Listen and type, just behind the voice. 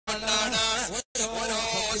ഓരോ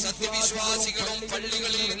സത്യവിശ്വാസികളും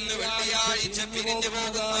പള്ളികളിൽ നിന്ന് വെള്ളിയാഴ്ച പിരിഞ്ഞു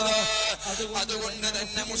പോകുന്നത്. അതുകൊണ്ട്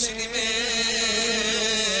തന്നെ മുസ്ലിമേ,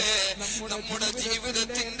 നമ്മുടെ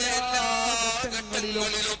ജീവിതത്തിന്റെ എല്ലാ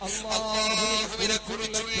ഘട്ടങ്ങളിലും അല്ലാഹുവിനെ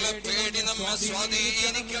കുറിച്ചുള്ള പേടി നമ്മെ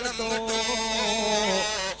സ്വാധീനിക്കണം കേട്ടോ.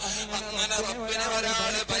 അങ്ങനെ റബ്ബിനെ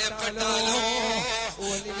ഒരാള് ഭയപ്പെട്ടാലോ,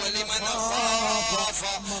 വലിമൻ ഖാഫ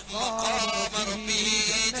മഖാമ റബ്ബിഹി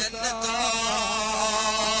ജന്നത്താൻ.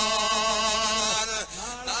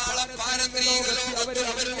 നാളെ പാരത്രിക ലോകത്ത്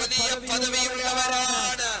അവർ വലിയ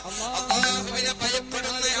പദവിയുള്ളവരാണ്. അല്ലാഹുവിനെ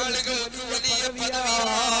ഭയപ്പെടുന്ന ആളുകൾക്ക് വലിയ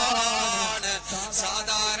പദവിയാണ്.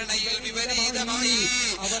 സാധാരണയിൽ വിപരീതമായി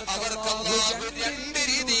അവർക്ക് അല്ലാഹു രണ്ട്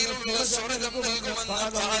രീതിയിലുള്ള സ്വർഗ്ഗം നൽകുമെന്ന്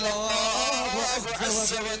അല്ലാഹു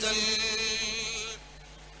അസ്സ വജൽ.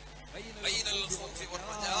 ബൈനൽ ഖൗഫി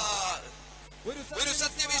വറജാ. ഒരു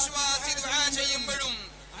സത്യവിശ്വാസി ദുആ ചെയ്യുമ്പോഴും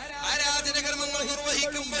ആരാധനകർമ്മങ്ങൾ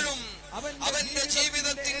നിർവഹിക്കുമ്പോഴും അവന്റെ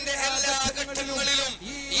ജീവിതത്തിന്റെ എല്ലാ ഘട്ടങ്ങളിലും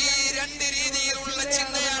ഈ രണ്ട് രീതിയിലുള്ള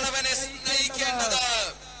ചിന്തയാണ് അവനെ നയിക്കേണ്ടത്.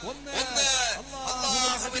 ഒന്ന്,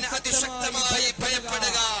 അല്ലാഹുവിനെ അതിശക്തമായി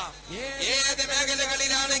ഭയപ്പെടുക. ഏത്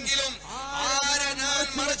മേഖലകളിലാണെങ്കിലും ആരെ ഞാൻ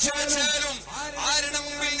മറച്ചു വെച്ചാലും, ആരുടെ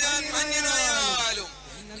മുമ്പിൽ ഞാൻ മാന്യനായാലും,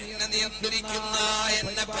 എന്നെ നിയന്ത്രിക്കുന്ന,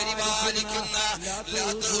 എന്നെ പരിപാലിക്കുന്ന,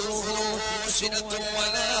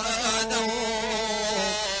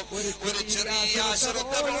 ഒരു ചെറിയ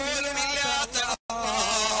അശ്രദ്ധ പോലും ഇല്ലാത്ത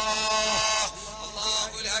അല്ലാഹു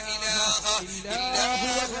ലാ ഇലാഹ ഇല്ലാ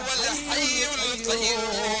ഹുവൽ ഹയ്യുൽ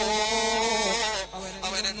ഖയ്യൂം.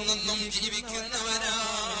 അവനെന്നും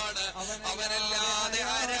ജീവിക്കുന്നവനാണ്, അവനല്ലാതെ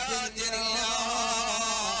ആരാധ്യനില്ല.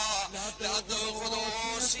 ലാ തഖുദു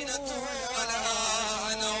സിനത്തുൻ വലാ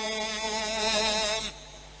നൗം.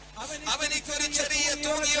 അവനിക്കൊരു ചെറിയ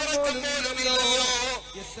തൂങ്ങിയുറക്കം പോലുമില്ലല്ലോ.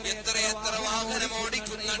 എത്രയെത്ര വാഹനം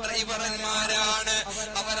ഓടിക്കുന്ന ഡ്രൈവർമാരാണ്.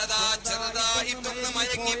 അവരതാ ചെറുതായിട്ടൊന്ന്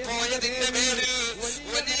മയങ്ങിപ്പോയതിന്റെ പേരിൽ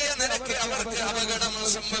വലിയ നിരക്ക് അവർക്ക് അപകടം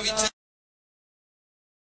സംഭവിച്ചു.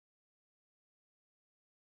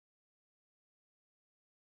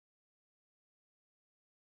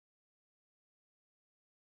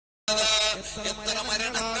 എത്ര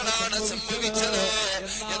മരണങ്ങളാണ് സംഭവിച്ചത്.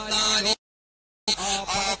 എന്നാൽ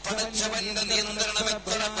ആ പടച്ചവന്റെ നിയന്ത്രണം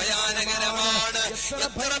എത്ര ഭയാനകരമാണ്,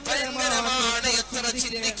 എത്ര ഭയങ്കരമാണ്, എത്ര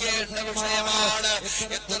ചിന്തിക്കേണ്ട വിഷയമാണ്.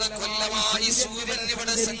 എത്ര കൊല്ലമായി സൂര്യൻ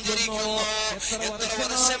ഇവിടെ സഞ്ചരിക്കുന്നു, എത്ര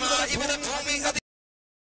വർഷമായി ഇവിടെ ഭൂമി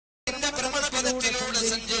അതിന്റെ ഭ്രമണപഥത്തിലൂടെ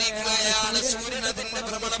സഞ്ചരിക്കുകയാണ്. സൂര്യൻ അതിന്റെ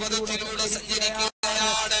ഭ്രമണപഥത്തിലൂടെ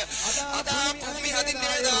സഞ്ചരിക്കുകയാണ്. അതാ ഭൂമി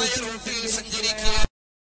അതിൻ്റെതായ റൂട്ടിൽ സഞ്ചരിക്കുക.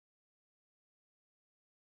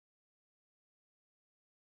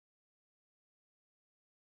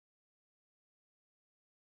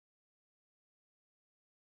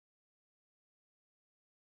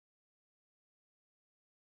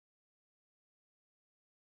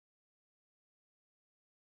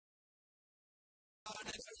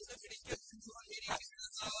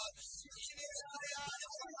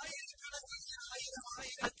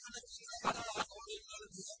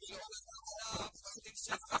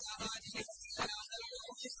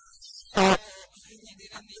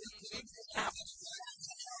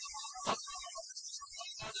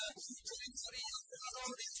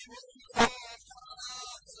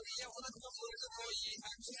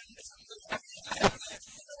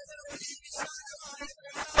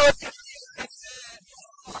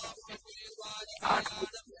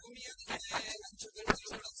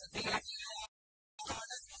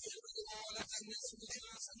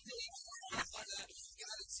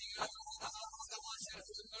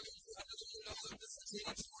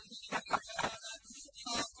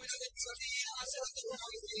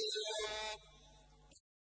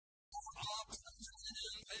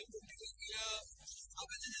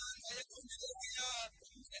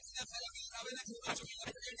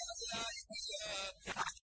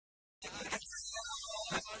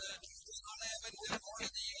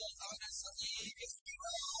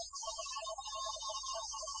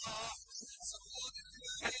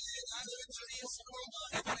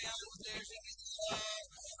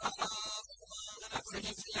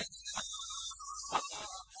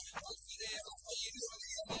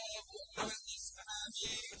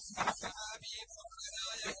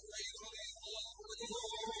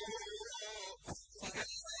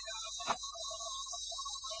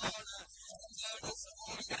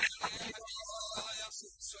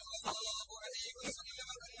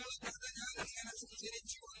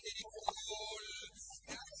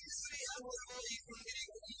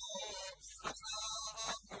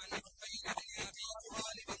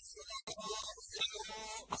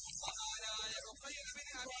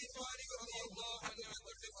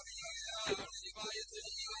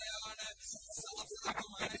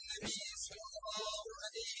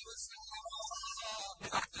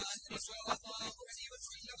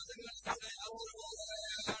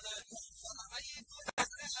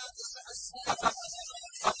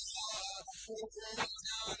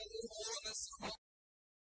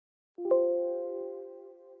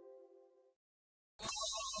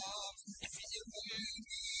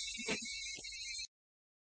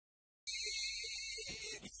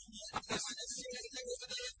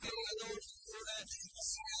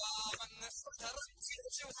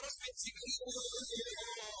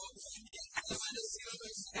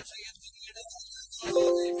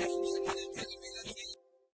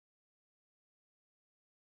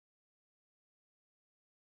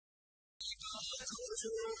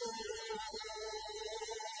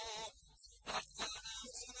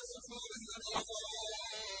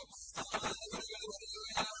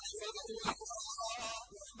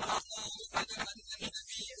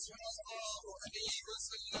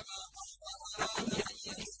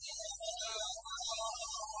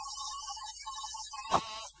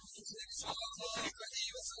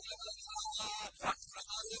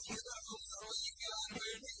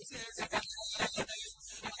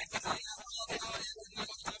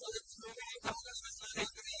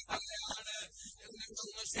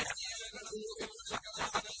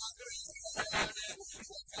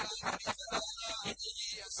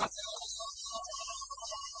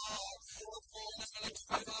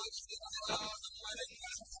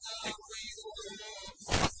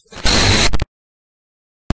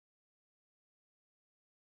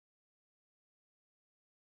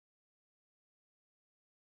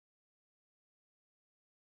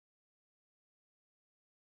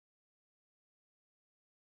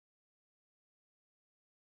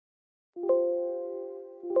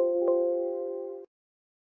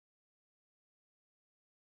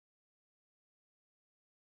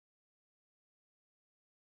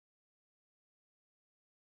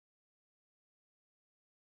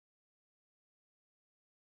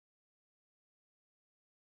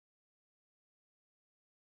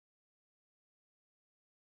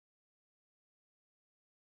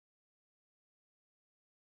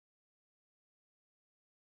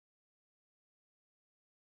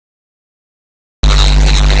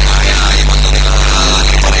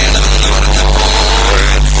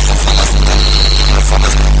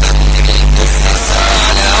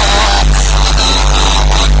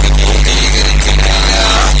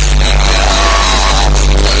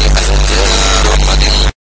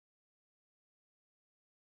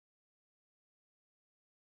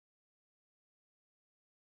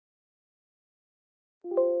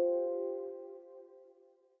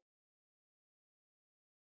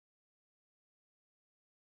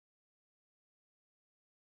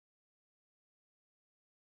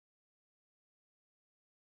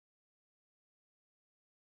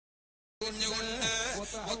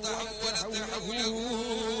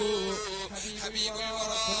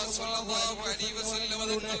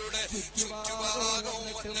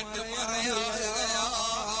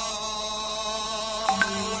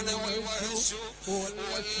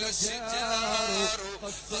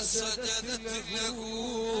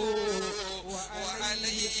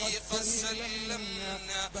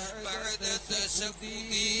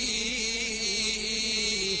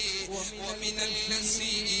 ومن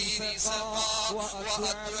النسير سقى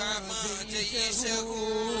وأطعم جيشه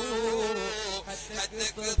حتى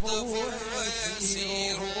كتفوا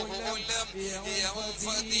يسيره لم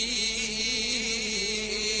ينفدي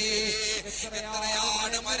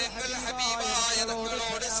എത്രയാണ് മരങ്ങൾ ഹബീബായ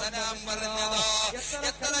തങ്ങളോട് സലാം പറഞ്ഞത്,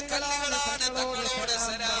 എത്ര കല്ലുകളാണ് തങ്ങളോട്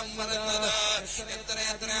സലാം പറഞ്ഞത്, എത്ര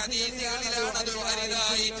ഹദീസുകളിലാണ് അത്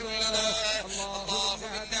അരിതായിട്ടുള്ളത്.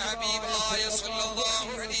 അല്ലാഹുവിന്റെ ഹബീബായ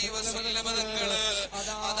സ്വല്ലല്ലാഹു അലൈഹി വസല്ലം തങ്ങൾ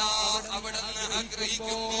അതാ അവിടുന്ന്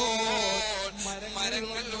ആഗ്രഹിക്കുമ്പോൾ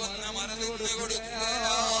മരങ്ങൾ വന്ന് മറന്നു കൊടുക്കുകയാണ്.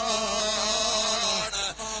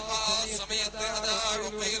 ആ സമയത്ത് അതാ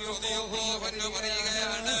എന്ന്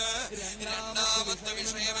പറയുകയാണ്. രണ്ടാമത്തെ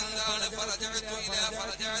വിഷയം എന്താണ്?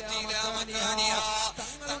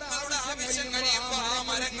 തങ്ങളുടെ ആവശ്യം കഴിയുമ്പോൾ ആ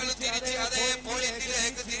മരങ്ങൾ തിരിച്ച് അതേ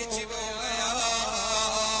പോയിന്റിലേക്ക് തിരിച്ചു പോവുകയാണ്.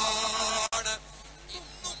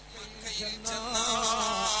 ഇന്നും മക്കയിൽ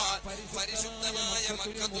ചെന്നാൽ പരിശുദ്ധമായ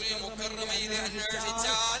മക്കത്തുൽ മുക്കറമയിൽ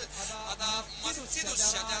അന്വേഷിച്ചാൽ അതാ മസ്ജിദു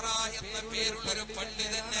ഷജറ എന്ന പേരുള്ളൊരു പള്ളി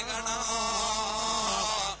തന്നെ കാണാം.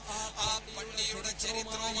 ആ പള്ളിയുടെ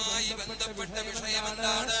ചരിത്രവുമായി ബന്ധപ്പെട്ട വിഷയം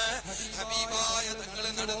എന്താണ്? ഹബീബായ തങ്ങൾ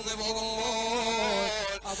നടന്നു പോകുമ്പോൾ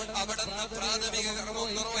അവിടുന്ന് പ്രാഥമിക കർമ്മം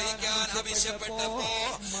നിർവഹിക്കാൻ ആവശ്യപ്പെട്ടപ്പോ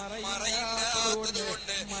മറയില്ലാത്തത്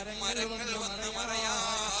കൊണ്ട് മരങ്ങൾ വന്ന്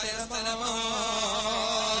മറയായ സ്ഥലമാണ്.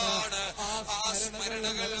 ആ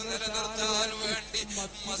സ്മരണകൾ നിലനിർത്താൻ വേണ്ടി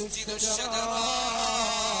മസ്ജിദു ഷജറ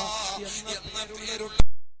എന്ന പേരുള്ള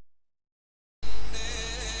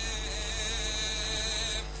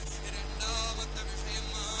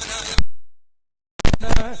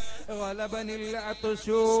ഗലബനിൽ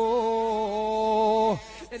അത്ശൂ,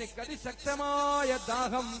 എനിക്ക് അതിശക്തമായ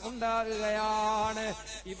ദാഹം ഉണ്ടാകുകയാണ്.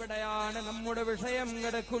 ഇവിടെയാണ് നമ്മുടെ വിഷയം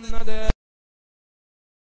കിടക്കുന്നത്.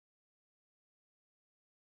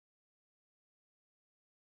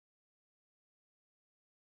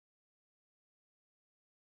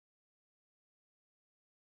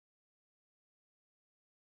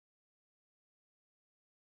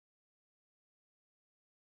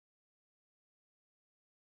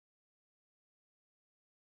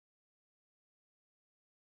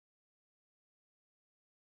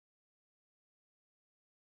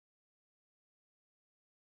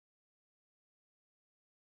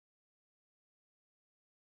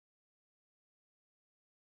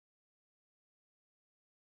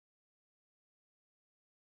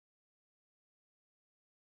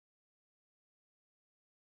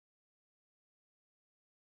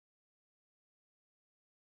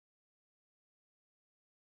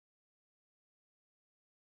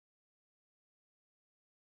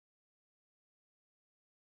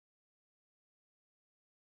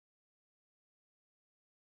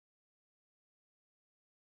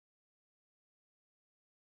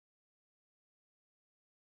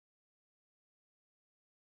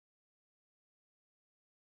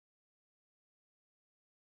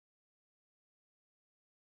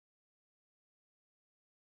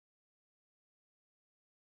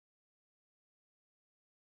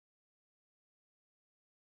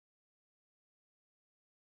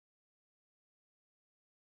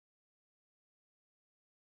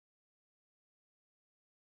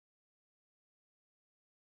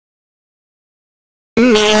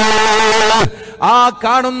 ആ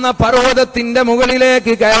കാണുന്ന പർവ്വതത്തിന്റെ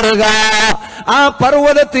മുകളിലേക്ക് കയറുക. ആ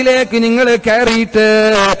പർവ്വതത്തിലേക്ക് നിങ്ങൾ കയറിയിട്ട്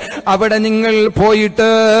അവിടെ നിങ്ങൾ പോയിട്ട്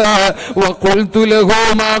വഖുൽതു ലഹു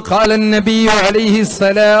മാ ഖാല നബി അലൈഹി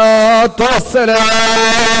സ്വലാത്തു വസ്സലാം,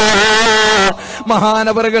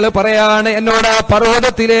 മഹാനവറുകൾ പറയാണ്, എന്നോട് ആ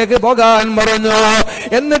പർവ്വതത്തിലേക്ക് പോകാൻ പറഞ്ഞു.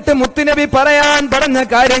 എന്നിട്ട് മുത്തുനബി പറയാൻ പറഞ്ഞ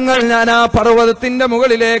കാര്യങ്ങൾ ഞാൻ ആ പർവ്വതത്തിന്റെ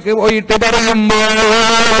മുകളിലേക്ക് പോയിട്ട് പറയുമ്പോ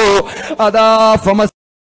അതാ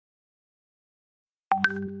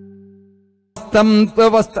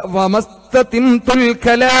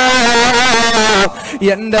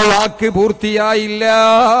എന്റെ വാക്ക് പൂർത്തിയായില്ല.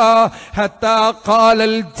 ഹത്താ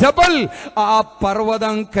ഖാലൽ ജബൽ, ആ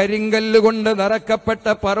പർവ്വതം കരിങ്കല്ല് കൊണ്ട് നിറക്കപ്പെട്ട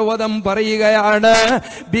പർവ്വതം പറയുകയാണ്,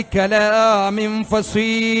 ബികലാമിൻ ഫസീ,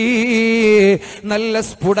 നല്ല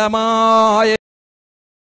സ്ഫുടമായ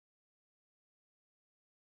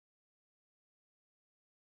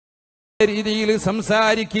രീതിയിൽ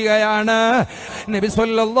സംസാരിക്കുകയാണ്. നബി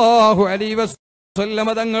സല്ലല്ലാഹു അലൈഹി വസല്ലം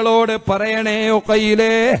തങ്ങളോട് പറയണേ,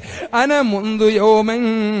 ഉഖൈലേ അന മുൻദു യൗമൻ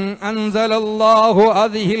അൻസലല്ലാഹു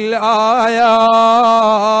അദിഹിൽ ആയ,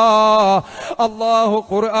 അല്ലാഹു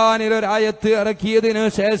ഖുർആനിൽ ഒരു ആയത്ത് ഇറക്കിയതിനു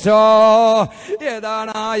ശേഷം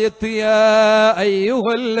ഏതാണ് ആയത്ത്? യാ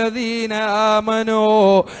അയ്യുഹല്ലദീന ആമനൂ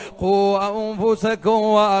ഖൂ അൻഫുസകും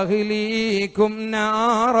വഅഹ്ലീകും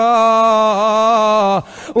നാറാ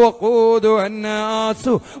വഖൂദുഹാ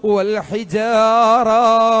അന്നാസു വൽ ഹിജാറാ.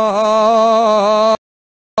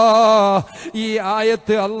 ഈ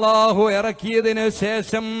ആയത്ത് അല്ലാഹു ഇറക്കിയതിനു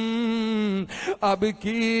ശേഷം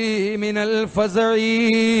അബ്കീ മിനൽ ഫസഇ,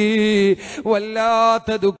 വല്ലാത്ത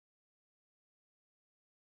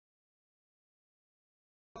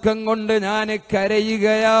കൊണ്ട് ഞാൻ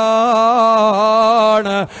കരയുകയാണ്.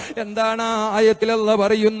 എന്താണ് ആയത്തിൽ അല്ലാഹു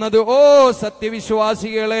പറയുന്നത്? ഓ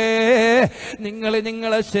സത്യവിശ്വാസികളെ, നിങ്ങൾ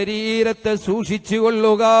നിങ്ങളെ ശരീരത്തെ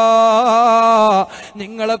സൂക്ഷിച്ചുകൊള്ളുക,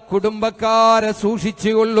 നിങ്ങളെ കുടുംബക്കാരെ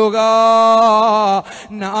സൂക്ഷിച്ചുകൊള്ളുക.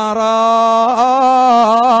 നാറാ,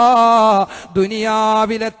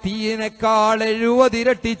 ദുനിയാവിലെ തീയിനേക്കാൾ 70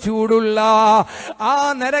 ഇരട്ടി ചൂടുള്ള ആ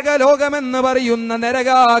നരകലോകമെന്ന് പറയുന്ന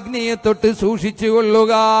നരകാഗ്നിയെ തൊട്ട്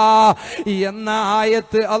സൂക്ഷിച്ചുകൊള്ളുക എന്ന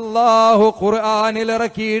ആയത്ത് അല്ലാഹു ഖുർആനിൽ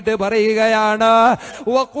ഇറക്കിയിട്ട് പറയുകയാണ്.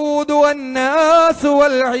 വഖൂദുഹാ അന്നാസു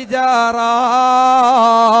വൽ ഹിജാറ,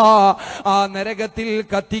 ആ നരകത്തിൽ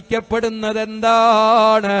കത്തിക്കപ്പെടുന്നത്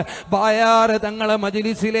എന്താണ്? ബായാറ് തങ്ങളെ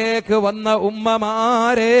മജ്ലിസിലേക്ക് വന്ന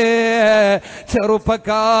ഉമ്മമാരെ,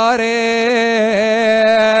 ചെറുപ്പക്കാരെ,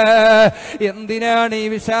 എന്തിനാണ് ഈ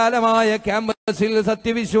വിശാലമായ ക്യാമ്പസിൽ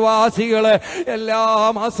സത്യവിശ്വാസികള് എല്ലാ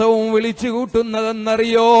മാസവും വിളിച്ചു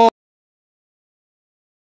കൂട്ടുന്നതെന്നറിയോ?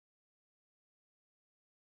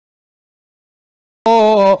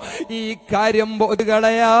 ഈ കാര്യം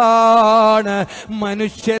ബോധകളെയാണ്,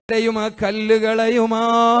 മനുഷ്യരെയും കല്ലുകളെയുമാണ്.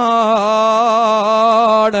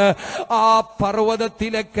 ആ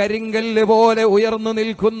പർവ്വതത്തിലെ കരിങ്കല്ല് പോലെ ഉയർന്നു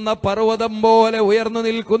നിൽക്കുന്ന, പർവ്വതം പോലെ ഉയർന്നു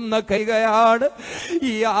നിൽക്കുന്ന കൈകയാണ്.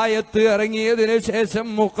 ഈ ആയത്ത് ഇറങ്ങിയതിനു ശേഷം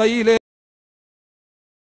മുഖയിലെ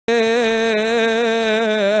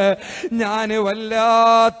ഞാൻ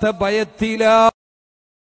വല്ലാത്ത ഭയത്തിലാ.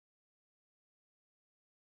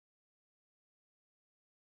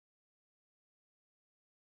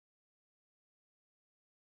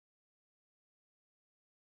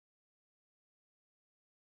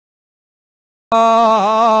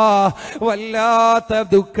 വല്ലാത്ത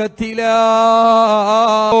ദുഃഖത്തിലാ.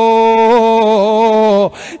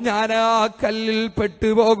 ഞാൻ ആ കല്ലിൽ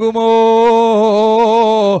പെട്ടുപോകുമോ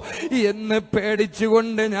എന്ന്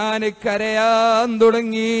പേടിച്ചുകൊണ്ട് ഞാൻ കരയാൻ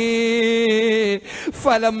തുടങ്ങി.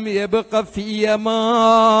 ഫലം യബ്ഖ ഫിയ മാ,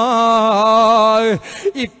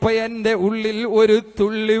 ഇപ്പൊ എന്റെ ഉള്ളിൽ ഒരു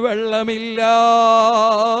തുള്ളി വെള്ളമില്ല.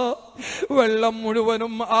 വെള്ളം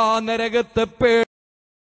മുഴുവനും ആ നരകത്തെ പേടിച്ചുകൊണ്ട്,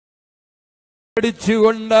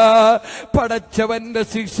 പടച്ചവന്റെ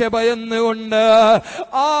ശിക്ഷ ഭയന്നുകൊണ്ട്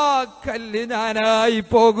ആ കല്ല് ഞാനായി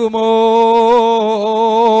പോകുമോ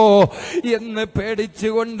എന്ന്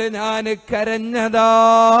പേടിച്ചുകൊണ്ട് ഞാൻ കരഞ്ഞതാ.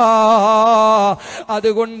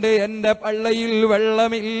 അതുകൊണ്ട് എന്റെ പള്ളയിൽ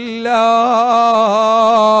വെള്ളമില്ല.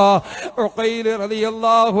 ഉഖൈൽ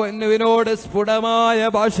റളിയല്ലാഹു അൻഹുവിനോട് സ്ഫുടമായ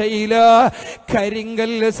ഭാഷയില്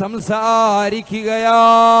കരിങ്കല്ല് സംസാരിക്കുകയാ.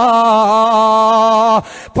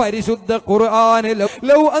 പരിശുദ്ധ ഖുർആൻ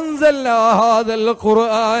لو أنزلنا هذا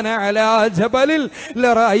القرآن على جبل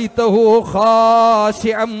لرأيته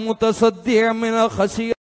خاشعا متصدعا من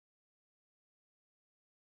خشية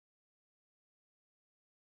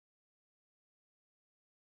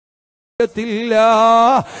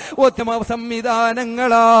الله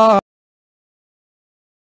സംവിധാനങ്ങളാ.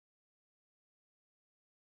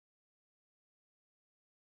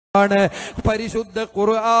 പരിശുദ്ധ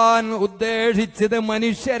ഖുർആൻ ഉദ്ദേശിച്ചത്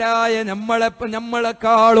മനുഷ്യരായ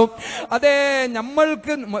നമ്മളെക്കാളും അതേ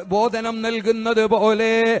നമ്മൾക്ക് ബോധനം നൽകുന്നത്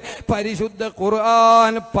പോലെ പരിശുദ്ധ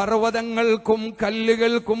ഖുർആൻ പർവ്വതങ്ങൾക്കും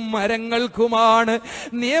കല്ലുകൾക്കും മരങ്ങൾക്കുമാണ്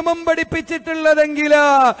നിയമം പഠിപ്പിച്ചിട്ടുള്ളതെങ്കിൽ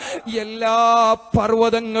എല്ലാ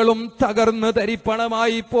പർവ്വതങ്ങളും തകർന്ന്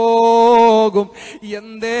തരിപ്പണമായി പോകും.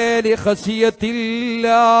 എന്തേ ഖശിയത്തില്ല,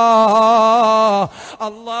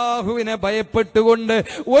 അല്ലാഹുവിനെ ഭയപ്പെട്ടുകൊണ്ട്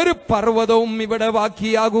ഒരു പർവ്വതവും ഇവിടെ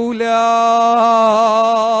ബാക്കിയാകൂല.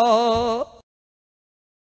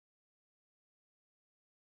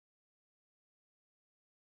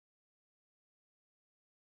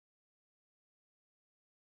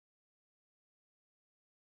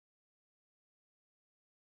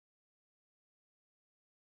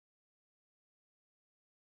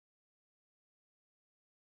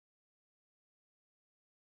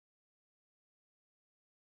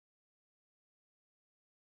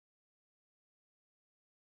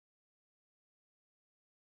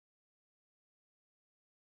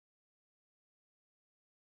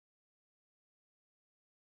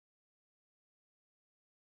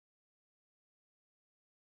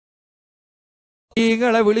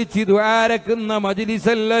 ങ്ങളെ വിളിച്ച് ദുആരക്കുന്ന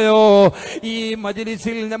മജ്ലിസല്ലയോ ഈ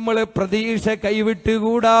മജ്ലിസിൽ നമ്മൾ പ്രതീക്ഷ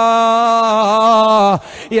കൈവിട്ടുകൂടാ.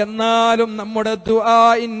 എന്നാലും നമ്മുടെ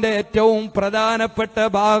ദുആഇന്റെ ഏറ്റവും പ്രധാനപ്പെട്ട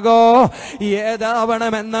ഭാഗം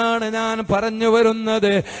ഏതാവണമെന്നാണ് ഞാൻ പറഞ്ഞു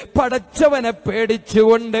വരുന്നത്. പടച്ചവനെ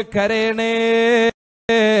പേടിച്ചുകൊണ്ട് കരയണേ.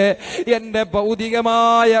 എന്റെ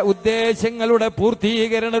ഭൗതികമായ ഉദ്ദേശങ്ങളുടെ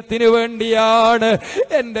പൂർത്തീകരണത്തിന് വേണ്ടിയാണ്.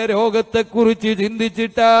 എന്റെ രോഗത്തെക്കുറിച്ച്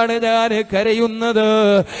ചിന്തിച്ചിട്ടാണ് ഞാൻ കരയുന്നത്.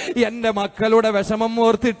 എന്റെ മക്കളുടെ വിഷമം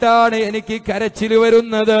ഓർത്തിട്ടാണ് എനിക്ക് കരച്ചിൽ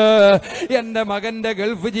വരുന്നത്. എന്റെ മകന്റെ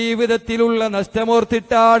ഗൾഫ് ജീവിതത്തിലുള്ള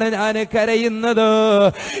നഷ്ടമോർത്തിട്ടാണ് ഞാൻ കരയുന്നത്.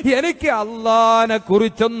 എനിക്ക് അല്ലാഹനെ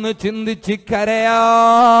കുറിച്ചൊന്ന് ചിന്തിച്ച്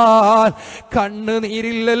കരയാൻ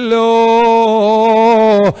കണ്ണുനീരില്ലല്ലോ.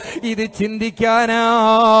 ഇത് ചിന്തിക്കാനാണ്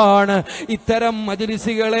ഇത്തരം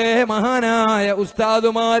മജ്ലിസുകളെ മഹാനായ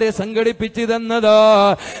ഉസ്താദുമാരെ സംഘടിപ്പിച്ചു തന്നത്,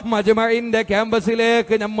 മജ്മഇന്റെ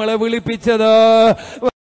ക്യാമ്പസിലേക്ക് നമ്മളെ വിളിപ്പിച്ചത്.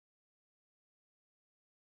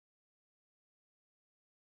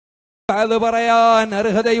 അത് പറയാൻ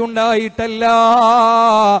അർഹതയുണ്ടായിട്ടല്ല.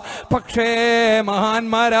 പക്ഷേ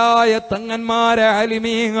മഹാന്മാരായ തങ്ങന്മാരെ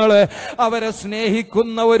അലിമീങ്ങള് അവരെ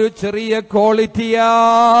സ്നേഹിക്കുന്ന ഒരു ചെറിയ ക്വാളിറ്റിയാണ്.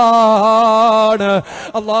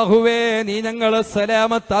 അല്ലാഹുവേ നീ ഞങ്ങളെ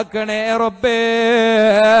സലാമത്താക്കണേ റബ്ബേ.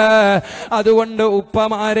 അതുകൊണ്ട്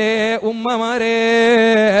ഉപ്പമാരെ ഉമ്മമാരെ,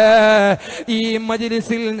 ഈ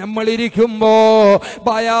മജ്ലിസിൽ നമ്മളിരിക്കുമ്പോ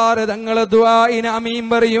ബായാറ് തങ്ങളെ ദുആഇന് ആമീൻ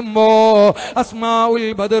പറയുമ്പോ അസ്മാഉൽ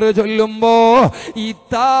ബദർ ചൊല്ലുമ്പോ ചെല്ലുമ്പോ ഈ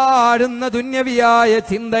താഴുന്ന ദുന്യവിയായ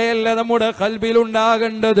ചിന്തയല്ല നമ്മുടെ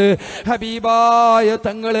ഖൽബിലുണ്ടാകേണ്ടത്. ഹബീബായ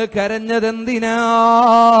തങ്ങള് കരഞ്ഞതെന്തിനാ?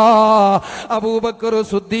 അബൂബക്കർ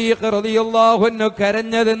സിദ്ദീഖ് റളിയല്ലാഹു അൻഹു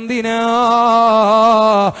കരഞ്ഞതെന്തിനാ?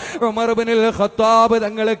 ഉമർ ഇബ്നുൽ ഖത്താബ്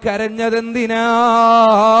തങ്ങള് കരഞ്ഞതെന്തിനാണ്?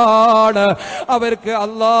 അവർക്ക്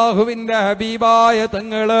അല്ലാഹുവിന്റെ ഹബീബായ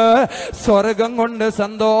തങ്ങള് സ്വർഗം കൊണ്ട്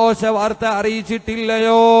സന്തോഷ വാർത്ത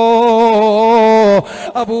അറിയിച്ചിട്ടില്ലയോ?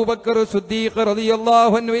 അബൂബക്കർ സിദ്ദീഖ്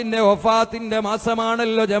റളിയല്ലാഹു അൻഹുവിന്റെ വഫാത്തിന്റെ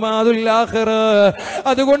മാസമാണല്ലോ ജമാഅത്തുൽ ആഖിർ.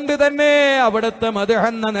 അതുകൊണ്ട് തന്നെ അവിടുത്തെ മദ്ഹ്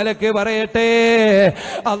എന്ന നിലക്ക് പറയട്ടെ,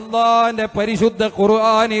 അല്ലാഹുവിന്റെ പരിശുദ്ധ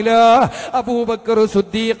ഖുർആനില് അബൂബക്കർ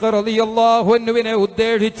സിദ്ദീഖ് റളിയല്ലാഹു അൻഹുവിനെ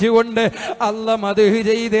ഉദ്ദേശിച്ചുകൊണ്ട് അല്ലാഹ് മദ്ഹ്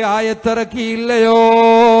ചെയ്ത് ആയത്തിറക്കിയില്ലയോ?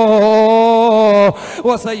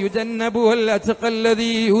 وسيجنبها الأتقى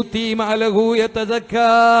الذي يؤتي ماله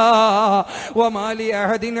يتزكى وما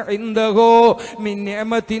لأحد عنده من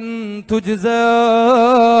نعمة تجزى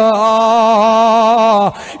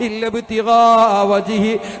إلا ابتغاء وجه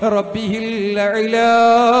ربه الأعلى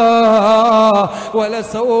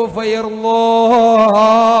ولسوف يرضى.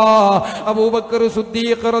 അബൂബക്കർ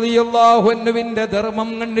സിദ്ദീഖ് റളിയല്ലാഹു അൻഹുവിന്റെ ധർമ്മം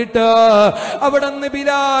കണ്ടിട്ട് അവിടുന്ന്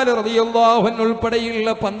ബിലാൽ റളിയല്ലാഹു അൻഹു ഉൾപ്പെടെയുള്ള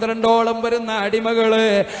 12ഓളം വരുന്ന അടിമകള്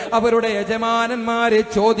അവരുടെ യജമാനന്മാരെ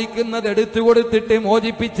ചോദിക്കുന്നത് എടുത്തു കൊടുത്തിട്ട്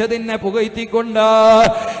മോചിപ്പിച്ചതിനെ പുകഴ്ത്തിക്കൊണ്ട്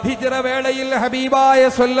ഹിജ്റ വേളയിൽ ഹബീബായ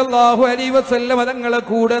സ്വല്ലല്ലാഹു അലൈഹി വസല്ലം തങ്ങളെ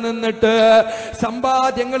കൂടെ നിന്നിട്ട്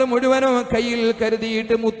സമ്പാദ്യങ്ങൾ മുഴുവനും കയ്യിൽ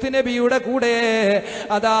കരുതിയിട്ട് മുത്തുനബിയുടെ കൂടെ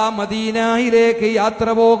അതാ മദീനയിലേക്ക് യാത്ര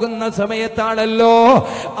പോകുന്ന സമയത്താണല്ലോ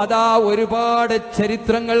അതാ ഒരുപാട്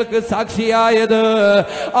ചരിത്രങ്ങൾക്ക് സാക്ഷിയായത്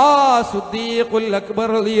ആ സിദ്ദീഖുൽ അക്ബർ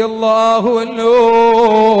റളിയല്ലാഹു അൻഹു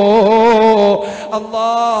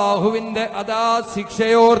അല്ലാഹുവിന്റെ അതാ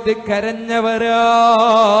ശിക്ഷയോർത്ത്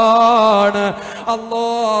കരഞ്ഞവരാണ്,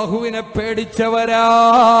 അല്ലാഹുവിനെ പേടിച്ചവരാണ്.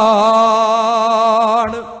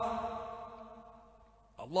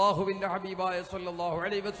 അല്ലാഹുവിന്റെ ഹബീബായ സ്വല്ലല്ലാഹു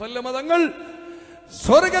അലൈഹി വസല്ലം തങ്ങൾ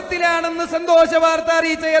സ്വർഗത്തിലാണെന്ന് സന്തോഷ വാർത്ത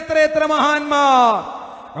അറിയിച്ച എത്ര മഹാന്മാർ.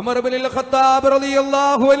 ഉമർ ഇബ്നുൽ ഖത്താബ്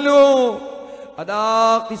റളിയല്ലാഹു അൻഹു അതാ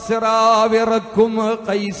കിസ്റാ വിറക്കും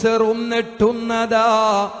കൈസറും നെട്ടുന്നതാ,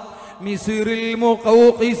 മിസ്റിൽ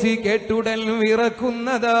മുഖൗഖിസ് കേട്ടുടൽ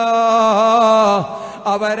വിറക്കുന്നതാ,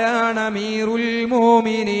 അവരാണ് അമീറുൽ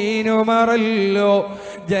മുഅ്മിനീൻ ഉമറല്ലോ,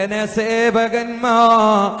 ജനസേവകന്മാ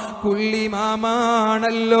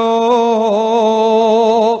കുല്ലിമാമാണല്ലോ.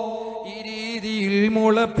 ഈ രീതിയിൽ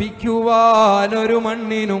മുളപ്പിക്കുവാനൊരു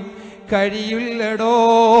മണ്ണിനും കഴിയില്ലടോ,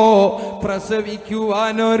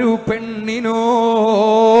 പ്രസവിക്കുവാനൊരു പെണ്ണിനോ.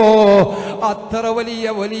 അത്ര വലിയ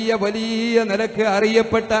വലിയ വലിയ നിലക്ക്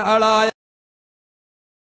അറിയപ്പെട്ട ആളായ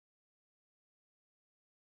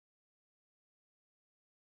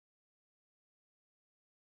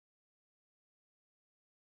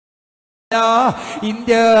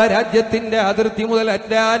ഇന്ത്യ രാജ്യത്തിന്റെ അതിർത്തി മുതൽ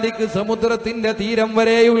അറ്റ്ലാന്റിക് സമുദ്രത്തിന്റെ തീരം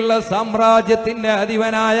വരെയുള്ള സാമ്രാജ്യത്തിന്റെ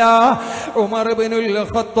അധിപനായ ഉമർ ഇബ്നുൽ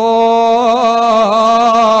ഖത്താബ്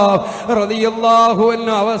റളിയല്ലാഹു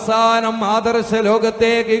അൻഹു അവസാനം ആദർശ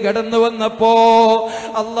ലോകത്തേക്ക് കടന്നു വന്നപ്പോ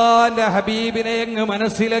അല്ലാഹുവിന്റെ ഹബീബിനെ അങ്ങ്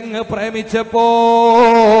മനസ്സിലങ്ങ് പ്രേമിച്ചപ്പോ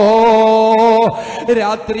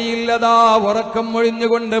രാത്രിയില്ലതാ ഉറക്കം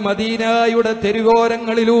ഒഴിഞ്ഞുകൊണ്ട് മദീനയുടെ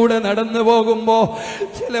തെരുവോരങ്ങളിലൂടെ നടന്നു പോകുമ്പോ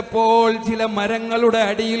ചിലപ്പോൾ ചില മരങ്ങളുടെ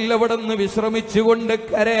അടിയിൽ അവിടെ നിന്ന് വിശ്രമിച്ചുകൊണ്ട്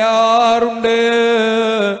കരയാറുണ്ട്.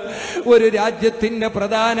 ഒരു രാജ്യത്തിന്റെ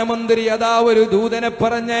പ്രധാനമന്ത്രി അതാ ഒരു ദൂതനെ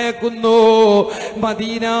പറഞ്ഞയക്കുന്നു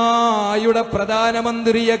മദീനയുടെ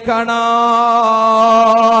പ്രധാനമന്ത്രിയെ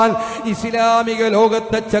കാണാൻ, ഇസ്ലാമിക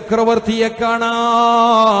ലോകത്തെ ചക്രവർത്തിയെ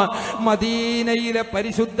കാണാൻ. മദീനയിലെ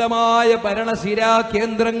പരിശുദ്ധമായ ഭരണസിരാ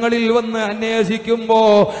കേന്ദ്രങ്ങളിൽ വന്ന് അന്വേഷിക്കുമ്പോ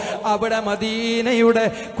അവിടെ മദീനയുടെ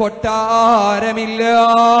കൊട്ടാരമില്ല,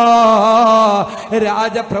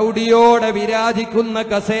 രാജപ്രൗഢിയോടെ വിരാജിക്കുന്ന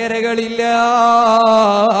കസേരകളില്ല.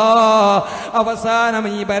 അവസാനം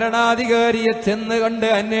ഈ ഭരണാധികാരിയെ ചെന്ന് കണ്ട്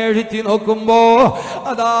അന്വേഷിച്ച് നോക്കുമ്പോ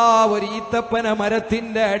അതാ ഒരു ഈത്തപ്പന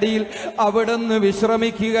മരത്തിന്റെ അടിയിൽ അവിടുന്ന്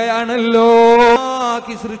വിശ്രമിക്കുകയാണല്ലോ.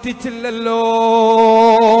 സൃഷ്ടിച്ചില്ലല്ലോ.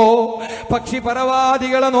 പക്ഷി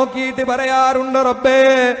പരവാദികളെ നോക്കിയിട്ട് പറയാറുണ്ട്, റബ്ബേ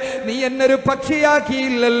നീ എന്നൊരു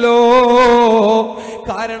പക്ഷിയാക്കിയില്ലല്ലോ,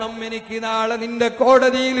 കാരണം എനിക്ക് നാളെ നിന്റെ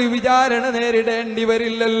കോടതിയിൽ വിചാരണ നേരിടേണ്ടി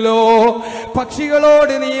വരില്ലല്ലോ.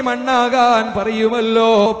 പക്ഷികളോട് നീ മണ്ണാകാൻ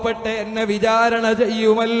പറയുമല്ലോ, പെട്ട് എന്നെ വിചാരണ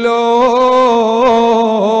ചെയ്യുമല്ലോ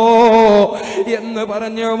എന്ന്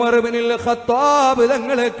പറഞ്ഞ് ഉമർ ഇബ്നുൽ ഖത്താബ്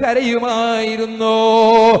തങ്ങൾ കരയുമായിരുന്നു.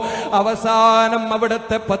 അവസാനം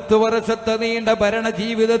അവിടുത്തെ 10 വർഷത്തെ നീണ്ട ഭരണ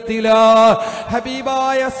ജീവിതത്തില്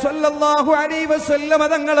ഹബീബായ സല്ലല്ലാഹു അലൈഹി വസല്ലം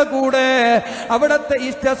തങ്ങളെ കൂടെ അവിടുത്തെ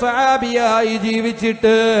ഇഷ്ട സ്വഹാബിയായി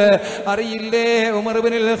ജീവിച്ചിട്ട് അറിയില്ലേ ഉമർ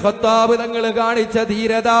ഇബ്നുൽ ഖത്താബ് തങ്ങൾ കാണിച്ച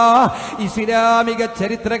ധീരത ഇസ്ലാമിക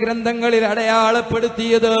ചരിത്ര ഗ്രന്ഥങ്ങളിൽ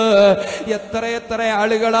അടയാളപ്പെടുത്തിയത്. എത്ര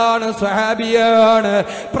ആളുകളാണ് സ്വഹാബിയാണ്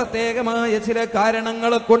പ്രത്യേകമായ ചില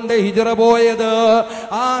കാരണങ്ങളെ കൊണ്ട് ഹിജ്റ പോയത്.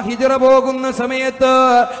 ആ ഹിജ്റ പോകുന്ന സമയത്ത്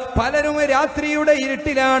പലരും രാത്രിയുടെ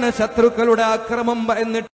ഇരുട്ടിലാണ് ശത്രുക്കളുടെ ആക്രമം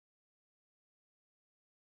എന്നിട്ട്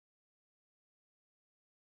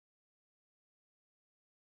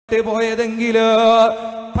പോയതെങ്കില്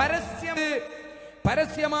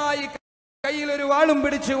പരസ്യമായി കയ്യിലൊരു വാളും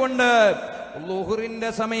പിടിച്ചുകൊണ്ട് ളുഹറിന്റെ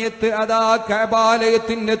സമയത്ത് അതാ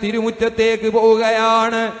കഅബാലയത്തിന്റെ തിരുമുറ്റത്തേക്ക്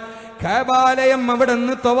പോവുകയാണ്. കഅബാലയം അവിടെ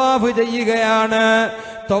നിന്ന് തവാഫ് ചെയ്യുകയാണ്.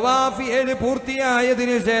 തവാഫ് 7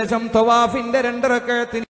 പൂർത്തിയായതിനു ശേഷം തവാഫിന്റെ 2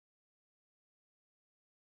 റക്അത്തിന്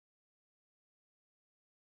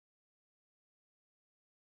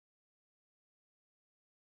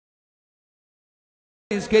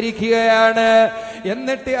നിസ്കരിക്കുകയാണ്.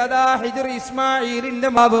 എന്നിട്ട് അതാ ഹിജ്ർ ഇസ്മായിലിന്റെ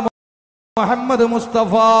മാവ് മുഹമ്മദ്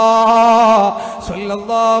മുസ്തഫ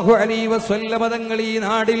സല്ലല്ലാഹു അലൈഹി വസല്ലം തങ്ങൾ ഈ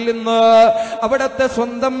നാടിൽ നിന്ന് അവിടത്തെ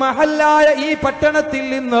സ്വന്തം മഹല്ലായ ഈ പട്ടണത്തിൽ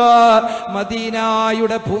നിന്ന്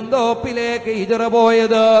മദീനയുടെ പൂന്തോപ്പിലേക്ക് ഹിജ്റ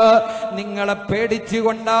പോയത് നിങ്ങളെ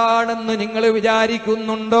പേടിച്ചുകൊണ്ടാണെന്ന് നിങ്ങൾ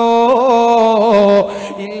വിചാരിക്കുന്നുണ്ടോ?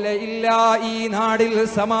 ഇല്ല ഇല്ല, ഈ നാടിൽ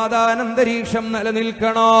സമാധാനാന്തരീക്ഷം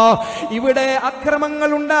നിലനിൽക്കണോ? ഇവിടെ അക്രമങ്ങൾ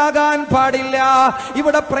ഉണ്ടാകാൻ പാടില്ല,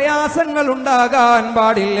 ഇവിടെ പ്രയാസങ്ങൾ ഉണ്ടാകാൻ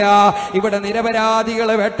പാടില്ല, ഇവിടെ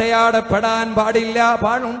നിരപരാധികളെ വേട്ടയാടപ്പെടാൻ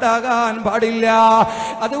ഉണ്ടാകാൻ പാടില്ല.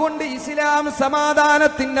 അതുകൊണ്ട് ഇസ്ലാം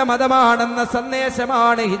സമാധാനത്തിന്റെ മതമാണെന്ന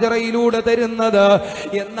സന്ദേശമാണ് ഹിജ്റയിലൂടെ തരുന്നത്.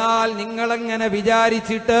 എന്നാൽ നിങ്ങളെങ്ങനെ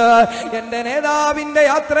വിചാരിച്ചിട്ട് എന്റെ നേതാവിന്റെ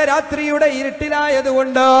യാത്ര രാത്രിയുടെ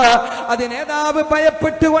ഇരുട്ടിലായതുകൊണ്ട് അത് നേതാവ്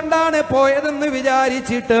ഭയപ്പെട്ടുകൊണ്ടാണ് പോയതെന്ന്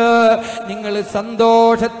വിചാരിച്ചിട്ട് നിങ്ങൾ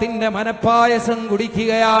സന്തോഷത്തിന്റെ മനപ്പായസം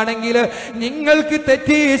കുടിക്കുകയാണെങ്കിൽ നിങ്ങൾക്ക്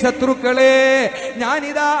തെറ്റി ശത്രുക്കളെ.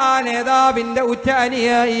 ഞാനിതാ ആ നേതാവിന്റെ ഉറ്റ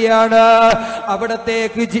അനുയായിയാണ്.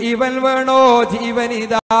 അവിടത്തേക്ക് ജീവൻ വേണോ?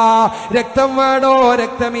 ജീവനിതാ. രക്തം വേണോ?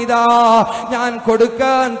 രക്തമിതാ. ഞാൻ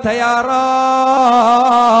കൊടുക്കാൻ തയ്യാറാണ്.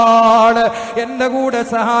 എന്റെ കൂടെ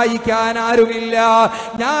സഹായിക്കാൻ ആരുമില്ല,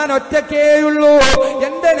 ഞാൻ ഒറ്റക്കേയുള്ളൂ.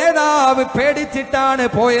 എന്റെ നേതാവ് പേടിച്ചിട്ടാണ്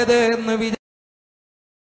പോയത് എന്ന്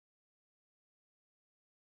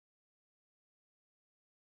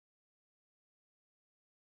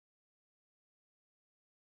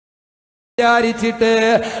വിചാരിച്ചിട്ട്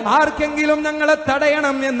ആർക്കെങ്കിലും ഞങ്ങളെ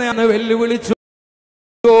തടയണം എന്ന് വെല്ലുവിളിച്ചു.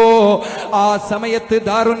 ആ സമയത്ത്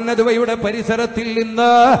ദാറുന്നദ്വയുടെ പരിസരത്തിൽ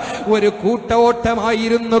നിന്ന് ഒരു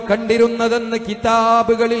കൂട്ടോട്ടമായിരുന്നു കണ്ടിരുന്നതെന്ന്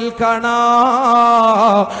കിതാബുകളിൽ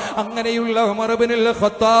കാണാം. അങ്ങനെയുള്ള ഉമർ ഇബ്നുൽ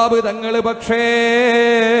ഖത്താബ് തങ്ങൾ പക്ഷേ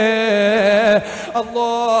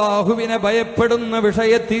അല്ലാഹുവിനെ ഭയപ്പെടുന്ന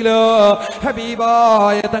വിഷയത്തില്,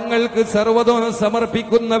 ഹബീബായ തങ്ങൾക്ക് സർവ്വതും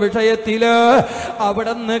സമർപ്പിക്കുന്ന വിഷയത്തില്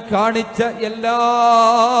അവിടുന്ന് കാണിച്ച എല്ലാ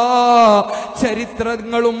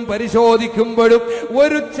ചരിത്രങ്ങളും പരിശോധിക്കുമ്പോഴും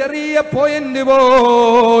ഒരു ചെറിയ പോയിന്റ്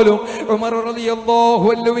പോലും ഉമർ റളിയല്ലാഹു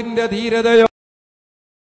അൻഹുവിന്റെ ധീരതയോ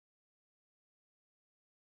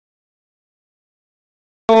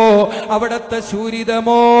അവിടത്തെ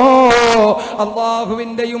ശൂരിതമോ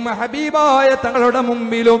അല്ലാഹുവിന്റെയും ഹബീബായ തങ്ങളുടെ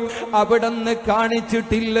മുമ്പിലും അവിടുന്ന്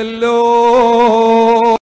കാണിച്ചിട്ടില്ലല്ലോ.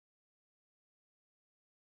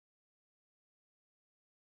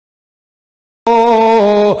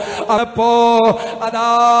 അപ്പോ അതാ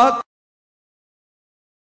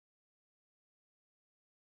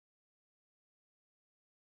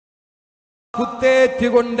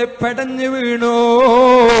കുത്തേറ്റുകൊണ്ട് പെടഞ്ഞു വീണു.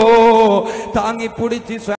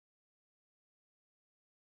 താങ്ങിപ്പിടിച്ച്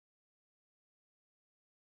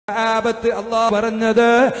സ്വഹാബത്ത് അല്ലാഹു പറഞ്ഞത്,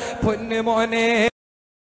 പൊന്നുമോനെ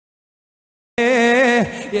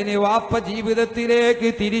ഇനി വാപ്പ ജീവിതത്തിലേക്ക്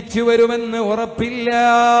തിരിച്ചു വരുമെന്ന് ഉറപ്പില്ല,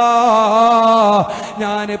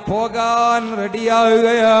 ഞാൻ പോകാൻ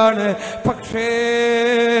റെഡിയാവുകയാണ്. പക്ഷേ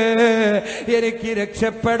എനിക്ക്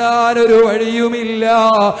രക്ഷപ്പെടാൻ ഒരു വഴിയുമില്ല,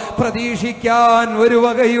 പ്രതീക്ഷിക്കാൻ ഒരു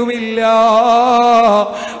വകയുമില്ല.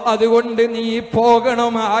 അതുകൊണ്ട് നീ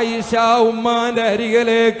പോകണം ആയിഷ ഉമ്മാന്റെ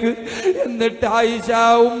അരികിലേക്ക്. എന്നിട്ട് ആയിഷ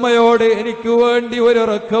ഉമ്മയോട് എനിക്ക് വേണ്ടി ഒരു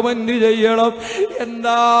റെക്കമെൻഡ് ചെയ്യണം.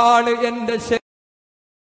 എന്താണ് എന്റെ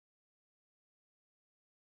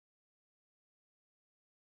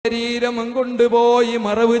ശരീരം കൊണ്ടുപോയി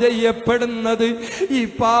മറവ് ചെയ്യപ്പെടുന്നത്? ഈ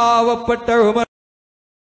പാവപ്പെട്ട ഉമർ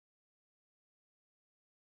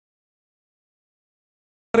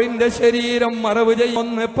കബറിന്റെ ശരീരം മറവ്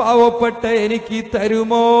ചെയ്യുന്ന പാവപ്പെട്ട എനിക്ക്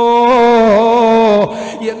തരുമോ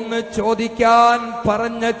എന്ന് ചോദിക്കാൻ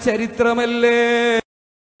പറഞ്ഞ ചരിത്രമല്ലേ?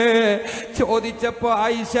 ചോദിച്ചപ്പോ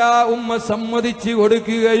ആയിഷ ഉമ്മ സമ്മതിച്ചു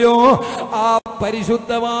കൊടുക്കുകയോ ആ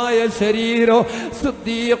പരിശുദ്ധമായ ശരീരം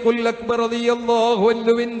സിദ്ദീഖുൽ അക്ബർ റളിയല്ലാഹു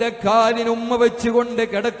അൻഹുവിന്റെ കാലിന് ഉമ്മ വെച്ചുകൊണ്ട്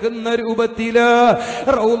കിടക്കുന്ന രൂപത്തില്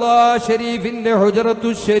റൗളാ ഷരീഫിന്റെ ഹുജറത്തു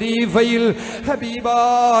ഷരീഫയിൽ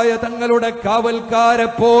ഹബീബായ തങ്ങളുടെ കാവൽക്കാരെ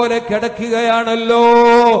പോലെ കിടക്കുകയാണല്ലോ.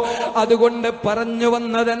 അതുകൊണ്ട് പറഞ്ഞു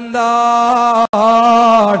വന്നതെന്താ?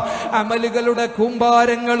 അമലുകളുടെ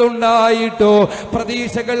കൂമ്പാരങ്ങൾ ഉണ്ടായിട്ടോ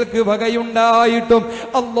പ്രതീക്ഷകൾക്ക് വകയുണ്ടായിട്ടും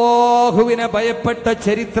അല്ലാഹുവിനെ ഭയപ്പെട്ട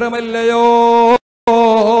ചരിത്രമല്ലയോ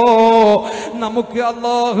നമുക്ക്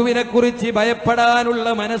അല്ലാഹുവിനെ കുറിച്ച് ഭയപ്പെടാനുള്ള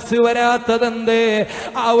മനസ്സ് വരാത്തതെന്തേ?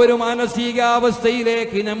 ആ ഒരു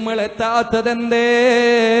മാനസികാവസ്ഥയിലേക്ക് നമ്മൾ എത്താത്തതെന്തേ?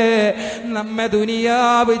 നമ്മെ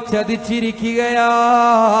ദുനിയാവ് ചതിച്ചിരിക്കുകയാണ്.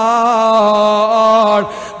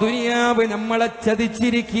 ദുനിയാവ് നമ്മളെ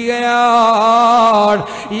ചതിച്ചിരിക്കുകയാണ്.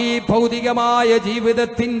 ഈ ഭൗതികമായ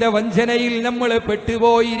ജീവിതത്തിന്റെ വഞ്ചനയിൽ നമ്മൾ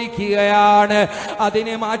പെട്ടുപോയിരിക്കുകയാണ്.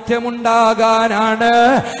 അതിന് മാറ്റമുണ്ടാകാനാണ്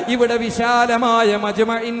ഇവിടെ വിശാലമായ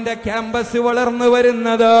മജ്മഇന്റെ ക്യാമ്പസ് വളർന്നു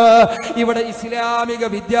വരുന്നത്. ഇവിടെ ഇസ്ലാമിക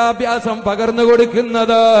വിദ്യാഭ്യാസം പകർന്നു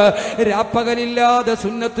കൊടുക്കുന്നത്. രാപ്പകലില്ലാതെ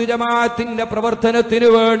സുന്നത്തു ജമാഅത്തിന്റെ പ്രവർത്തനത്തിനു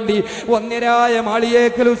വേണ്ടി വന്യരായ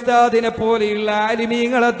മാളിയേക്കൽ ഉസ്താദിനെ പോലെയുള്ള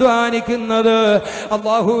ആലിമീങ്ങൾ അധ്വാനിക്കുന്നത്.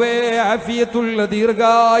 അല്ലാഹുവേ ആഫിയത്തുള്ള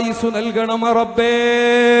ദീർഘായുസ്സു നൽകണം റബ്ബേ.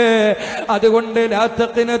 അതുകൊണ്ട് ലാ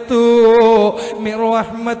തഖ്നതു മിർ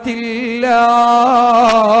റഹ്മത്തില്ലാഹ്,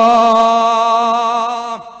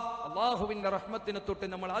 അല്ലാഹുവിന്റെ റഹ്മത്തിനെ തൊട്ട്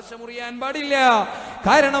നമ്മൾ ആശമുറിയാൻ പാടില്ല.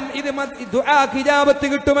 കാരണം ഇത് ദുആക്ക് ഇജാബത്ത്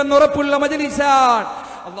കിട്ടുമെന്ന് ഉറപ്പുള്ള മജ്ലിസാണ്.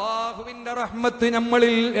 അല്ലാഹുവിന്റെ റഹ്മത്ത്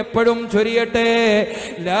നമ്മളിൽ എപ്പോഴും ചൊരിയട്ടെ.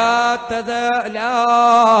 വലാ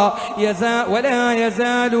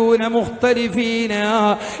യസാലൂന മുഖ്തലിഫീന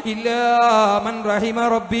ഇല്ലാ മൻ റഹിമ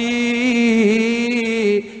റബ്ബീ.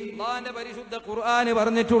 അല്ലാഹുവിന്റെ പരിശുദ്ധ ഖുർആൻ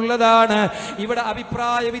പറഞ്ഞിട്ടുള്ളതാണ്. ഇവിടെ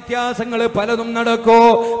അഭിപ്രായ വ്യത്യാസങ്ങൾ പലതും നടക്കോ.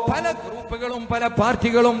 പല ഗ്രൂപ്പുകളും പല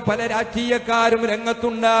പാർട്ടികളും പല രാഷ്ട്രീയക്കാരും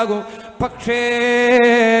രംഗത്തുണ്ടാകും. പക്ഷേ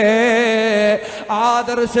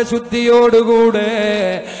ആദർശ ശുദ്ധിയോടുകൂടെ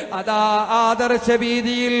അതാ ആദർശ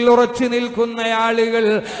വീതിയിൽ ഉറച്ചു നിൽക്കുന്ന ആളുകൾ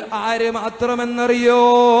ആര് മാത്രമെന്നറിയോ?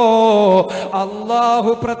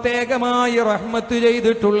 അല്ലാഹു പ്രത്യേകമായി റഹ്മത്ത്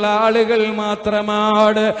ചെയ്തിട്ടുള്ള ആളുകൾ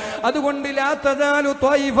മാത്രമാണ്. അതുകൊണ്ട് ലാ തസാലു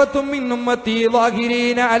ത്വയിഫത്തും മിൻ ഉമ്മത്തി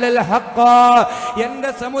ളാഹിരീന അലൽ ഹഖ്.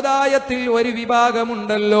 എന്റെ സമുദായത്തിൽ ഒരു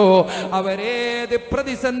വിഭാഗമുണ്ടല്ലോ, അവരേത്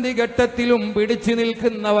പ്രതിസന്ധി ഘട്ടത്തിലും പിടിച്ചു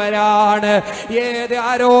നിൽക്കുന്നവരാണ്. ഏത്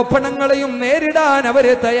ആരോപണങ്ങളെയും നേരിടാൻ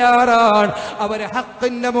അവര് തയ്യാറാണ്. അവര്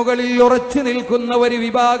ഹഖിന്റെ മുകളിൽ ഉറച്ചു നിൽക്കുന്ന ഒരു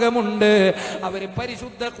വിഭാഗമുണ്ട്. അവര്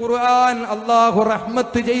പരിശുദ്ധ ഖുർആൻ അല്ലാഹു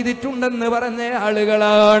റഹ്മത്ത് ചെയ്തിട്ടുണ്ടെന്ന് പറഞ്ഞ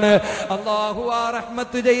ആളുകളാണ്. അല്ലാഹു ആ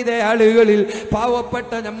റഹ്മത്ത് ചെയ്ത ആളുകളിൽ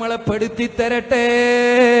പാവപ്പെട്ട നമ്മളെ പെടുത്തി തരട്ടെ.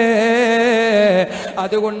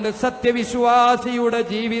 അതുകൊണ്ട് സത്യവിശ്വാസിയുടെ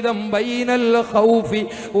ജീവിതം ബൈനൽ ഖൗഫി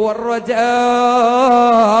വറജാ.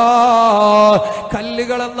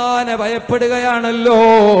 കല്ലുകൾ അല്ലാഹുവിനെ ഭയപ്പെടുകയാണല്ലോ,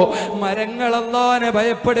 മരങ്ങൾ അല്ലാഹുവിനെ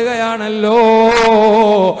ഭയപ്പെടുകയാണല്ലോ.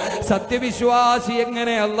 സത്യവിശ്വാസി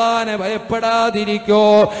എങ്ങനെ അല്ലാഹുവിനെ ഭയപ്പെടാതിരിക്കോ?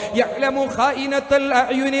 യഅലമു ഖായിനത്തൽ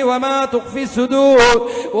അഅ്യുനി വമാ തുഖ്ഫി സുദൂർ.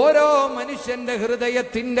 ഓരോ മനുഷ്യന്റെ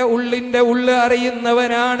ഹൃദയത്തിന്റെ ഉള്ളിന്റെ ഉള്ള്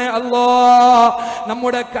അറിയുന്നവനാണ് അല്ലാഹ്.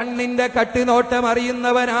 നമ്മുടെ കണ്ണിന്റെ കട്ടുനോട്ടം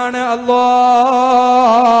അറിയുന്നവനാണ്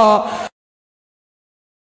അല്ലാഹ്.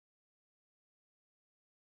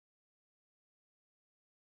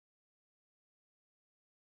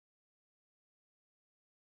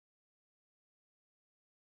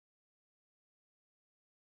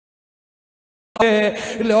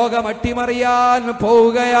 ലോകം അട്ടിമറിയാൻ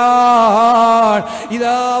പോവുകയാണ്.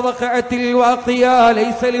 ഇദാ വഖഅത്തിൽ വാഖിയ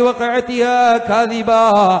ലൈസ ലിവഖഅതിഹാ കാദിബ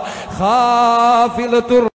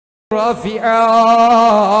ഖാഫിലത്തുർ റാഫിആ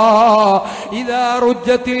ഇദാ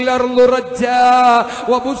റുജ്ജത്തിൽ അർളു റജ്ജാ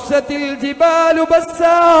വബുസ്സത്തിൽ ജിബാലു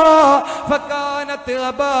ബസ്സാ ഫകാനത്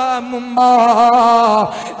അബാഅൻ മുംബാ.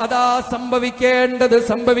 അതാ സംഭവിക്കേണ്ടത്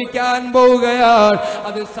സംഭവിക്കാൻ പോവുകയാണ്.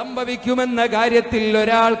 അത് സംഭവിക്കുമെന്ന കാര്യത്തിൽ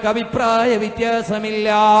ഒരാൾക്ക് അഭിപ്രായ വ്യത്യാസമില്ല.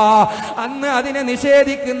 അന്ന് അതിനെ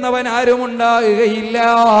നിഷേധിക്കുന്നവൻ ആരും ഉണ്ടാകുകയില്ല.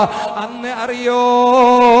 അന്ന് അറിയോ,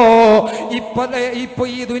 ഇപ്പൊ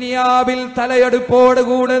ഈ ദുനിയാവിൽ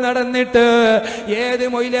തലയെടുപ്പോടുകൂടെ നടന്നിട്ട് ഏത്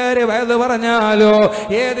മൊയ്ലാര് വയത് പറഞ്ഞാലോ,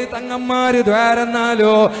 ഏത് തങ്ങന്മാര്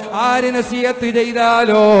ദ്വാരെന്നാലോ, ആര് നസിയത്ത്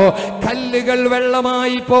ചെയ്താലോ കല്ലുകൾ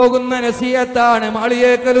വെള്ളമായി പോകുന്ന നസിയത്താണ്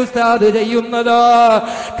മാളിയേക്കൽ ഉസ്താദ് ചെയ്യുന്നത്.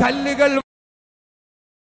 കല്ലുകൾ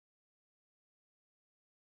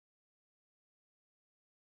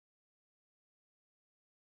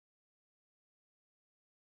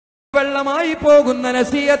വെള്ളമായി പോകുന്ന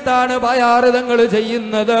നസീഹത്താണ് ബയാർ തങ്ങൾ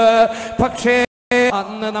ചെയ്യുന്നത്. പക്ഷേ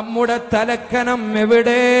അന്ന് നമ്മുടെ തലക്കനം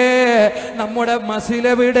എവിടെ, നമ്മുടെ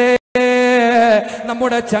മസിലെവിടെ,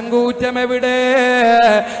 നമ്മുടെ ചങ്കൂറ്റം എവിടെ,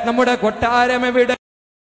 നമ്മുടെ കൊട്ടാരം എവിടെ?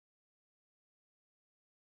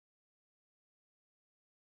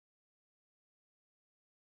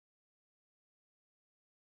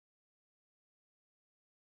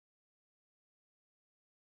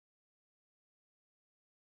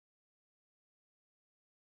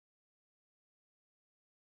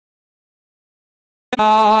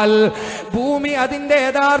 ഭൂമി അതിന്റെ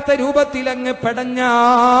യഥാർത്ഥ രൂപത്തിൽ അങ്ങ്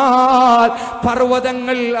പെടഞ്ഞാൽ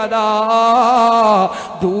പർവ്വതങ്ങൾ അതാ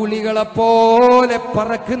ധൂളികളെ പോലെ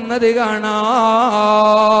പറക്കുന്നത്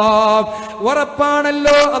കാണാം.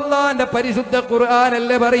 ഉറപ്പാണല്ലോ, അള്ളാന്റെ പരിശുദ്ധ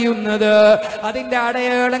ഖുർആനല്ലേ പറയുന്നത്. അതിന്റെ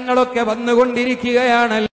അടയാളങ്ങളൊക്കെ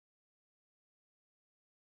വന്നുകൊണ്ടിരിക്കുകയാണല്ലോ.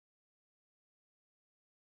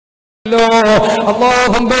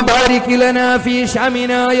 അല്ലാഹുമ്മ ബാരിക് ലനാ ഫീ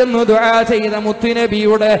ശാമിനാ എന്ന് ദുആ ചെയ്ത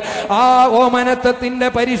മുത്തുനബിയുടെ ആ ഓമനത്തത്തിന്റെ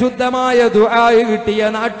പരിശുദ്ധമായ ദുആ കിട്ടിയ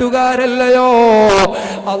നാട്ടുകാരല്ലയോ.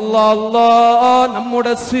 അല്ലാ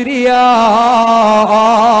നമ്മുടെ സിറിയ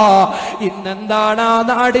ഇന്നെന്താണ് ആ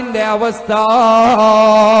നാടിന്റെ അവസ്ഥ?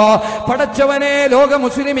 പടച്ചവനെ, ലോക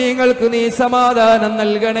മുസ്ലിമീങ്ങൾക്ക് നീ സമാധാനം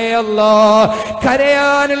നൽകണേ അല്ലാ.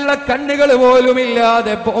 കരയാനുള്ള കണ്ണുകൾ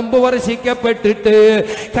പോലുമില്ലാതെ ബോംബ് വർഷിക്കപ്പെട്ടിട്ട്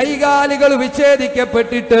കൈകാലുകൾ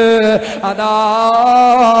വിച്ഛേദിക്കപ്പെട്ടിട്ട് അതാ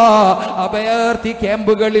അഭയാർത്ഥി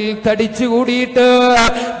ക്യാമ്പുകളിൽ തടിച്ചുകൂടിയിട്ട്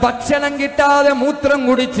ഭക്ഷണം കിട്ടാതെ മൂത്രം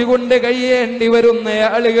കുടിച്ചുകൊണ്ട് കഴിയേണ്ടി വരുന്ന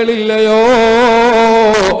ആളുകളില്ലയോ.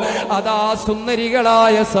 അതാ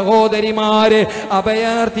സുന്ദരികളായ സഹോദരിമാര്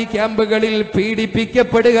അഭയാർത്ഥി ക്യാമ്പുകളിൽ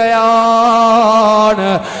പീഡിപ്പിക്കപ്പെടുകയാണ്.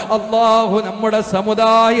 അല്ലാഹു നമ്മുടെ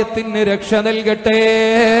സമുദായത്തിന് രക്ഷ നൽകട്ടെ.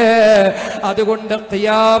 അതുകൊണ്ട്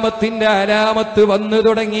ഖിയാമത്തിന്റെ അലാമത്ത് വന്നു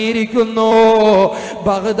തുടങ്ങിയിരിക്കുന്നു.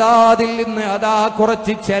 ബഗ്ദാദിൽ നിന്ന് അതാ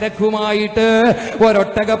കുറച്ച് ചരക്കുമായിട്ട്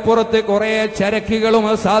ഒരൊട്ടകപ്പുറത്ത് കുറെ ചരക്കുകളും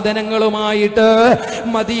സാധനങ്ങളുമായിട്ട്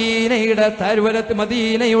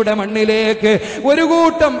മദീനയുടെ മണ്ണിലേക്ക് ഒരു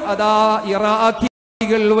കൂട്ടം അതാ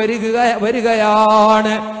ഇറാഖികൾ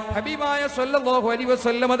വരികയാണ്. ഹബീബായ സ്വല്ലല്ലാഹു അലൈഹി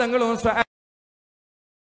വസല്ലമ തങ്ങളും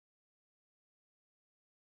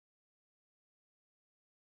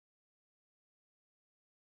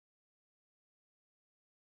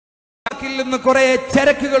നിന്ന് കുറെ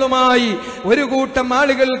ചരക്കുകളുമായി ഒരു കൂട്ടം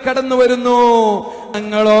ആളുകൾ കടന്നു വരുന്നു.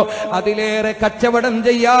 ഞങ്ങളോ അതിലേറെ കച്ചവടം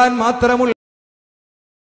ചെയ്യാൻ മാത്രമുള്ള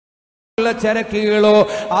ചരക്കുകളോ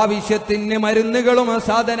ആവശ്യത്തിന് മരുന്നുകളും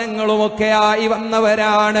സാധനങ്ങളും ഒക്കെ ആയി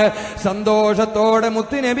വന്നവരാണ്. സന്തോഷത്തോടെ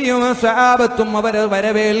മുത്തുനബിയും സ്വഹാബത്തും അവരെ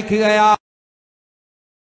വരവേൽക്കുകയാണ്.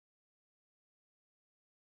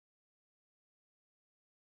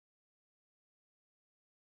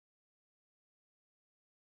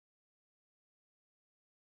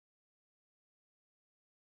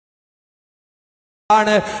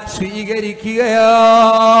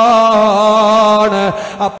 സ്വീകരിക്കുകയാണ്.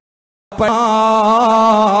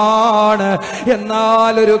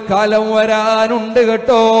 എന്നാൽ ഒരു കാലം വരാനുണ്ട്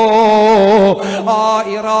കേട്ടോ. ആ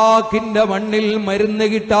ഇറാഖിന്റെ മണ്ണിൽ മരുന്ന്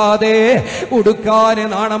കിട്ടാതെ, ഉടുക്കാന്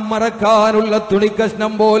നാണം മറക്കാനുള്ള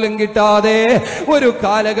തുണിക്കഷ്ണം പോലും കിട്ടാതെ ഒരു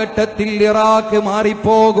കാലഘട്ടത്തിൽ ഇറാഖ്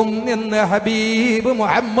മാറിപ്പോകും എന്ന് ഹബീബ്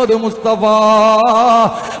മുഹമ്മദ് മുസ്തഫ.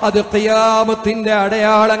 അത് ഖിയാമത്തിന്റെ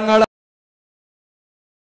അടയാളങ്ങൾ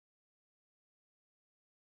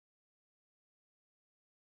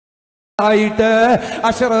ആയിട്ട്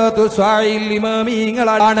അശ്റത്തു സ്വാഇൽ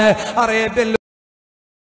ഇമാമിങ്ങളാണ്. അറേബ്യൻ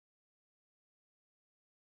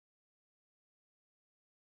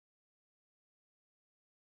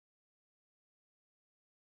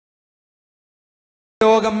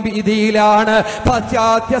ലോകം ഭീതിയിലാണ്.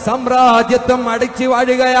 പാശ്ചാത്യ സാമ്രാജ്യത്വം അടിച്ചു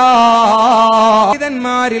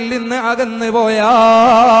വാഴുകയാന്മാരിൽ നിന്ന് അകന്നു പോയാ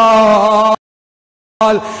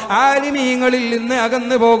ആലിമീങ്ങളിൽ നിന്ന്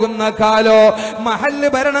അകന്നു പോകുന്ന കാലോ. മഹല്ല്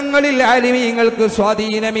ഭരണങ്ങളിൽ ആലിമീങ്ങൾക്ക്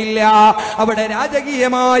സ്വാധീനമില്ല. അവിടെ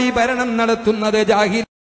രാജകീയമായി ഭരണം നടത്തുന്നത്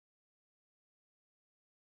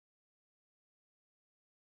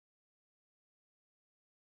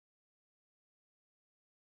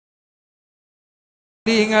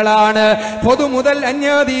പൊതുമുതൽ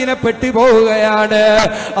അന്യാധീനപ്പെട്ടു പോവുകയാണ്.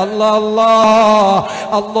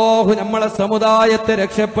 അല്ലാഹു നമ്മളെ സമുദായത്തെ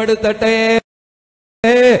രക്ഷപ്പെടുത്തട്ടെ.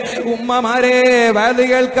 ഉമ്മമാരെ, വഅദ്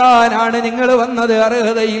കേൾക്കാനാണ് നിങ്ങൾ വന്നത്,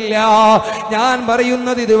 അർഹതയില്ല. ഞാൻ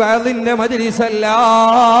പറയുന്നത് ഇത് വഅദിന്റെ മജ്ലിസല്ല.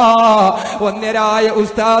 ഒന്നരായ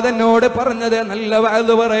ഉസ്താദ് എന്നോട് പറഞ്ഞത് നല്ല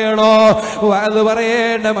വഅദ് പറയണോ, വഅദ്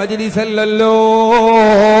പറയേണ്ട മജ്ലിസല്ലല്ലോ.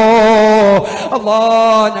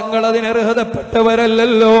 ഞങ്ങളതിന്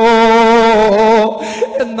അർഹതപ്പെട്ടവരല്ലല്ലോ.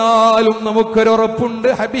 എന്നാലും നമുക്കൊരുറപ്പുണ്ട്,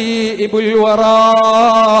 ഹബീബുൽ വറാ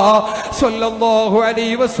സ്വല്ലല്ലാഹു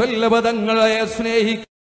അലൈഹി വസല്ലം തങ്ങളെ സ്നേഹിക്കുന്ന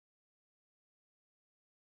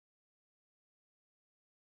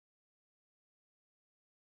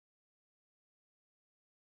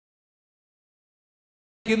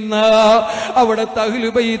അവിടുത്തെ അഹ്ലു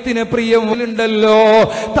ബൈത്തിനെ പ്രിയമുണ്ടല്ലോ,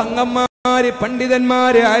 തങ്ങന്മാര്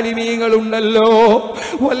പണ്ഡിതന്മാര് ആലിമീങ്ങളുണ്ടല്ലോ,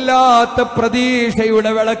 വല്ലാത്ത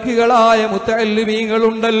പ്രതീക്ഷയുടെ വിളക്കുകളായ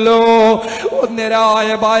മുത്തഅല്ലിമീങ്ങളുണ്ടല്ലോ, ഒന്നരായ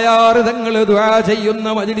ബായാറ് തങ്ങൾ ദുആ ചെയ്യുന്ന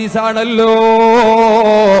മജ്ലിസാണല്ലോ.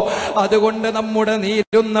 അതുകൊണ്ട് നമ്മുടെ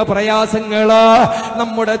നീരുന്ന പ്രയാസങ്ങള്,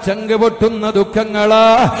 നമ്മുടെ ചങ്ക് പൊട്ടുന്ന ദുഃഖങ്ങള്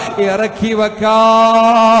ഇറക്കി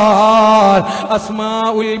വെക്കാൻ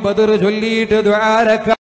അസ്മാഉൽ ബദർ ചൊല്ലിയിട്ട് ദുആരക്ക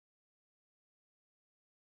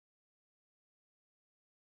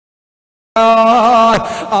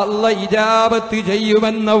അല്ലാഹ് ഇജാബത്ത്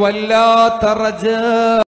ചെയ്യുമെന്ന വല്ലാത്ത റജ.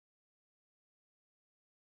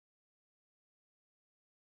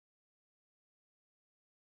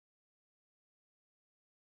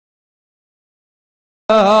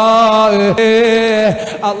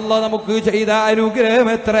 അല്ലാഹ് നമുക്ക് ചെയ്ത അനുഗ്രഹം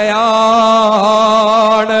എത്രയാണ്.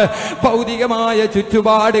 ഭൗതികമായ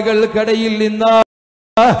ചുറ്റുപാടുകൾക്കിടയിൽ നിന്ന്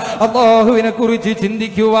അല്ലാഹുവിനെ കുറിച്ച്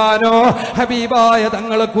ചിന്തിക്കുവാനോ, ഹബീബായ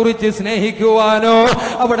തങ്ങളെ കുറിച്ച് സ്നേഹിക്കുവാനോ,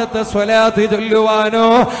 അവിടുത്തെ സ്വലാത്ത് ചൊല്ലുവാനോ,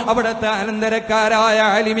 അവിടുത്തെ അനന്തരക്കാരായ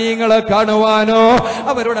ആലിമീങ്ങളെ കാണുവാനോ,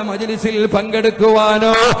 അവരുടെ മജ്ലിസിൽ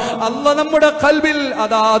പങ്കെടുക്കുവാനോ അല്ലാഹ് നമ്മുടെ ഖൽബിൽ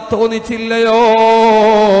അതാ തോന്നിച്ചില്ലയോ?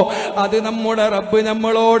 അത് നമ്മുടെ റബ്ബ്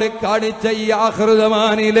നമ്മളോട് കാണിച്ച ഈ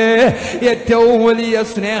ആഖിറമാനിലെ ഏറ്റവും വലിയ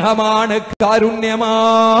സ്നേഹമാണ്, കാരുണ്യമാണ്.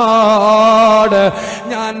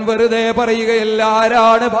 ഞാൻ വെറുതെ പറയുകയല്ല, ആരാണ്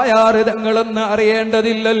ബയാറ് തങ്ങളെന്ന്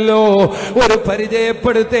അറിയേണ്ടതില്ലല്ലോ, ഒരു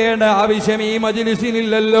പരിചയപ്പെടുത്തേണ്ട ആവശ്യം ഈ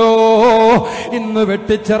മജ്ലിസിനില്ലല്ലോ. ഇന്ന്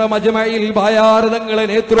വെട്ടിച്ചിറ മജ്മയിൽ ബയാറ് തങ്ങളെ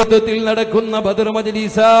നേതൃത്വത്തിൽ നടക്കുന്ന ബദർ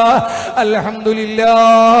മജ്ലിസ്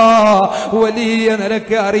അൽഹംദുലില്ലാഹ് വലിയ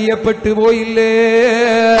നിലക്ക് അറിയപ്പെട്ടു പോയില്ലേ?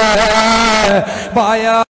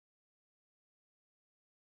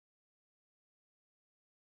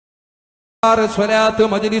 സ്വലാത്ത്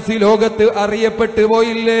മജ്ലിസ് ലോകത്ത് അറിയപ്പെട്ടു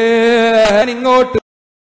പോയില്ലേ? ഇങ്ങോട്ട്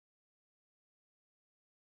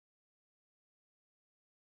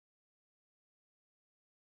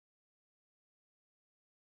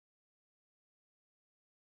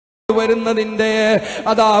വരുന്നതിന്റെ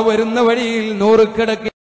അതാ വരുന്ന വഴിയിൽ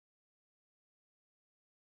നൂറുകണക്കിന്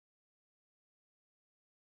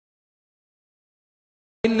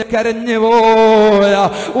കരഞ്ഞു പോയ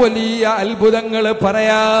വലിയ അത്ഭുതങ്ങൾ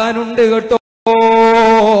പറയാനുണ്ട് കേട്ടോ.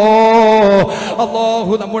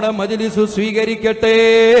 അല്ലാഹു നമ്മുടെ മജ്ലിസ് സ്വീകരിക്കട്ടെ.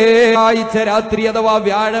 ആഴ്ച രാത്രി അഥവാ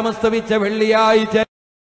വ്യാഴമസ്തമിച്ച വെള്ളിയാഴ്ച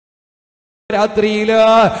രാത്രിയില്,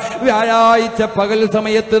 വ്യാഴാഴ്ച പകൽ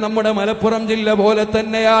സമയത്ത് നമ്മുടെ മലപ്പുറം ജില്ല പോലെ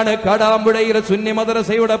തന്നെയാണ് കാടാമ്പുഴയിലെ സുന്നി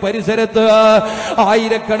മദ്രസയുടെ പരിസരത്ത്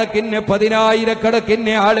ആയിരക്കണക്കിന്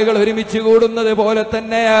പതിനായിരക്കണക്കിന് ആളുകൾ ഒരുമിച്ച് കൂടുന്നത് പോലെ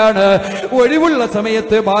തന്നെയാണ് ഒഴിവുള്ള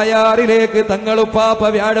സമയത്ത് ബായാറിലേക്ക് തങ്ങളുപ്പാപ്പ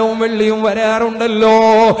വ്യാഴവും വെള്ളിയും വരാറുണ്ടല്ലോ.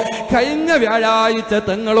 കഴിഞ്ഞ വ്യാഴാഴ്ച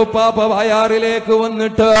തങ്ങളുപ്പാപ്പ ബായാറിലേക്ക്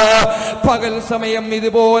വന്നിട്ട് പകൽ സമയം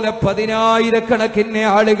ഇതുപോലെ പതിനായിരക്കണക്കിന്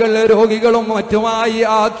ആളുകൾ രോഗികളും മറ്റുമായി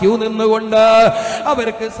ആ ക്യൂ നിന്നുകൊണ്ട്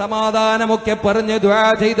അവർക്ക് സമാധാനമൊക്കെ പറഞ്ഞ് ദുആ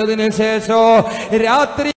ചെയ്തതിനു ശേഷം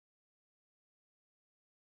രാത്രി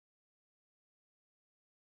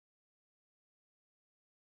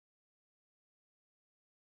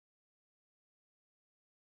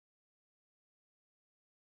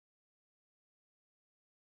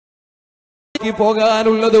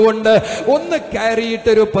പോകാനുള്ളത് കൊണ്ട് ഒന്ന്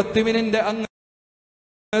കയറിയിട്ടൊരു 10 മിനിറ്റ് അങ്ങ്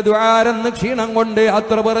ദുആരെന്ന് ക്ഷീണം കൊണ്ട്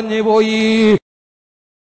യാത്ര പറഞ്ഞു പോയി.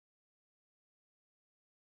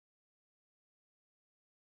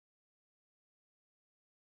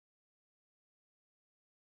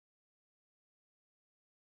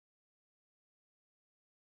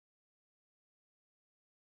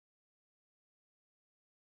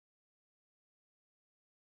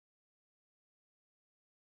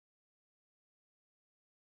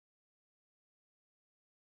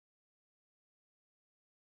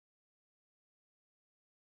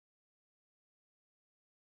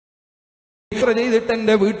 ചെയ്തിട്ട്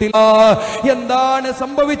എന്റെ വീട്ടിൽ എന്താണ്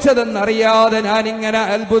സംഭവിച്ചതെന്നറിയാതെ ഞാൻ ഇങ്ങനെ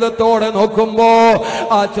അത്ഭുതത്തോടെ നോക്കുമ്പോ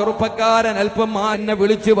ആ ചെറുപ്പക്കാരൻ അല്പം എന്നെ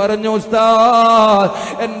വിളിച്ചു പറഞ്ഞു, ഉസ്താദ്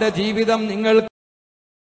എന്റെ ജീവിതം നിങ്ങൾക്കറിയുമല്ലോ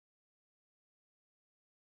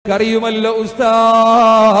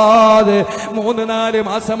ഉസ്താദ്, 3-4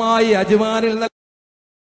 മാസമായി അജ്മാനിൽ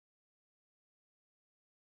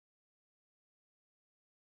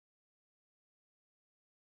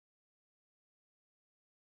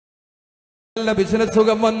നല്ല ബിസിനസ്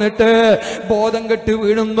സുഖം വന്നിട്ട് ബോധം കെട്ട്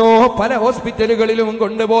വീണുന്നു. പല ഹോസ്പിറ്റലുകളിലും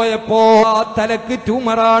കൊണ്ടുപോയപ്പോ ആ തലക്ക്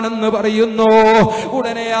ട്യൂമറാണെന്ന് പറയുന്നു.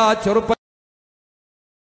 ഉടനെ ആ ചെറുപ്പ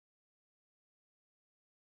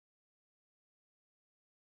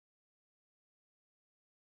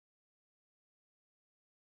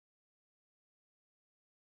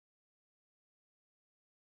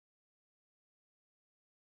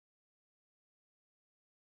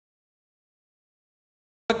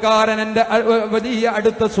കാരൻ എന്റെ വലിയ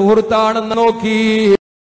അടുത്ത സുഹൃത്താണെന്ന് നോക്കി.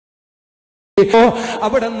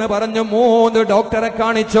 അവിടെ നിന്ന് പറഞ്ഞു 3 ഡോക്ടറെ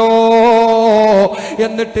കാണിച്ചോ.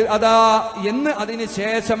 എന്നിട്ട് അതാ എന്ന് അതിന്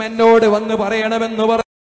ശേഷം എന്നോട് വന്ന് പറയണമെന്ന്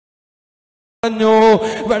പറഞ്ഞു.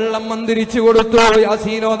 വെള്ളം മന്ത്രിച്ചു കൊടുത്തു.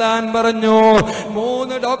 യാസീനോദാൻ പറഞ്ഞു.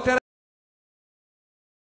 3 ഡോക്ടറെ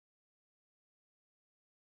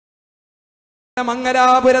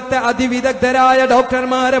മംഗലാപുരത്തെ അതിവിദഗ്ധരായ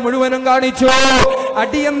ഡോക്ടർമാരെ മുഴുവനും കാണിച്ചു.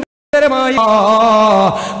 അടിയന്തരമായി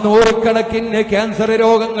 100 കണക്കിന് ക്യാൻസർ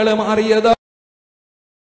രോഗങ്ങൾ മാറിയത്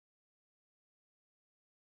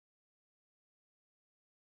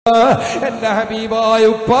എന്റെ ഹബീബായ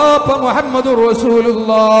ഉപ്പാപ്പ മുഹമ്മദുർ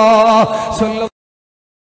റസൂലുള്ളാഹ്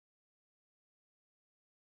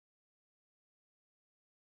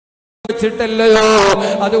ല്ലോ.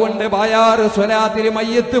 അതുകൊണ്ട് ബായാർ സ്വലാത്തിൽ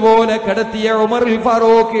മയ്യത്ത് പോലെ കിടത്തിയ ഉമറുൽ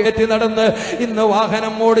ഫാറൂഖ് ഏറ്റി നടന്ന് ഇന്ന്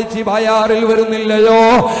വാഹനം ഓടിച്ച് ബായാറിൽ വരുന്നില്ലയോ.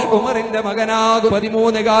 ഉമറിന്റെ മകനാകും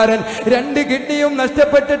 13കാരൻ 2 കിഡ്നിയും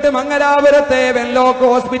നഷ്ടപ്പെട്ടിട്ട് മംഗലാപുരത്തെ വെൻലോക്ക്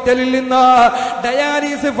ഹോസ്പിറ്റലിൽ നിന്ന്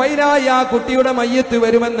ഡയാലിസിസ് ഫൈനായി ആ കുട്ടിയുടെ മയ്യത്ത്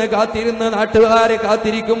വരുമെന്ന് കാത്തിരുന്ന് നാട്ടുകാരെ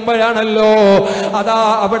കാത്തിരിക്കുമ്പോഴാണല്ലോ അതാ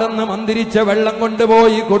അവിടെ നിന്ന് മന്ത്രിച്ച വെള്ളം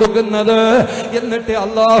കൊണ്ടുപോയി കൊടുക്കുന്നത്. എന്നിട്ട്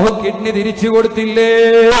അള്ളാഹു കിഡ്നി തിരിച്ചു കൊടുത്തില്ലേ.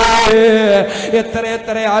 എത്ര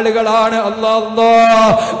എത്ര ആളുകളാണ് അല്ലാഹ്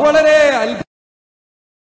വളരെ അത്ഭുതം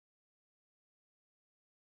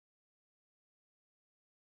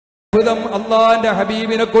അള്ളാന്റെ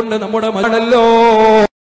ഹബീബിനെ കൊണ്ട് നമ്മുടെ മകളല്ലോ.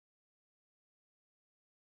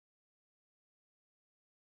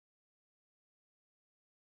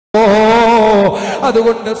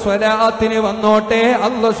 അതുകൊണ്ട് സ്വലാത്തിന് വന്നോട്ടെ,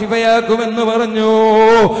 അല്ലാഹ് ശിഫയാക്കുമെന്ന് പറഞ്ഞു.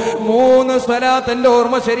 3 സ്വലാത്ത് എന്റെ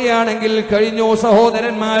ഓർമ്മ ശരിയാണെങ്കിൽ കഴിഞ്ഞു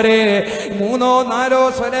സഹോദരന്മാരെ. 3ഓ 4ഓ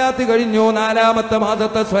സ്വലാത്ത് കഴിഞ്ഞു. 4ാമത്തെ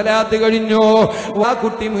മാസത്തെ സ്വലാത്ത് കഴിഞ്ഞു. ആ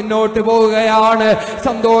കുട്ടി മുന്നോട്ട് പോവുകയാണ്,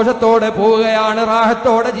 സന്തോഷത്തോടെ പോവുകയാണ്,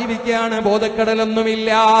 റാഹത്തോടെ ജീവിക്കുകയാണ്, ബോധക്കടലൊന്നുമില്ല.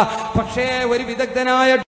 പക്ഷേ ഒരു വിദഗ്ധനായ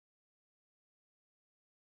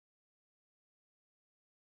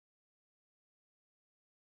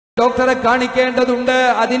ഡോക്ടറെ കാണിക്കേണ്ടതുണ്ട്.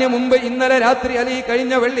 അതിനു മുമ്പ് ഇന്നലെ രാത്രി അല്ലെങ്കിൽ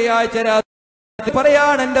കഴിഞ്ഞ വെള്ളിയാഴ്ച രാത്രി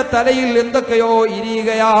പറയാണ് എന്റെ തലയിൽ എന്തൊക്കെയോ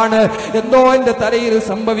ഇരിയുകയാണ്, എന്തോ എന്റെ തലയിൽ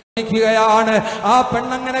സംഭവിക്കുകയാണ്. ആ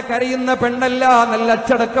പെണ്ണങ്ങനെ കരയുന്ന പെണ്ണല്ല, നല്ല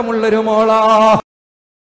അച്ചടക്കമുള്ളൊരു മോളാ.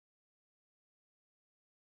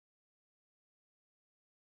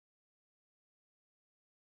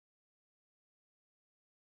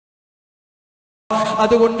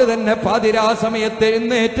 അതുകൊണ്ട് തന്നെ പാതിരാ സമയത്ത്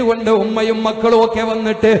എഴുന്നേറ്റുകൊണ്ട് ഉമ്മയും മക്കളും ഒക്കെ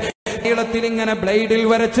വന്നിട്ട് നീളത്തിൽ ഇങ്ങനെ ബ്ലേഡിൽ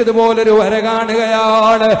വരച്ചതുപോലൊരു വര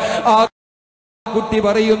കാണുകയാണ്. ആ കുട്ടി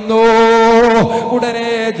പറയുന്നു, ഉടനെ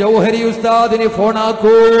ജൗഹരി ഉസ്താദിന്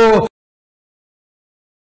ഫോണാക്കൂ.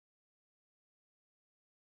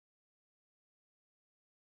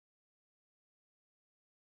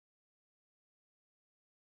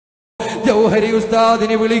 ജൗഹരി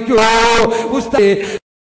ഉസ്താദിനെ വിളിക്കൂ. ഉസ്താദ്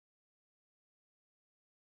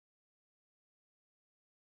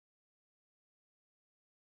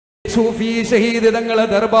സൂഫി ഷഹീദ് തങ്ങളെ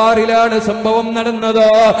ദർബാറിലാണ് സംഭവം നടന്നത്.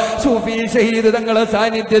 സൂഫി ഷഹീദ് തങ്ങളെ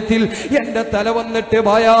സാന്നിധ്യത്തിൽ എന്റെ തല വന്നിട്ട്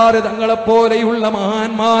ബായാറ് തങ്ങളെ പോലെയുള്ള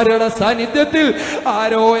മഹാന്മാരുടെ സാന്നിധ്യത്തിൽ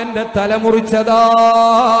ആരോ എന്റെ തല മുറിച്ചതാണ്.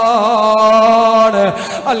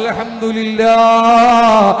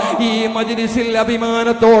 അൽഹംദുലില്ലാഹ് ഈ മജ്ലിസിൽ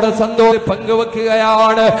അഭിമാനത്തോടെ സന്തോഷം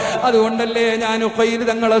പങ്കുവെക്കുകയാണ്. അതുകൊണ്ടല്ലേ ഞാൻ ഖൈർ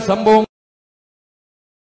തങ്ങളെ സംഭവം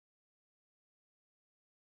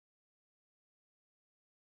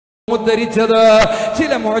ഉദ്ധരിച്ചത്.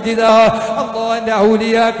 ചില മുഅ്ജിസ അല്ലാഹുവിന്റെ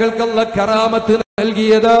ഔലിയാക്കൾക്ക് അല്ലാഹ് കറാമത്ത്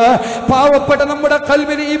നൽകിയത് പാവപ്പെട്ട നമ്മുടെ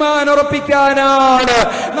ഖൽബിൽ ഈമാൻ ഉറപ്പിക്കാനാണ്.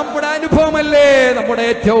 നമ്മുടെ അനുഭവമല്ലേ നമ്മുടെ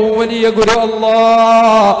ഏറ്റവും വലിയ ഗുരു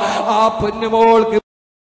അല്ലാഹ്. ആ പൊന്നുമോൾക്ക്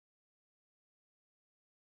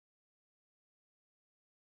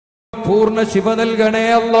പൂർണ്ണ ശിവ നൽകണേ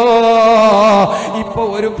അല്ലാഹ്. ഇപ്പൊ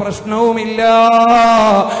ഒരു പ്രശ്നവുമില്ല.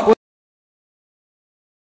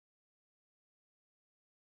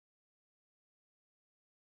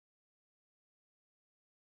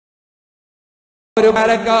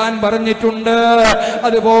 മരക്കാൻ പറഞ്ഞിട്ടുണ്ട്.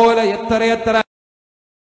 അതുപോലെ എത്രയെത്ര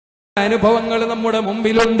അനുഭവങ്ങൾ നമ്മുടെ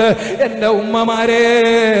മുമ്പിലുണ്ട്. എന്റെ ഉമ്മമാരെ,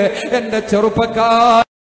 എന്റെ ചെറുപ്പക്കാർ,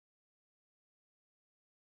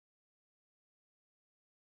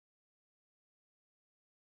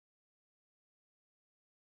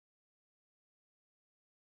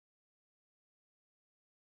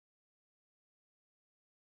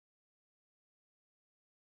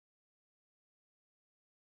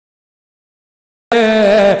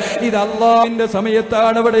 ഇത് അള്ളാഹിന്റെ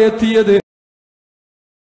സമയത്താണ് അവിടെ എത്തിയത്.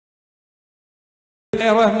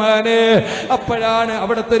 റഹ്മാനെ, അപ്പോഴാണ്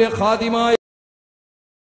അവിടുത്തെ ഒരു ഖാദിമായ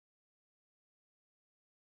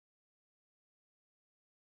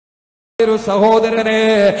ഒരു സഹോദരനെ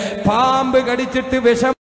പാമ്പ് കടിച്ചിട്ട്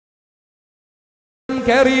വിഷം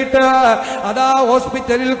കേറിയിട്ട് അതാ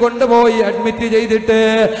ഹോസ്പിറ്റലിൽ കൊണ്ടുപോയി അഡ്മിറ്റ് ചെയ്തിട്ട്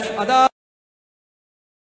അതാ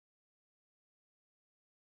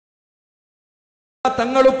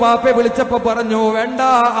തങ്ങളുപ്പാപ്പെ വിളിച്ചപ്പോ പറഞ്ഞു, വേണ്ട,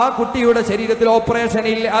 ആ കുട്ടിയുടെ ശരീരത്തിൽ ഓപ്പറേഷൻ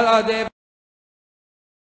ഇല്ല, അതെ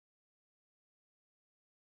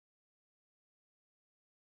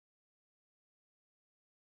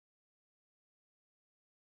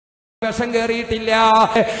വിഷം കയറിയിട്ടില്ല.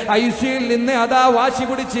 ഐസിയിൽ നിന്ന് അതാ വാശി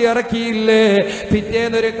പിടിച്ച് ഇറക്കിയില്ലേ.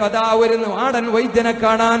 പിറ്റേന്നൊരു കഥാ ഒരു നാടൻ വൈദ്യനെ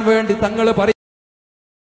കാണാൻ വേണ്ടി തങ്ങൾ പറയും.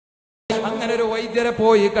 അങ്ങനെ ഒരു വൈദ്യരെ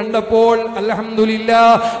പോയി കണ്ടപ്പോൾ അൽഹംദുലില്ലാ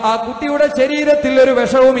ആ കുട്ടിയുടെ ശരീരത്തിൽ ഒരു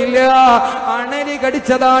വിഷവുമില്ല. അണലി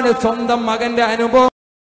കടിച്ചതാണ്. സ്വന്തം മകന്റെ അനുഭവം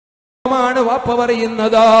വാപ്പ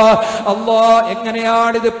പറയുന്നത്. അല്ലാ,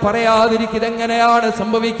 എങ്ങനെയാണിത് പറയാതിരിക്കുക, എങ്ങനെയാണ്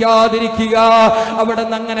സംഭവിക്കാതിരിക്കുക? അവിടെ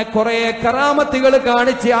നിന്ന് അങ്ങനെ കുറെ കറാമത്തുകൾ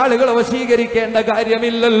കാണിച്ച് ആളുകളെ വശീകരിക്കേണ്ട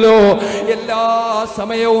കാര്യമില്ലല്ലോ. എല്ലാ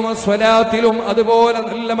സമയവും സ്വലാത്തിലും അതുപോലെ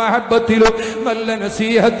നല്ല മഹബത്തിലും നല്ല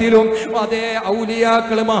നസീഹത്തിലും അതേ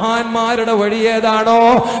ഔലിയാക്കള് മഹാന്മാരുടെ വഴി ഏതാണോ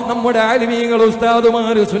നമ്മുടെ ആലിമീങ്ങൾ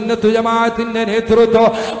ഉസ്താദുമാര് സുന്നത്ത് ജമാഅത്തിന്റെ നേതൃത്വം,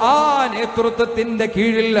 ആ നേതൃത്വത്തിന്റെ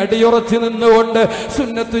കീഴിൽ അടിയുറച്ചു നിന്നുകൊണ്ട്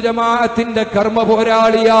സുന്നത്ത് ജമാഅത്തിന്റെ കർമ്മ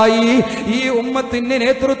പോരാളിയായി ഈ ഉമ്മത്തിന്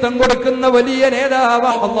നേതൃത്വം കൊടുക്കുന്ന വലിയ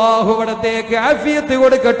നേതാവ് അല്ലാഹു അവിടത്തേക്ക് ആഫിയത്ത്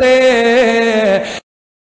കൊടുക്കട്ടെ.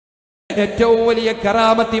 ഏറ്റവും വലിയ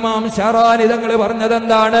കറാമത്ത് ഇമാം ഷറാനി തങ്ങൾ പറഞ്ഞത്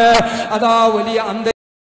എന്താണ്? അതാ വലിയ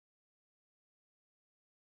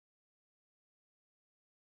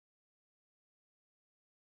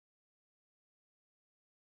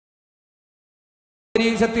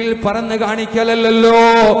ത്തിൽ പറന്ന് കാണിക്കലല്ലോ.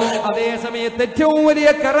 അതേ സമയത്ത് ഏറ്റവും വലിയ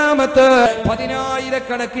കറാമത്ത്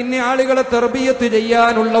 10,000-കണക്കിന് ആളുകളെ തർബിയത്ത്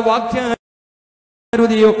ചെയ്യാനുള്ള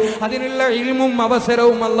വാക്യാരുതിയും അതിനുള്ള ഇൽമും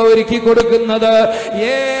അവസരവും അല്ലാഹു ഒരുക്കി കൊടുക്കുന്നത്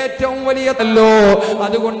ഏറ്റവും വലിയതല്ലോ.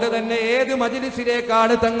 അതുകൊണ്ട് തന്നെ ഏത്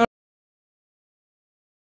മജ്ലിസിലേക്കാണ് തങ്ങൾ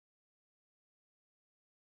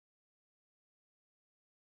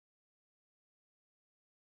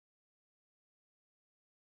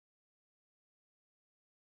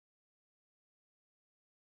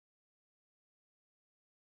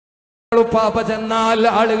പാപ്പ ചെന്നാൽ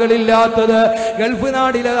ആളുകളില്ലാത്തത് ഗൾഫ്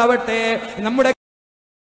നാടിലാവട്ടെ, നമ്മുടെ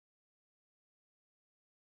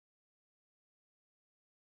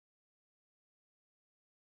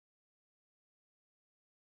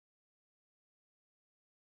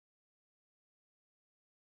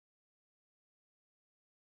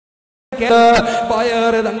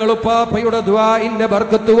തങ്ങളുപ്പാപ്പയുടെ ദുആഇന്റെ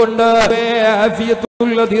ബർക്കത്ത് കൊണ്ട്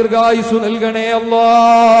ദീർഘായുസ് നൽകണേ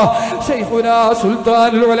അല്ലാഹ്. ശൈഖുനാ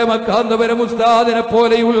സുൽത്താനുൽ ഉലമ കാന്തപുരം ഉസ്താദിനെ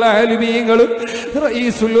പോലെയുള്ള ആലിമീങ്ങൾ,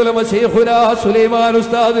 റഈസുൽ ഉലമ ശൈഖുനാ സുലൈമാൻ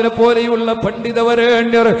ഉസ്താദിനെ പോലെയുള്ള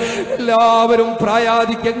പണ്ഡിതവരേണ്യർ എല്ലാവരും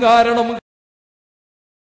പ്രായാധിക്യം കാരണം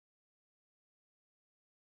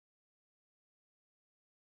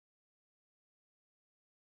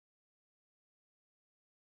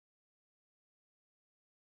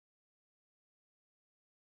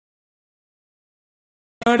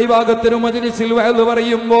ഭാഗത്തിന് മജ്ലിസിൽ വഅദ്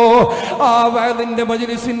പറയുമ്പോ ആ വഅദിന്റെ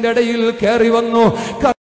മജ്ലിസിന്റെ ഇടയിൽ കയറി വന്നു.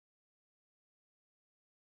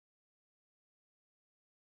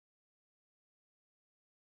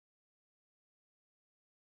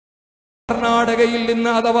 കർണാടകയിൽ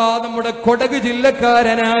നിന്ന് അഥവാ നമ്മുടെ കൊടക്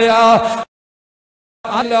ജില്ലക്കാരനായ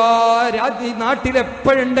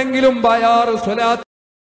നാട്ടിലെപ്പോഴുണ്ടെങ്കിലും ബയാറ് സ്വലാത്ത്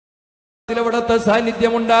അവിടുത്തെ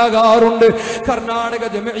സാന്നിധ്യം ഉണ്ടാകാറുണ്ട്. കർണാടക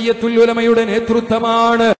ജമഇയ്യത്തുൽ ഉലമയുടെ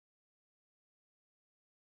നേതൃത്വമാണ്.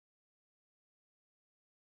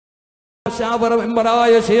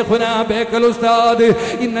 മെമ്പറായ ശൈഖുനാ ബേക്കൽ ഉസ്താദ്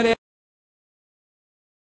ഇന്നലെ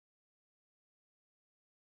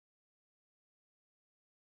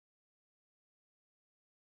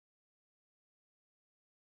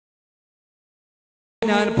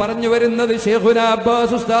ഞാൻ പറഞ്ഞു വരുന്നത് ശൈഖുനാ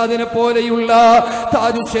അബ്ബാസ് ഉസ്താദിനെ പോലെയുള്ള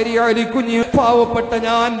താജു ശരീഅ അലി കുഞ്ഞി പാവപ്പെട്ട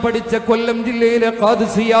ഞാൻ പഠിച്ച കൊല്ലം ജില്ലയിലെ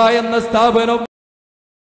ഖാദിസിയ എന്ന സ്ഥാപനം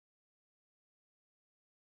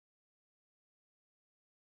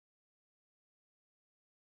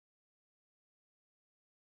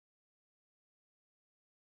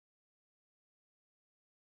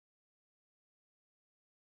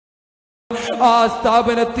ആ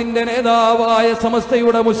സ്ഥാപനത്തിന്റെ നേതാവായ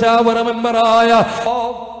സമസ്തയുടെ മുശാവറ മെമ്പറായ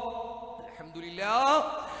അൽഹംദുലില്ലാഹ്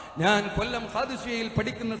ഞാൻ കൊല്ലം ഖാദിസിയയിൽ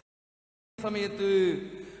പഠിക്കുന്ന സമയത്ത്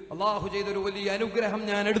അല്ലാഹു ചെയ്തൊരു വലിയ അനുഗ്രഹം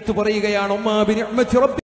ഞാൻ എടുത്തു പറയുകയാണ്. ഉമ്മാ ബിനിഅ്മതി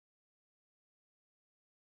റബ്ബി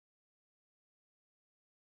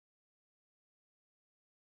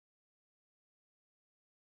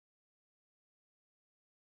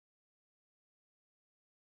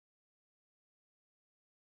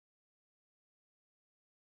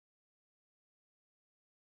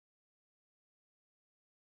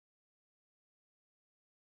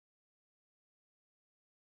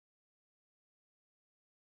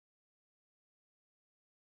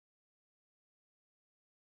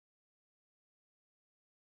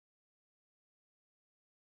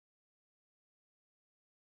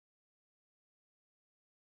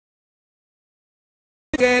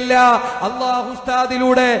അല്ലാഹു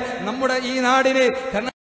ഉസ്താദിലൂടെ നമ്മുടെ ഈ നാടിന്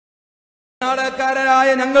കർണാടകക്കാരായ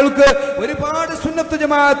ഞങ്ങൾക്ക് ഒരുപാട് സുന്നത്ത്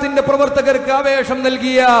ജമാഅത്തിന്റെ പ്രവർത്തകർക്ക് ആവേശം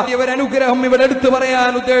നൽകിയ ഇവരനുഗ്രഹം ഇവിടെ എടുത്തു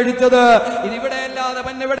പറയാൻ ഉദ്ദേശിച്ചത് ഇതിവിടെ അല്ലാതെ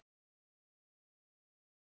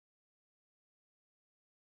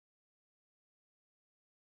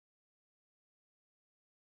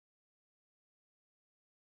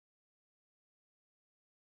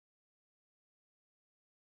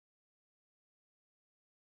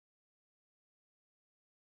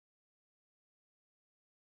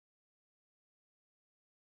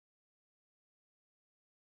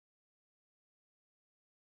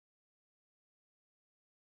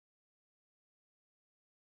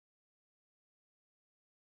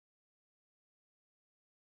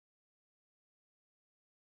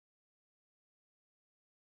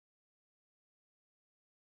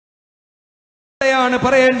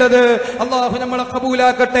പറയേണ്ടത്. അള്ളാഹു നമ്മളെ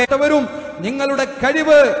കബൂലാക്കട്ടെ. വരും നിങ്ങളുടെ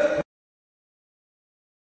കഴിവ്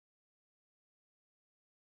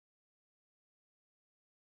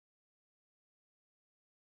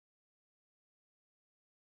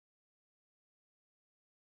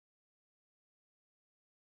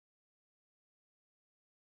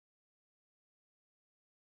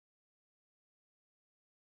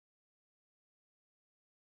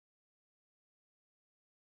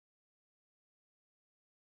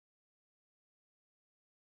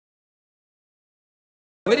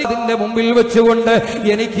ഇതിന്റെ മുമ്പിൽ വെച്ചുകൊണ്ട്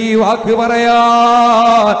എനിക്ക് ഈ വാക്ക്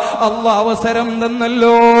പറയാൻ അല്ലാഹ് അവസരം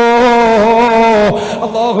തന്നല്ലോ.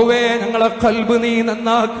 അല്ലാഹുവേ, ഞങ്ങളെ ഖൽബ് നീ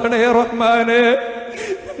നന്നാക്കണേ റഹ്മാനെ.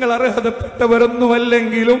 ഞങ്ങൾ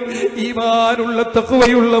അർഹതപ്പെട്ടവരൊന്നുമല്ലെങ്കിലും ഈമാനുള്ള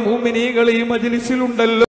തഖ്വയുള്ള മുഅ്മിനീകൾ ഈ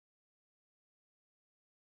മജ്ലിസിലുണ്ടല്ലോ.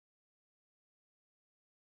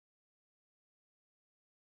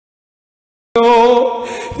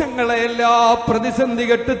 ഞങ്ങളെ എല്ലാ പ്രതിസന്ധി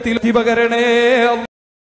ഘട്ടത്തിൽ പകരണേ.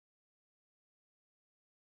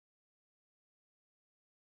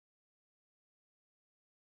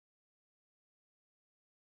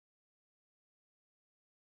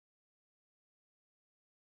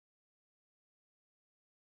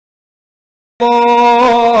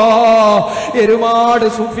 എരുമാട്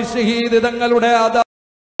സൂഫി ഷഹീദ് തങ്ങളുടെ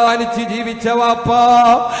അദാനിച്ച് ജീവിച്ച വാപ്പ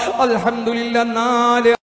അൽഹംദുലില്ലാഹ്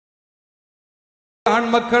 4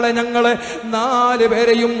 ആൺമക്കളെ ഞങ്ങളെ 4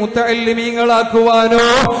 പേരെയും മുത്തഅല്ലിമീങ്ങളാക്കുവാനോ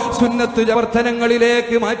സുന്നത്ത്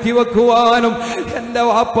പ്രവർത്തനങ്ങളിലേക്ക് മാറ്റിവെക്കുവാനും എന്റെ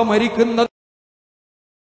വാപ്പ മരിക്കുന്ന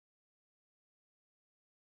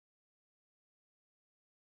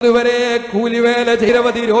വരെ കൂലിവേല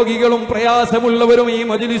നിരവധി രോഗികളും പ്രയാസമുള്ളവരും ഈ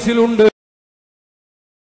മജ്ലിസിലുണ്ട്.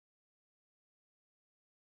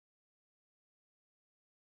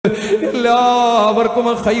 എല്ലാവർക്കും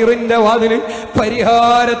ഖൈറിന്റെ വാതിൽ,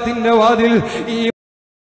 പരിഹാരത്തിന്റെ വാതിൽ ഈ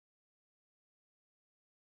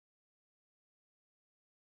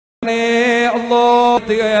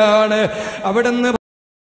അല്ലാഹുയാണ്. അവിടുന്ന്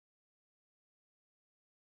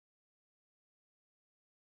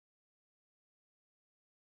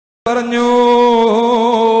പറഞ്ഞു,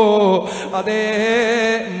 അതേ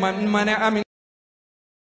മൻമന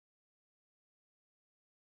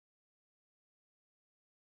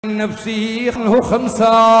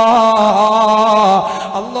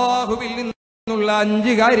അല്ലാഹുവിൽ നിന്നുള്ള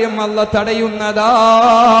 5 കാര്യം അല്ലാഹ്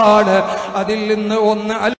തടയുന്നതാണ്. അതിൽ നിന്ന്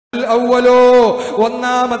ഒന്ന് അവലോ,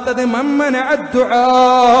 ഒന്നാമത്തത്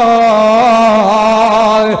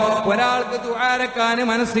ഒരാൾക്ക് ദുആരക്കാൻ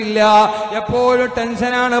മനസ്സില്ല, എപ്പോഴും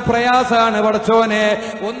ടെൻഷനാണ്, പ്രയാസാണ്. പടച്ചോനെ,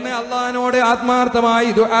 ഒന്ന് അള്ളാഹിനോട് ആത്മാർത്ഥമായി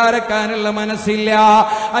ദുആരക്കാനുള്ള മനസ്സില്ല.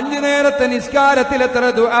 5 നേരത്തെ നിസ്കാരത്തിൽ എത്ര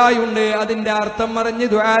ദുആയുണ്ട്, അതിന്റെ അർത്ഥം അറിഞ്ഞ്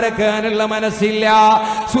ദുആരക്കാനുള്ള മനസ്സില്ല.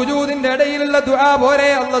 സുജൂദിന്റെ ഇടയിലുള്ള ദുആ പോരെ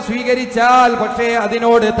അള്ളാഹ് സ്വീകരിച്ചാൽ, പക്ഷേ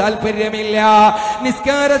അതിനോട് താല്പര്യമില്ല.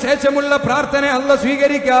 നിസ്കാര ശേഷമുള്ള പ്രാർത്ഥന അള്ളാഹ്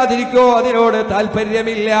സ്വീകരിക്കാതിരിക്കോ, അതിനോട്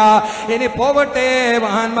താല്പര്യമില്ല. ഇനി പോവട്ടെ,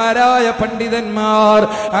 മഹാന്മാരായ പണ്ഡിതന്മാർ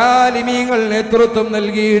ആലിമീങ്ങൾ നേതൃത്വം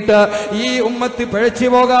നൽകിയിട്ട് ഈ ഉമ്മത്ത് പിഴച്ചു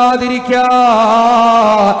പോകാതിരിക്കാൻ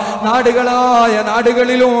നാടുകളായ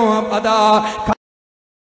നാടുകളിലും അതാ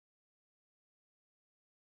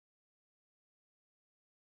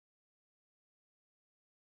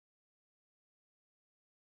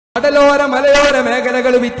കടലോര മലയോര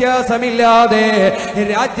മേഖലകൾ വ്യത്യാസമില്ലാതെ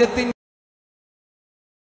രാജ്യത്തിന്റെ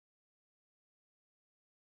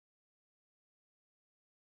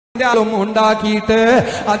ഉണ്ടാക്കിയിട്ട്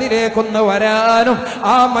അതിലേക്കൊന്ന് വരാനും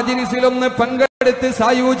ആ മജ്ലിസിലൊന്ന് പങ്കെടുത്ത്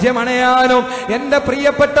സായുജ്യമണയാനും എന്റെ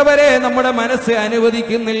പ്രിയപ്പെട്ടവരെ നമ്മുടെ മനസ്സ്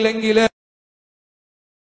അനുവദിക്കുന്നില്ലെങ്കിൽ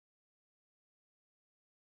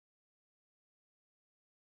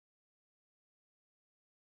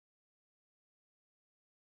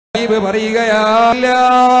പറയുകയല്ല.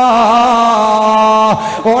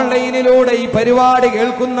 ഓൺലൈനിലൂടെ ഈ പരിപാടി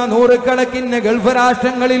കേൾക്കുന്ന നൂറുകണക്കിന് ഗൾഫ്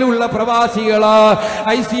രാഷ്ട്രങ്ങളിലുള്ള പ്രവാസികള്,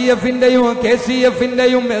 ICF-ന്റെയും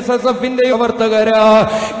KCF-ന്റെയും SSF-ന്റെയും പ്രവർത്തകര്,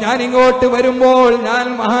 ഞാൻ ഇങ്ങോട്ട് വരുമ്പോൾ ഞാൻ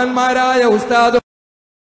മഹാന്മാരായ ഉസ്താദ്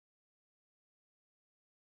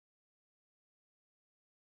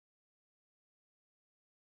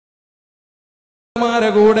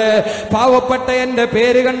കൂടെ പാവപ്പെട്ട എന്റെ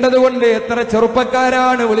പേര് കണ്ടതുകൊണ്ട് എത്ര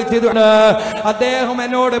ചെറുപ്പക്കാരാണ് വിളിച്ചത്. അദ്ദേഹം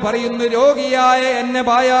എന്നോട് പറയുന്നു, രോഗിയായ എന്നെ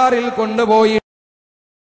ബായാറിൽ കൊണ്ടുപോയി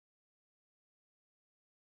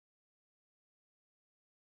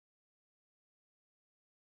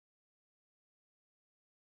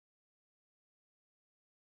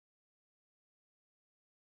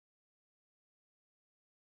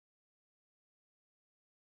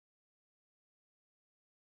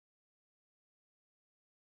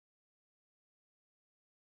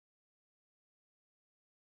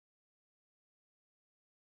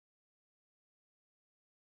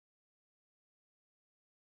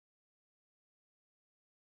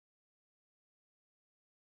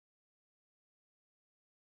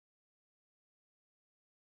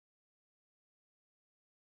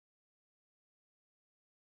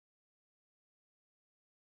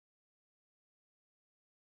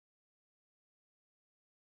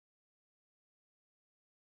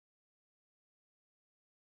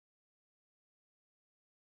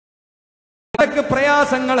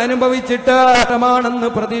പ്രയാസങ്ങൾ അനുഭവിച്ചിട്ട് ണെന്ന്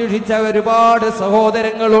പ്രതീക്ഷിച്ച ഒരുപാട്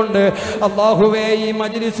സഹോദരങ്ങളുണ്ട്. അല്ലാഹുവേ, ഈ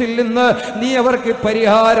മജ്ലിസിൽ നിന്ന് നീ അവർക്ക്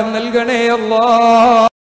പരിഹാരം നൽകണേ അല്ലാഹ്.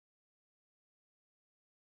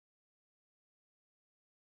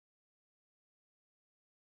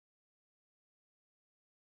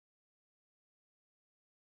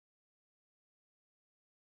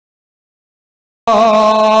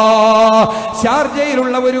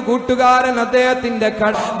 ഷാർജയിലുള്ള ഒരു കൂട്ടുകാരൻ അദ്ദേഹത്തിന്റെ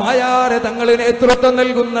മായാറ് തങ്ങൾ നേതൃത്വം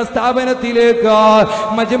നൽകുന്ന സ്ഥാപനത്തിലേക്ക്,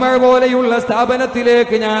 മജ്മഅ പോലെയുള്ള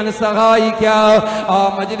സ്ഥാപനത്തിലേക്ക് ഞാൻ സഹായിക്കാം. ആ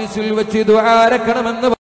മജ്ലിസിൽ വെച്ച് ദുആ അരക്കണമെന്ന്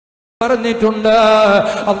പറഞ്ഞിട്ടുണ്ട്.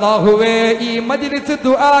 അല്ലാഹുവേ, ഈ മജ്ലിസ്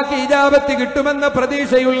ദുആക്ക് ഇജാബത്ത് കിട്ടുമെന്ന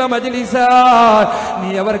പ്രതീക്ഷയുള്ള മജ്ലിസാ, നീ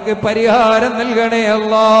അവർക്ക് പരിഹാരം നൽകണേ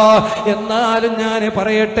അല്ലാഹ്. എന്നാലും ഞാൻ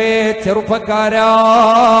പറയട്ടെ, ചെറുപ്പക്കാരാ,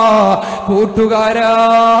 കൂട്ടുകാരാ,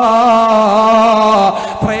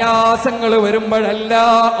 പ്രയാസങ്ങൾ വരുമ്പോഴല്ല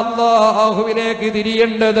അല്ലാഹുവിലേക്ക്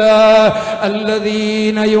തിരിയേണ്ടത്.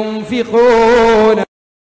 അല്ലദീന യുൻഫിഖൂന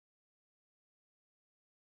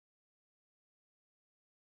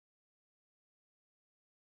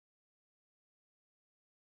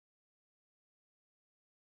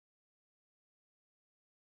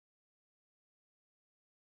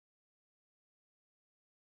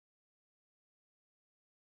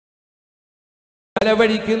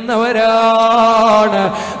ചെലവഴിക്കുന്നവരാണ്.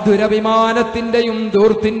 ദുരഭിമാനത്തിന്റെയും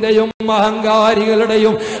ദൂർത്തിന്റെയും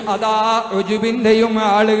അഹങ്കാരികളുടെയും അതാ ഉജുബിന്റെയും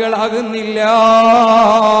ആളുകളാകുന്നില്ല.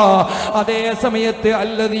 അതേ സമയത്ത്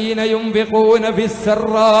അല്ലദീനയും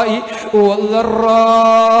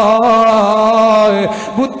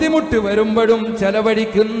ബുദ്ധിമുട്ട് വരുമ്പോഴും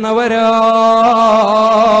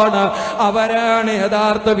ചെലവഴിക്കുന്നവരാണ്. അവരാണ്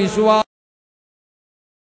യഥാർത്ഥ വിശ്വാസം.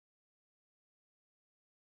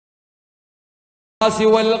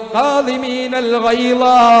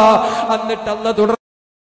 എന്നിട്ട് അല്ലാഹു തുടർ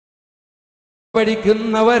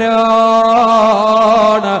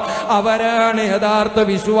പഠിക്കുന്നവരാണ്. അവരാണ് യഥാർത്ഥ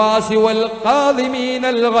വിശ്വാസി. വൽ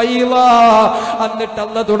ഖാദിമീനൽ ഗൈള. എന്നിട്ട്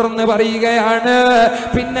അല്ലാഹു തുടർന്ന് പറയുകയാണ്,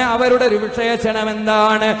 പിന്നെ അവരുടെ ഒരു വിശേഷണം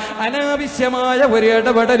എന്താണ്? അനാവശ്യമായ ഒരു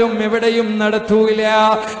ഇടപെടലും എവിടെയും നടത്തൂല.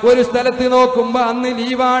 ഒരു സ്ഥലത്ത് നോക്കുമ്പോ അന്ന്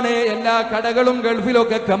ലീവാണ്, എല്ലാ കടകളും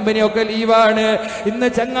ഗൾഫിലൊക്കെ കമ്പനിയൊക്കെ ലീവാണ്. ഇന്ന്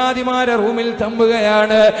ചങ്ങാതിമാരെ റൂമിൽ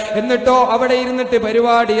തമ്പുകയാണ്. എന്നിട്ടോ അവിടെ ഇരുന്നിട്ട്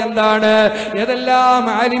പരിപാടി എന്താണ്? ഏതെല്ലാം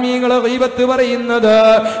ആലിമീങ്ങളെ ഗീബത്ത് പറയുന്നത്,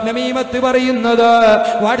 നമീമത്ത് പറയുന്നത്,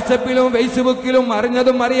 വാട്സപ്പിലും ഫേസ്ബുക്കിലും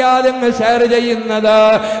അറിഞ്ഞതും അറിയാതെ ഷെയർ ചെയ്യുന്നത്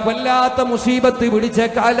വല്ലാത്ത മുസീബത്ത് പിടിച്ച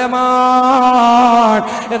കാലമാണ്.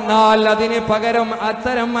 എന്നാൽ അതിന് പകരം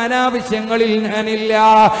അത്തരം അനാവശ്യങ്ങളിൽ ഞാനില്ല.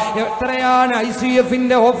 എത്രയാണ്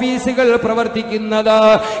ICF-ന്റെ ഓഫീസുകൾ പ്രവർത്തിക്കുന്നത്,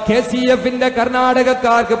 KCF-ന്റെ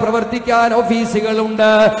കർണാടകക്കാർക്ക് പ്രവർത്തിക്കാൻ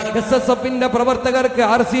ഓഫീസുകളുണ്ട്, SSF-ന്റെ പ്രവർത്തകർക്ക്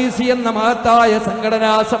RCC എന്ന മഹത്തായ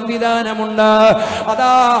സംഘടനാ സംവിധാനമുണ്ട്.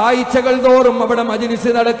 അതാ ആഴ്ചകൾ തോറും അവിടെ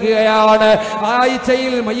മജ്ലിസ് നടക്കുകയാണ്.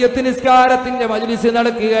 ആഴ്ചയിൽ മയ്യത്ത് നിസ്കാരത്തിന്റെ മജ്ലിസ്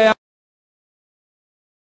നടക്കുകയാണ്.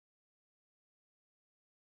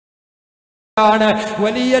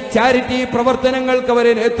 വലിയ ചാരിറ്റി പ്രവർത്തനങ്ങൾക്ക് അവർ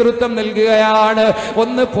നേതൃത്വം നൽകുകയാണ്.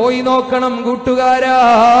 ഒന്ന് പോയി നോക്കണം കൂട്ടുകാരാ,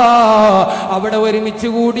 അവിടെ ഒരുമിച്ച്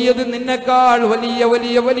കൂടിയത് നിന്നെക്കാൾ വലിയ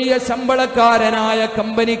വലിയ വലിയ ശമ്പളക്കാരനായ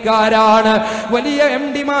കമ്പനിക്കാരാണ്, വലിയ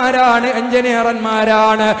MD-മാരാണ്,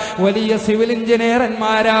 എഞ്ചിനീയർമാരാണ്, വലിയ സിവിൽ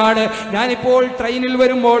എഞ്ചിനീയർമാരാണ്. ഞാനിപ്പോൾ ട്രെയിനിൽ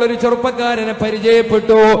വരുമ്പോൾ ഒരു ചെറുപ്പക്കാരനെ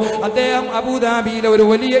പരിചയപ്പെട്ടു. അദ്ദേഹം അബുദാബിയിലെ ഒരു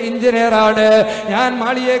വലിയ എഞ്ചിനീയറാണ്. ഞാൻ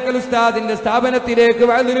മാളിയേക്കൽ ഉസ്താദിന്റെ സ്ഥാപനത്തിലേക്ക്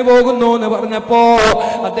വഅദിന് പോകുന്നു എന്ന് പറഞ്ഞപ്പോ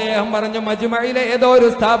അദ്ദേഹം പറഞ്ഞു, മജ്മഇലെ ഏതോ ഒരു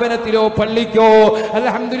സ്ഥാപനത്തിലോ പള്ളിക്കോ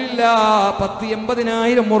അൽഹംദുലില്ലാഹ്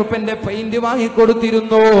 10,80,000 ഉറുപ്പിന്റെ പെയിന്റ്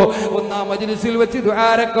വാങ്ങിക്കൊടുത്തിരുന്നു. ഒന്നാം മജ്ലിസിൽ വെച്ച്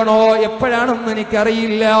ദുആരക്കണോ എപ്പോഴാണെന്ന്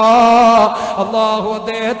എനിക്കറിയില്ല. അല്ലാഹു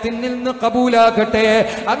അദ്ദേഹത്തിൽ നിന്ന് കബൂലാക്കട്ടെ.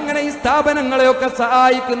 അങ്ങനെ ഈ സ്ഥാപനങ്ങളെയൊക്കെ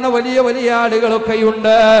സഹായിക്കുന്ന വലിയ വലിയ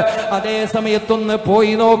ആളുകളൊക്കെയുണ്ട്. അതേ സമയത്തൊന്ന്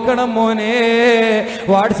പോയി നോക്കണം മോനെ.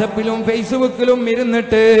 വാട്സപ്പിലും ഫേസ്ബുക്കിലും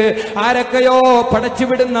ഇരുന്നിട്ട് ആരൊക്കെയോ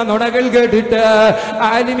പടച്ചുവിടുന്ന നുണകൾ കേട്ടിട്ട്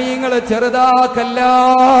ആലിമീങ്ങളെ ചെറുതാക്കല്ല,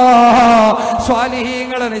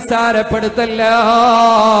 സ്വാലിഹീങ്ങളെ നിസ്സാരപ്പെടുത്തല്ല.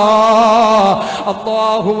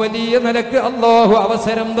 അല്ലാഹു വലിയ നിലക്ക് അല്ലാഹു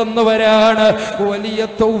അവസരം തന്നവരാണ്, വലിയ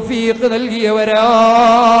തൗഫീഖ്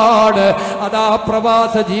നൽകിയവരാണ്. അതാ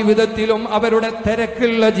പ്രവാസ ജീവിതത്തിലും അവരുടെ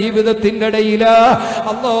തിരക്കുള്ള ജീവിതത്തിന്റെ ഇടയിൽ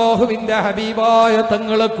അല്ലാഹുവിന്റെ ഹബീബായ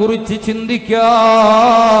തങ്ങളെ കുറിച്ച്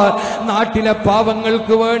ചിന്തിക്കാൻ, നാട്ടിലെ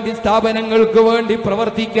പാവങ്ങൾക്ക് വേണ്ടി സ്ഥാപനങ്ങൾക്ക് വേണ്ടി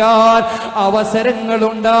പ്രവർത്തിക്കാൻ അവസരങ്ങൾ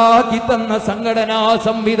ഉണ്ടാക്കി തന്ന സംഘടനാ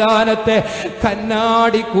സംവിധാനത്തെ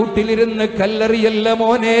കണ്ണാടി കൂട്ടിലിരുന്ന് കല്ലെറിയല്ല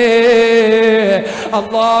മോനെ.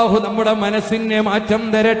 അല്ലാഹു നമ്മുടെ മനസ്സിന് മാറ്റം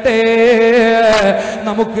തരട്ടെ,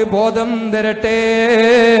 നമുക്ക് ബോധം തരട്ടെ.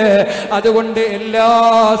 അതുകൊണ്ട് എല്ലാ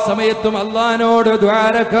സമയത്തും അല്ലാഹുവിനോട്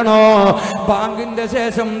ദുആരക്കണോ, ബാങ്കിന്റെ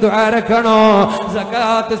ശേഷം ദുആരക്കണോ,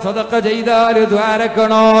 സകാത്ത് സദഖ ചെയ്താൽ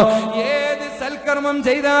ദുആരക്കണോ, ഏത് സൽക്കർമ്മം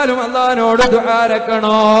ചെയ്താലും അല്ലാഹുവിനോട്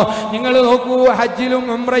ദുആരക്കണോ. നിങ്ങൾ നോക്കൂ, ഹജ്ജിലും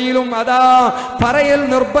ഉംറയിലും അതാ പറയൽ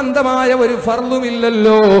നിർബന്ധമായ ഒരു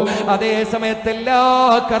ഫർളുമില്ലല്ലോ. അതേ സമയത്ത് എല്ലാ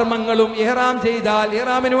കർമ്മങ്ങളും ഇഹ്റാം ചെയ്താൽ,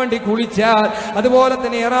 ഇഹ്റാമിന് വേണ്ടി കുളിച്ചാൽ, അതുപോലെ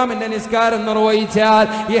തന്നെ ഇഹ്റാമിന്റെ നിസ്കാരം നിർവഹിച്ചാൽ,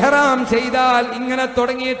 ഇഹ്റാം ചെയ്താൽ, ഇങ്ങനെ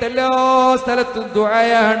തുടങ്ങിയിട്ട് എല്ലാ സ്ഥലത്തും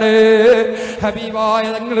ദുആയാണ്. ഹബീബായ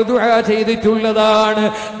തങ്ങൾ ദുആ ചെയ്തിട്ടുള്ളതാണ്.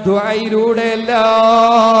 ദുആയിലൂടെ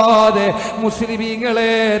അല്ലാതെ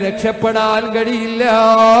മുസ്ലിമീങ്ങളെ രക്ഷപ്പെടാൻ കഴിയില്ല.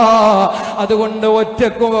 അതുകൊണ്ട്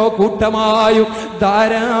ഒറ്റക്കോ കൂട്ടമായും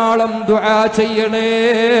ധാരാളം ദുആ ചെയ്യണേ.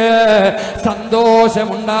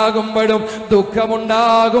 സന്തോഷമുണ്ടാകുമ്പോഴും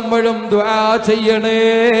ദുഃഖമുണ്ടാകുമ്പോഴും ദുആ ചെയ്യണേ.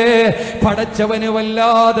 പടച്ചവന്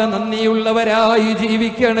വല്ലാതെ നന്ദിയുള്ളവരായി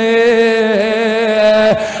ജീവിക്കണേ.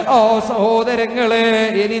 ഓ സഹോദരങ്ങളെ,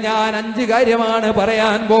 ഇനി ഞാൻ 5 കാര്യമാണ്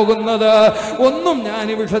പറയാൻ പോകുന്നത്. ഒന്നും ഞാൻ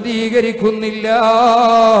വിശദീകരിക്കുന്നില്ല.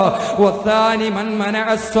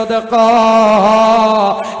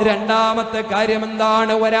 രണ്ടാമത്തെ കാര്യം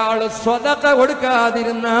എന്താണ്? ഒരാൾ സ്വതക്ക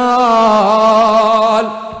കൊടുക്കാതിരുന്നാൽ,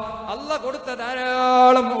 അല്ലാഹ് കൊടുത്ത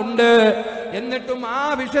ധാരാളം ഉണ്ട്, എന്നിട്ടും ആ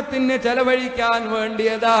വിഷയത്തിന് ചെലവഴിക്കാൻ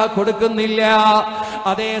വേണ്ടിയതാ കൊടുക്കുന്നില്ല.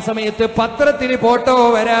 അതേ സമയത്ത് പത്രത്തിൽ ഫോട്ടോ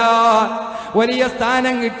വരാൻ, വലിയ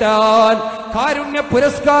സ്ഥാനം കിട്ടാൻ, കാരുണ്യ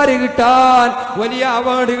പുരസ്കാരം കിട്ടാൻ, വലിയ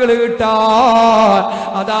അവാർഡുകൾ കിട്ടാൻ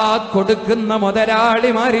അതാ കൊടുക്കുന്ന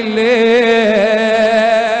മുതലാളിമാരില്ലേ?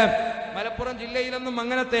 മലപ്പുറം ജില്ലയിലൊന്നും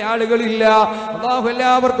അങ്ങനത്തെ ആളുകളില്ല. അല്ലാഹു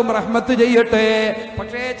എല്ലാവർക്കും റഹ്മത്ത് ചെയ്യട്ടെ.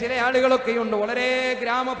 പക്ഷേ ചില ആളുകളൊക്കെയുണ്ട്, വളരെ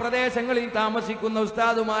ഗ്രാമപ്രദേശങ്ങളിൽ താമസിക്കുന്ന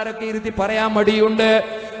ഉസ്താദുമാരൊക്കെ ഇരുത്തി പറയാൻ മടിയുണ്ട്.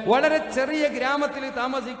 വളരെ ചെറിയ ഗ്രാമത്തിൽ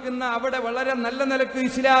താമസിക്കുന്ന, അവിടെ വളരെ നല്ല നിലക്ക്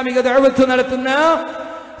ഇസ്ലാമിക ദഅവത്ത് നടത്തുന്ന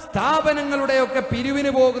സ്ഥാപനങ്ങളുടെയൊക്കെ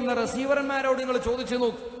പിരിവിന് പോകുന്ന റസീവർമാരോട് നിങ്ങൾ ചോദിച്ചു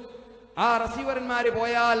നോക്ക്. ആ റസീവർമാര്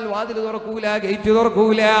പോയാൽ വാതിൽ തുറക്കൂല, ഗേറ്റ്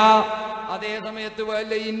തുറക്കൂല. അതേ സമയത്ത്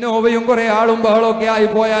വല്ല ഇന്നോവയും കുറെ ആളും ബഹളമൊക്കെ ആയി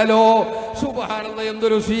പോയാലോ സുബ്ഹാനല്ലാഹ്,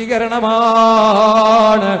 എന്തൊരു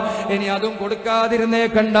സ്വീകരണമാണ്. ഇനി അതും കൊടുക്കാതിരുന്നേ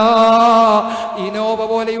കണ്ട. ഇന്നോവ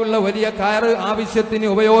പോലെയുള്ള വലിയ കാർ ആവശ്യത്തിന്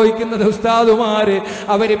ഉപയോഗിക്കുന്നത് ഉസ്താദുമാര്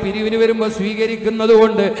അവര് പിരിവിന് വരുമ്പോ സ്വീകരിക്കുന്നത്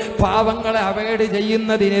കൊണ്ട് പാവങ്ങളെ അവോയ്ഡ്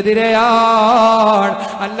ചെയ്യുന്നതിനെതിരെയാണ്,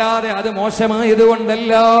 അല്ലാതെ അത് മോശമായത്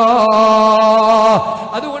കൊണ്ടല്ല.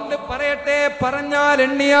 അതുകൊണ്ട് പറയട്ടെ, പറഞ്ഞാൽ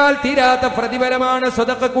എണ്ണിയാൽ തീരാത്ത പ്രതിഫലമാണ്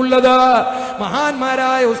സ്വതക്കക്കുള്ളത്.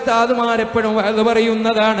 മഹാന്മാരായ ഉസ്താദുമാരെപ്പോഴും അത്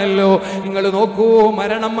പറയുന്നതാണല്ലോ. നിങ്ങൾ നോക്കൂ,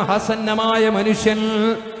 മരണം ഹസന്നമായ മനുഷ്യൻ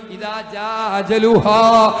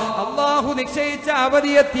അല്ലാഹു നിശ്ചയിച്ച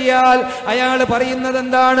അവധിയെത്തിയാൽ അയാൾ പറയുന്നത്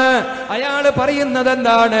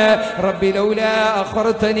എന്താണ്? റബ്ബി ലൗലാ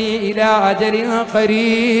അഖർതനി ഇലാ അജലിൻ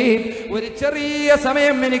ഖരീബ്, ഒരു ചെറിയ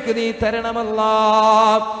സമയം എനിക്ക് നീ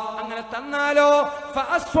തരണമല്ലാഹ്. അങ്ങനെ തന്നാലോ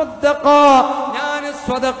ഫഅസ്വദ്ദഖ, ഞാൻ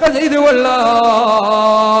സ്വതക്ക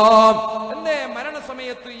ചെയ്തുകൊള്ളാം. അതേ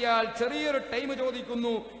മരണസമയത്ത് ഇയാൾ ചെറിയൊരു ടൈം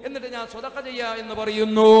ചോദിക്കുന്നു, എന്നിട്ട് ഞാൻ സ്വതക്ക ചെയ്യാ എന്ന്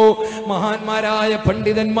പറയുന്നു. മഹാന്മാരായ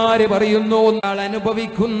പണ്ഡിതന്മാര് പറയുന്നു, ഒരാൾ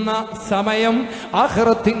അനുഭവിക്കുന്ന സമയം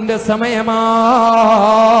ആഖിറത്തിന്റെ സമയമാണ്.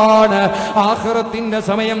 ആഖിറത്തിന്റെ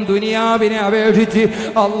സമയം ദുനിയാവിനെ അപേക്ഷിച്ച്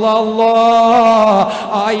അല്ലാഹ്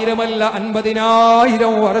 1000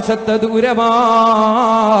 50,000 വർഷത്തെ ദൂരമാണ്.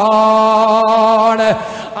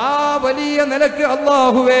 ആ വലിയ നിലക്ക്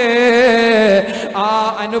അല്ലാഹുവേ ആ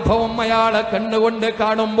അനുഭവം അയാളെ കണ്ണുകൊണ്ട്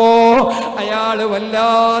കാണുമ്പോ അയാള്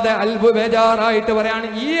വല്ലാതെ ബേജാറായിട്ട് പറയാണ്,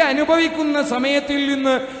 ഈ അനുഭവിക്കുന്ന സമയത്തിൽ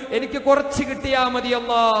നിന്ന് എനിക്ക് കുറച്ച് കിട്ടിയാ മതി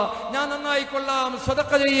അല്ലാ, ഞാൻ നന്നായിക്കൊള്ളാം,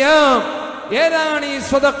 സ്വതക്ക ചെയ്യാം. ഏതാണ് ഈ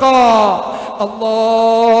സ്വതക്ക?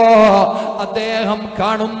 അദ്ദേഹം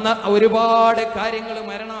കാണുന്ന ഒരുപാട് കാര്യങ്ങൾ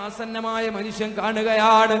മരണാസന്നമായ മനുഷ്യൻ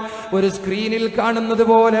കാണുകയാണ്, ഒരു സ്ക്രീനിൽ കാണുന്നത്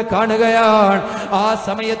പോലെ കാണുകയാണ്. ആ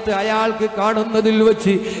സമയത്ത് അയാൾക്ക് കാണുന്നതിൽ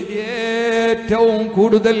വെച്ച് ഏറ്റവും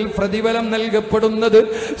കൂടുതൽ പ്രതിഫലം നൽകപ്പെടുന്നത്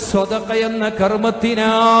സ്വതക്ക എന്ന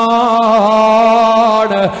കർമ്മത്തിനാണ്.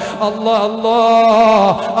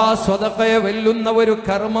 ആ സ്വതക്കയെ വെല്ലുന്ന ഒരു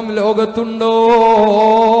കർമ്മം ലോകത്തുണ്ടോ?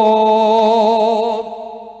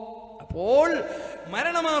 അപ്പോൾ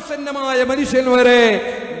മരണമാസന്നമായ മനുഷ്യൻ വരെ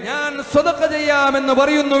ഞാൻ സ്വതക്ക ചെയ്യാമെന്ന്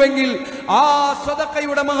പറയുന്നുവെങ്കിൽ ആ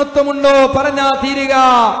സ്വതക്കയുടെ മഹത്വമുണ്ടോ പറഞ്ഞാ തീരുക.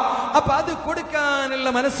 അപ്പൊ അത് കൊടുക്കാനുള്ള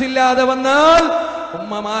മനസ്സില്ലാതെ വന്നാൽ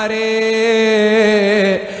ഉമ്മമാരെ,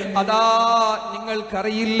 അതാ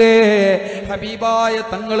നിങ്ങൾക്കറിയില്ലേ, ഹബീബായ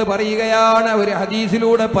തങ്ങൾ പറയുകയാണ്, ഒരു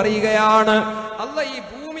ഹദീസിലൂടെ പറയുകയാണ്, അല്ലാഹ് ഈ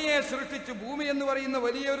ഭൂമിയെ സൃഷ്ടിച്ചു. ഭൂമി എന്ന് പറയുന്ന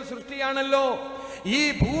വലിയൊരു സൃഷ്ടിയാണല്ലോ. ഈ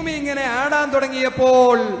ഭൂമി ഇങ്ങനെ ആടാൻ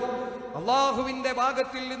തുടങ്ങിയപ്പോൾ അള്ളാഹുവിന്റെ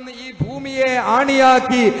ഭാഗത്തിൽ നിന്ന് ഈ ഭൂമിയെ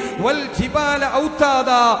ആണിയാക്കി, വൽ ജിബാല ഔതാദ,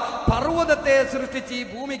 പർവ്വതത്തെ സൃഷ്ടിച്ച് ഈ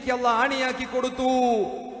ഭൂമിക്ക് അള്ളാഹ് ആണിയാക്കി കൊടുത്തു.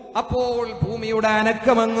 അപ്പോൾ ഭൂമിയുടെ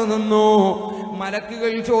അനക്കമങ്ങ് നിന്നു.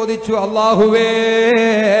 മലക്കുകൾ ചോദിച്ചു, അല്ലാഹുവേ,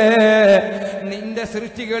 നിന്റെ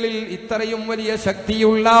സൃഷ്ടികളിൽ ഇത്രയും വലിയ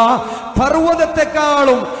ശക്തിയുള്ള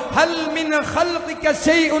പർവ്വതത്തെക്കാളും ഹൽ മിൻ ഖൽഖിക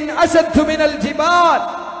ശൈഉൻ അശദ്ദു മിനൽ ജിബാൽ,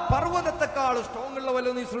 പർവ്വതത്തെക്കാൾ സ്ട്രോങ് ഉള്ള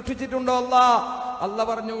വല്ലതും നീ സൃഷ്ടിച്ചിട്ടുണ്ടോ അല്ലാഹ്? അല്ലാഹ്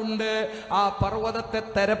പറഞ്ഞുണ്ട്, ആ പർവ്വതത്തെ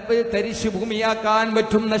തരിശ് ഭൂമിയാക്കാൻ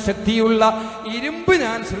പറ്റുന്ന ശക്തിയുള്ള ഇരുമ്പ്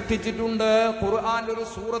ഞാൻ സൃഷ്ടിച്ചിട്ടുണ്ട്. ഖുർആൻ ഒരു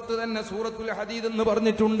സൂറത്ത് തന്നെ സൂറത്തുൽ ഹദീദ് എന്ന്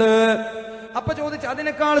പറഞ്ഞിട്ടുണ്ട്. അപ്പൊ ചോദിച്ചു,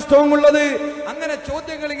 അതിനേക്കാൾ സ്ട്രോങ് ഉള്ളത്? അങ്ങനെ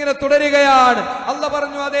ചോദ്യങ്ങൾ ഇങ്ങനെ തുടരുകയാണ്. അല്ലാഹ്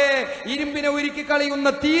പറഞ്ഞു, അതെ, ഇരുമ്പിനെ ഉരുക്കി കളയുന്ന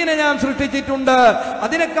തീനെ ഞാൻ സൃഷ്ടിച്ചിട്ടുണ്ട്.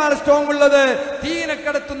 അതിനേക്കാൾ സ്ട്രോങ് ഉള്ളത് തീനെ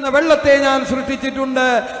കടത്തുന്ന വെള്ളത്തെ ഞാൻ സൃഷ്ടിച്ചിട്ടുണ്ട്.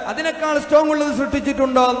 അതിനേക്കാൾ സ്ട്രോങ് ഉള്ളത്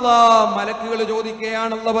സൃഷ്ടിച്ചിട്ടുണ്ടോ അല്ലാഹ്? മലക്കുകൾ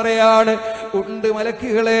ചോദിക്കുകയാണ്. അല്ലാഹ് പറയാണ്, ഉണ്ട്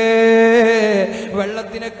മലക്കുകളെ,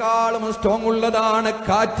 വെള്ളത്തിനേക്കാളും സ്ട്രോങ് ഉള്ളതാണ്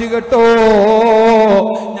കാറ്റ് കേട്ടോ,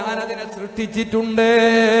 ഞാൻ അതിനെ സൃഷ്ടിച്ചിട്ടുണ്ട്.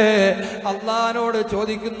 അല്ലാഹുവിനോട്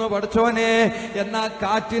ചോദിക്കുന്നു, പഠിച്ചോനെ, എന്നാ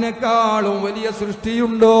കാറ്റിനേക്കാളും വലിയ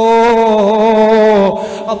സൃഷ്ടിയുണ്ടോ?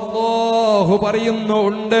 അല്ലാഹു പറയുന്നു,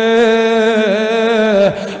 ഉണ്ട്,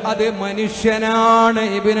 അത് മനുഷ്യനാണ്.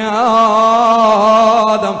 ഇബ്നു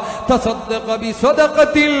ആദം തസദ്ദഖ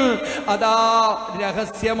ബിസദഖത്തിൽ, അതാ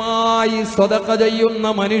രഹസ്യമായി സദഖ ചെയ്യുന്ന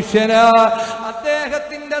മനുഷ്യന്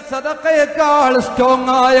അദ്ദേഹത്തിന്റെ സദഖയേക്കാൾ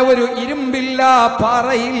സ്ട്രോങ് ആയ ഒരു ഇരുമ്പില്ല,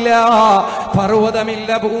 പാറയില്ല, പർവ്വതമില്ല,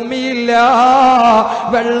 ഭൂമിയില്ല,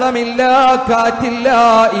 വെള്ളമില്ല, കാറ്റില്ല,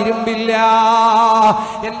 ഇരുമ്പില്ല.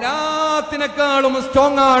 എല്ലാത്തിനേക്കാളും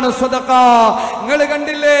സ്ട്രോങ് ആണ് സദഖ. നിങ്ങൾ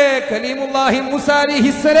കണ്ടില്ലേ, കലീമുല്ലാഹി മൂസാ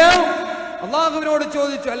അലൈഹിസ്സലാം അല്ലാഹുവിനോട്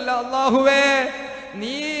ചോദിച്ചു, അല്ല അല്ലാഹുവേ,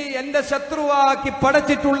 നീ എന്റെ ശത്രുവാക്കി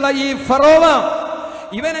പടച്ചിട്ടുള്ള ഈ ഫറോവ,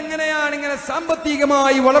 ഇവൻ എങ്ങനെയാണ് ഇങ്ങനെ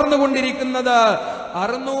സാമ്പത്തികമായി വളർന്നുകൊണ്ടിരിക്കുന്നത്?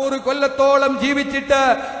 600 കൊല്ലത്തോളം ജീവിച്ചിട്ട്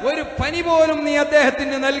ഒരു പനി പോലും നീ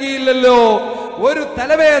അദ്ദേഹത്തിന് നൽകിയില്ലല്ലോ, ഒരു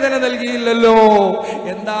തലവേദന നൽകിയില്ലല്ലോ.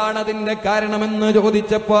 എന്താണ് അതിന്റെ കാരണമെന്ന്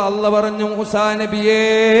ചോദിച്ചപ്പോ അല്ലാഹ് പറഞ്ഞു, മൂസാ നബിയേ,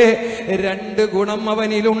 2 ഗുണം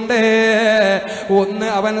അവനിലുണ്ട്. ഒന്ന്,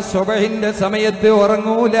 അവൻ സുബഹിന്റെ സമയത്ത്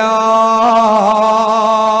ഉറങ്ങൂല.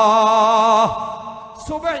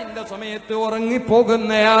 സുബഹിന്റെ സമയത്ത്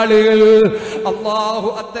ഉറങ്ങിപ്പോകുന്ന ആളുകൾ, അല്ലാഹു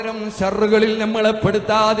അത്തരം ശർറുകളിൽ നമ്മളെ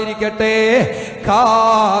പെടുത്താതിരിക്കട്ടെ.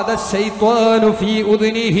 കാദ ശൈത്വാനു ഫീ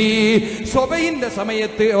ഉദ്നിഹി, സുബഹിന്റെ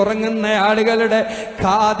സമയത്ത് ഉറങ്ങുന്ന ആളുകളുടെ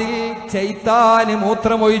കാതിൽ ശൈത്താന്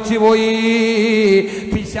മൂത്രമൊഴിച്ചു പോയി,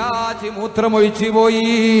 പിശാച് മൂത്രമൊഴിച്ചു പോയി.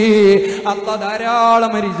 അല്ലാഹ്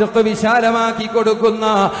ധാരാളം റിസ്ഖ് വിശാലമാക്കി കൊടുക്കുന്ന,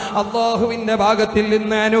 അല്ലാഹുവിന്റെ ഭാഗത്തിൽ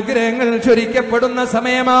നിന്ന് അനുഗ്രഹങ്ങൾ ചൊരിക്കപ്പെടുന്ന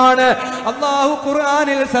സമയമാണ്. അല്ലാഹു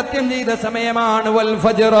ഖുർആനിൽ സത്യം ചെയ്ത സമയമാണ്. വൽ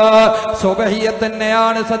ഫജ്ർ, സുബ്ഹിയെ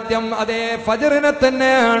തന്നെയാണ് സത്യം, അതേ ഫജ്റിനെ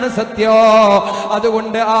തന്നെയാണ് സത്യം.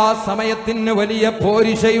 അതുകൊണ്ട് ആ സമയത്തിന് വലിയ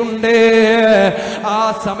പോരിശയുണ്ട്. ആ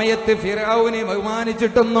സമയത്ത് ഫിർഔനെ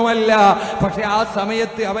ബഹുമാനിച്ചിട്ടൊന്നുമല്ല, പക്ഷെ ആ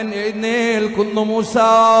സമയത്ത് അവൻ എഴുന്നേൽക്കുന്നു മൂസ.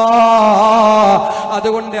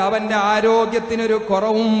 അതുകൊണ്ട് അവന്റെ ആരോഗ്യത്തിനൊരു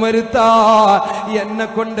കുറവും വരുത്താ എന്നെ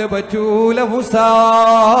കൊണ്ട് പറ്റൂല മൂസ.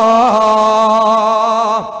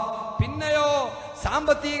 പിന്നെയോ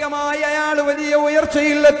സാമ്പത്തികമായി അയാൾ വലിയ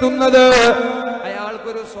ഉയർച്ചയിലെത്തുന്നത്.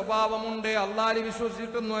 അയാൾക്കൊരു സ്വഭാവമുണ്ട്, അല്ലാഹുവിൽ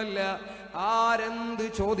വിശ്വസിച്ചിട്ടൊന്നുമല്ല, ആരെന്ത്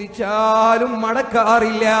ചോദിച്ചാലും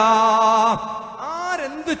മടക്കാറില്ല.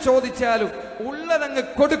 ആരെന്ത് ചോദിച്ചാലും ഉള്ളതങ്ങ്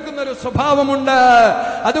കൊടുക്കുന്നൊരു സ്വഭാവമുണ്ട്.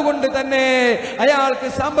 അതുകൊണ്ട് തന്നെ അയാൾക്ക്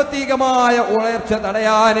സാമ്പത്തികമായ ഉയർച്ച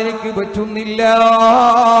തടയാൻ എനിക്ക് പറ്റുന്നില്ല.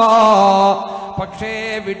 പക്ഷേ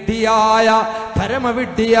വിഡ്ഢിയായ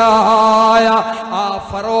പരമവിഡ്ഢിയായ ആ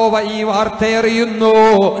ഫറോവ ഈ വാർത്ത അറിയുന്നു.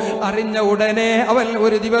 അറിഞ്ഞ ഉടനെ അവൻ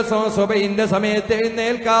ഒരു ദിവസം സുബഹിന്റെ സമയത്ത്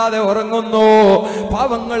എഴുന്നേൽക്കാതെ ഉറങ്ങുന്നു.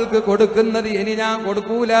 പാവങ്ങൾക്ക് കൊടുക്കുന്നത് ഇനി ഞാൻ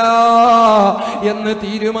കൊടുക്കൂല എന്ന്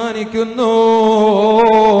തീരുമാനിക്കുന്നു.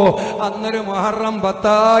 അന്നൊരു മുഹറം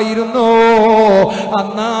 10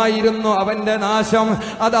 അന്നായിരുന്നു അവന്റെ നാശം.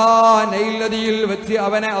 അതാ നൈൽ നദിയിൽ വെച്ച്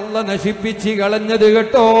അവനെ അല്ലാഹ് നശിപ്പിച്ച് കളഞ്ഞത്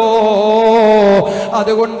കേട്ടോ.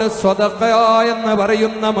 അതുകൊണ്ട് സ്വദഖ എന്ന്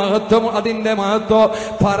പറയുന്ന മഹത്വം, അതിന്റെ മഹത്വം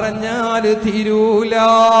പറഞ്ഞാൽ തീരൂല.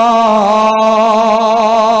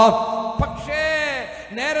 പക്ഷേ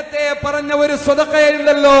നേരത്തെ പറഞ്ഞ ഒരു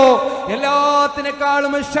സ്വദഖയുണ്ടല്ലോ,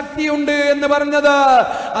 എല്ലാത്തിനേക്കാളും ശക്തിയുണ്ട് എന്ന് പറഞ്ഞത്,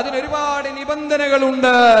 അതിനൊരുപാട്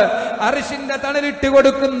നിബന്ധനകളുണ്ട്. അർശിന്റെ തണലിട്ട്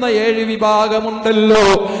കൊടുക്കുന്ന 7 വിഭാഗമുണ്ടല്ലോ,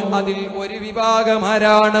 അതിൽ ഒരു വിഭാഗം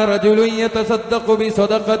ആരാണ്? റജുലുൻ യതസദ്ദഖു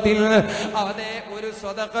ബിസദഖത്തിൻ, അതേ ഒരു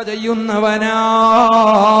സ്വദഖ ചെയ്യുന്നവനാണ്.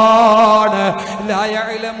 ലാ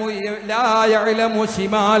യഅലമു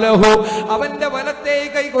ശിമാലഹു, അവന്റെ വലത്തേ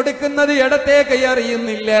കൈ കൊടുക്കുന്നത് ഇടത്തേ കൈ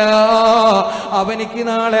അറിയുന്നില്ല. അവനിക്ക്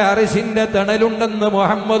നാളെ അർശിന്റെ തണലുണ്ടെന്ന്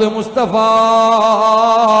മുഹമ്മദ് മുസ്തഫ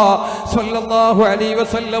സ്വല്ലല്ലാഹു അലൈഹി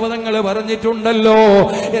വസല്ലം തങ്ങൾ പറഞ്ഞിട്ടുണ്ടല്ലോ.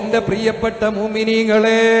 എന്റെ പ്രിയപ്പെട്ട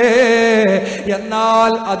മുഅ്മിനീങ്ങളെ,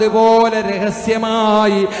 എന്നാൽ അതുപോലെ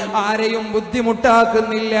രഹസ്യമായി ആരെയും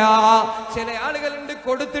ബുദ്ധിമുട്ടാക്കുന്നില്ല. ചില ആളുകളുണ്ട്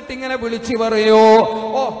കൊടുത്തിട്ട് ഇങ്ങനെ വിളിച്ചു പറയോ,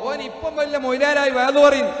 ഓൻ ഇപ്പം വല്ല മൊയ്ലാരായി വേദ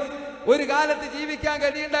പറയും, ഒരു കാലത്ത് ജീവിക്കാൻ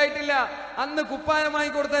കഴിയുണ്ടായിട്ടില്ല, അന്ന് കുപ്പായമായി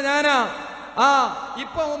കൊടുത്ത ഞാനാ,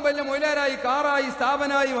 ഇപ്പൊ മുമ്പല്ല മൊയ്ലാരായി, കാറായി,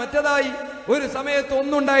 സ്ഥാപനായി, മറ്റതായി, ഒരു സമയത്ത്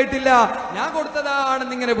ഒന്നും ഉണ്ടായിട്ടില്ല, ഞാൻ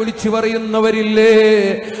കൊടുത്തതാണെന്ന് ഇങ്ങനെ വിളിച്ചു പറയുന്നവരില്ലേ?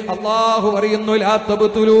 അല്ലാഹു പറയുന്നു, ലാ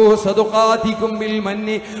തബ്തുലൂ സദഖാതികും ബിൽ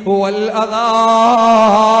മന്നി വൽ അദാ.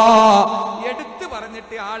 എടുത്തു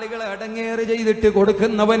പറഞ്ഞിട്ട് ആളുകളെ അടങ്ങേറ് ചെയ്തിട്ട്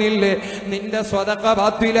കൊടുക്കുന്നവനില്ലേ, നിന്റെ സ്വദഖ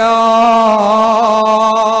ബാത്തിലാണ്.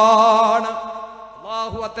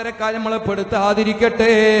 അല്ലാഹു അത്തരക്കാരെ നമ്മളെ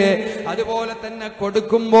പെടുത്താതിരിക്കട്ടെ. അതുപോലെ തന്നെ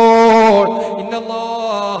കൊടുക്കുമ്പോൾ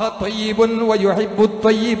ഇന്നല്ലാഹ ത്വയ്യിബുൻ വയുഹിബ്ബുത്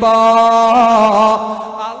ത്വയ്യിബാ,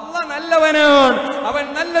 അല്ലാഹ് നല്ലവനാണ്, അവൻ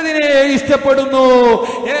നല്ലതിനെ ഇഷ്ടപ്പെടുന്നു.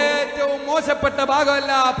 ഏറ്റവും മോശപ്പെട്ട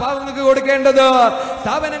ഭാഗമല്ല പാവങ്ങൾക്ക് കൊടുക്കേണ്ടത്,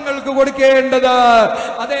 സ്ഥാപനങ്ങൾക്ക് കൊടുക്കേണ്ടത്,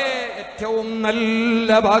 അതേ ഏറ്റവും നല്ല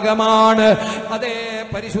ഭാഗമാണ്. അതേ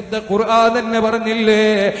പരിശുദ്ധ ഖുർആൻ തന്നെ പറഞ്ഞില്ലേ,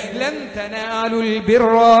 ലൻ തനാലുൽ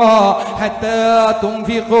ബിർറ ഹത്താ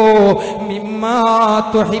തുൻഫിഖൂ മിമ്മാ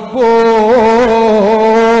തുഹിബ്ബൂൻ.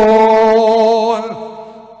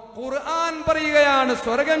 ഖുർആൻ പറയുകയാണ്,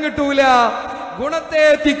 സ്വർഗം കിട്ടൂല, ഗുണത്തെ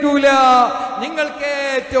എത്തിക്കൂല, നിങ്ങൾക്ക്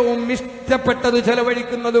ഏറ്റവും ഇഷ്ടപ്പെട്ടത്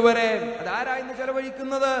ചെലവഴിക്കുന്നത് വരെ. അതാരായിരുന്നു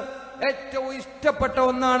ചെലവഴിക്കുന്നത്? ഏറ്റവും ഇഷ്ടപ്പെട്ട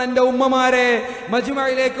ഒന്നാണ് എന്റെ ഉമ്മമാരെ,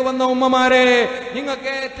 മജ്മയിലേക്ക് വന്ന ഉമ്മമാരെ,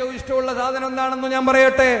 നിങ്ങൾക്ക് ഏറ്റവും ഇഷ്ടമുള്ള സാധനം എന്താണെന്ന് ഞാൻ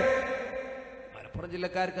പറയട്ടെ. മലപ്പുറം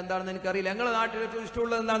ജില്ലക്കാർക്ക് എന്താണെന്ന് എനിക്കറിയില്ല, ഞങ്ങളുടെ നാട്ടിൽ ഏറ്റവും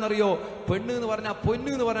ഇഷ്ടമുള്ളത് എന്താണെന്നറിയോ? പെണ്ണ് എന്ന് പറഞ്ഞാൽ, പൊന്ന്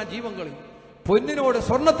എന്ന് പറഞ്ഞാൽ ജീവൻ കളി, പൊന്നിനോട്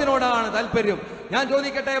സ്വർണത്തിനോടാണ് താല്പര്യം. ഞാൻ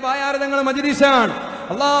ചോദിക്കട്ടെ, ബായാരതങ്ങൾ മജ്ലിസാണ്.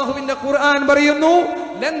 അല്ലാഹുവിന്റെ ഖുർആൻ പറയുന്നു,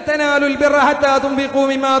 ലൻ തനാലുൽ ബിർറ ഹത്താ തുൻഫിഖൂ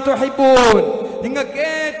മിമ്മാ തുഹിബ്ബൂൻ. നിങ്ങൾക്ക്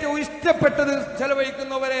ഏറ്റവും ഇഷ്ടപ്പെട്ടത്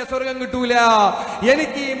ചെലവഴിക്കുന്നവരെ സ്വർഗം കിട്ടൂല.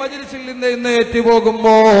 എനിക്ക് ഈ മജ്ലിസിൽ നിന്ന് എഴുന്നേറ്റ്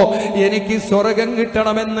പോകുമ്പോ എനിക്ക് സ്വർഗം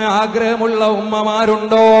കിട്ടണമെന്ന് ആഗ്രഹമുള്ള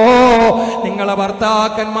ഉമ്മമാരുണ്ടോ? നിങ്ങളെ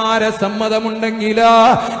ഭർത്താക്കന്മാരെ സമ്മതമുണ്ടെങ്കിൽ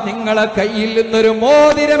നിങ്ങളെ കയ്യിൽ നിന്നൊരു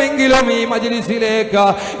മോതിരമെങ്കിലും ഈ മജ്ലിസിലേക്ക്,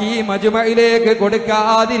 ഈ മജ്മയിലേക്ക്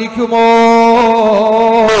കൊടുക്കാതിരിക്കുമോ?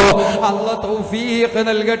 അല്ലാഹു തൗഫീഖ്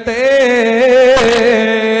നൽകട്ടെ.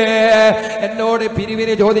 എന്നോട്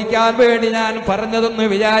പിരിവിന് ചോദിക്കാൻ വേണ്ടി ഞാൻ പറഞ്ഞതൊന്ന്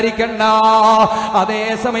വിചാരിക്കണ്ട. അതേ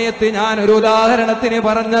സമയത്ത് ഞാൻ ഒരു ഉദാഹരണത്തിന്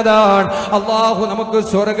പറഞ്ഞതാണ്. അല്ലാഹു നമുക്ക്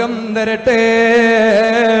സ്വർഗം തരട്ടെ.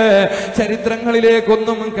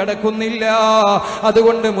 ചരിത്രങ്ങളിലേക്കൊന്നും കിടക്കുന്നില്ല.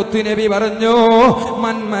 അതുകൊണ്ട് മുത്തുനബി പറഞ്ഞു,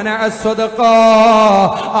 മൻ മനഅ സ്വദഖ,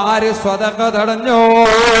 ആര് സ്വദഖ തടഞ്ഞോ,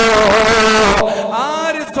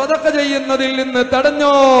 ആര് സ്വതക്ക ചെയ്യുന്നതിൽ നിന്ന്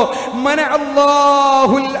തടഞ്ഞോ.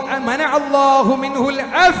 മനഅല്ലാഹു മിൻഹുൽ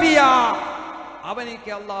ആഫിയ,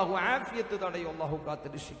 അവനിക്ക് അല്ലാഹു ആഫിയത്ത് തടയും. അല്ലാഹു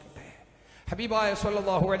കാത്തുരക്ഷിക്കട്ടെ. ഹബീബായ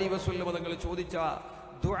സല്ലല്ലാഹു അലൈഹി വസല്ലം തങ്ങൾ ചോദിച്ച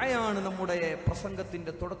ദുആയാണ് നമ്മുടെ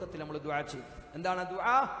പ്രസംഗത്തിന്റെ തുടക്കത്തിൽ നമ്മൾ ദുആ ചെയ്തു. എന്താണ്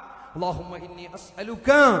ദുആ? അല്ലാഹുമ്മ ഇന്നി അസ്അലുക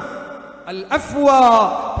അൽ അഫ്വ,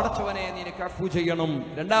 പടച്ചവനെ നിനക്ക് അഫ്വ ചെയ്യണം.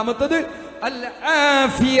 രണ്ടാമത്തേത് അൽ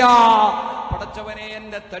ആഫിയ, പടച്ചവനെ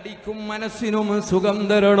എൻ്റെ തടിക്കും മനസ്സിനും സുഖം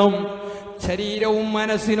തരണം. ശരീരവും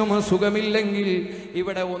മനസ്സിനും സുഖമില്ലെങ്കിൽ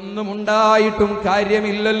ഇവിടെ ഒന്നും ഉണ്ടായിട്ടും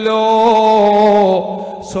കാര്യമില്ലല്ലോ.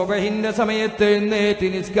 സുബഹിന്റെ സമയത്ത് എഴുന്നേറ്റ്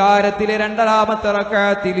നിസ്കാരത്തിലെ രണ്ടാമത്തെ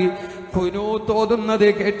റക്അത്തിൽ ഖുനൂത്ത് ഓതുന്നത്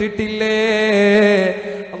കേട്ടിട്ടില്ലേ?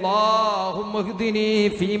 അല്ലാഹുമ്മ ഹ്ദിനി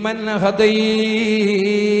ഫീമൻ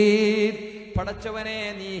ഹദൈത്, പടച്ചവനെ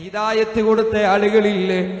നീ ഹിദായത്ത് കൊടുത്ത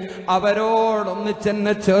ആളുകളില്ലേ, അവരോടൊന്ന്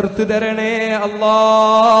ചെന്നെ ചേർത്ത് തരണേ അല്ലാ.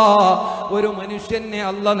 ഒരു മനുഷ്യനെ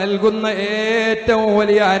അല്ല നൽകുന്ന ഏറ്റവും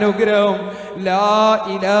വലിയ അനുഗ്രഹം ലാ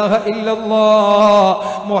ഇലാഹ ഇല്ലല്ലാഹ്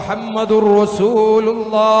മുഹമ്മദുർ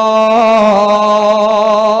റസൂലുള്ളാഹ്.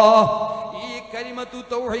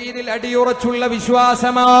 തൗഹീദിൽ അടിയുറച്ചുള്ള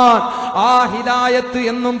വിശ്വാസമാണ്. ആ ഹിദായത്ത്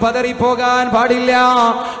എന്നും പതറിപ്പോകാൻ പാടില്ല.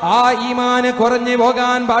 ആ ഈമാന് കുറഞ്ഞു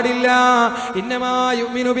പോകാൻ പാടില്ല.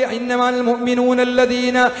 ഇന്നമാൽ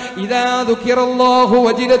മുഅ്മിനൂനല്ലദീന ഇദാ ദുകിറല്ലാഹു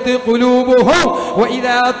വജിലത് ഖുലൂബുഹും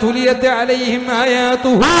വഇദാ തുലിയത് അലൈഹിം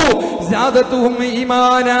ആയാതുഹു സാദതുഹും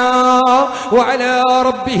ഈമാനാ വഅലാ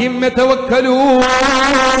റബ്ബിഹിം യതവക്കലൂൻ.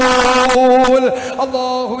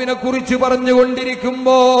 അല്ലാഹുവിനെ കുറിച്ച്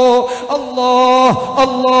പറഞ്ഞുകൊണ്ടിരിക്കുമ്പോൾ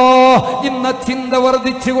ഇന്ന ചിന്ത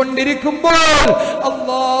വർദ്ധിച്ചു കൊണ്ടിരിക്കുമ്പോൾ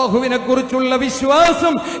അല്ലാഹുവിനെ കുറിച്ചുള്ള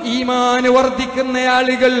വിശ്വാസം, ഈമാൻ വർദ്ധിക്കുന്ന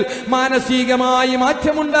ആളുകൾ, മാനസികമായി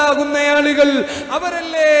മാറ്റമുണ്ടാകുന്ന ആളുകൾ,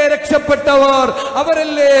 അവരല്ലേ രക്ഷപ്പെട്ടവർ,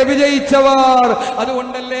 അവരല്ലേ വിജയിച്ചവർ.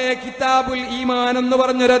 അതുകൊണ്ടല്ലേ കിതാബുൽ ഈമാൻ എന്ന്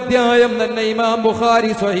പറഞ്ഞൊരു അധ്യായം തന്നെ ഇമാം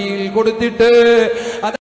ബുഖാരി സ്വഹീഹിൽ കൊടുത്തിട്ട്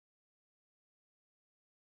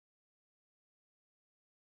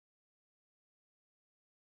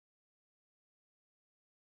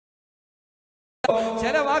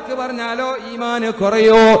ചില വാക്ക് പറഞ്ഞാലോ ഈമാന്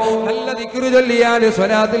കുറയോ. നല്ല ദിക്റ് ചൊല്ലിയാൽ,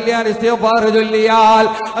 സ്വലാത്ത് ചൊല്ലിയാൽ, ഇസ്തിഗ്ഫാർ ചൊല്ലിയാൽ,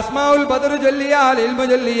 അസ്മാഉൽ ബദർ ചൊല്ലിയാൽ, ഇൽമു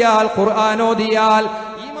ചൊല്ലിയാൽ, ഖുർആൻ ഓതിയാൽ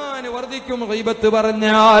ഈമാൻ വർദ്ധിക്കും. ഗീബത്ത്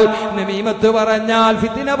പറഞ്ഞാൽ, നമീമത്ത് പറഞ്ഞാൽ,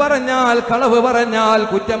 ഫിത്ന പറഞ്ഞാൽ, കളവ് പറഞ്ഞാൽ,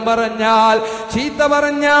 കുറ്റം പറഞ്ഞാൽ, ചീത്ത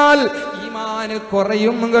പറഞ്ഞാൽ ഈമാൻ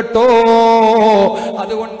കുറയും കേട്ടോ.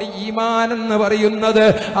 അതുകൊണ്ട് ഈമാൻ എന്ന് പറയുന്നത്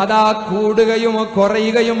അതാ കൂടുകയും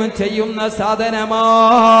കുറയുകയും ചെയ്യുന്ന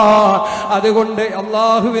സാധനമാണ്. അതുകൊണ്ട്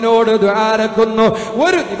അല്ലാഹുവിനോട് ദുആരക്കുന്നു,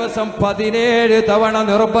 ഒരു ദിവസം 17 തവണ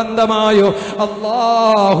നിർബന്ധമായോ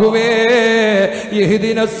അല്ലാഹുവേ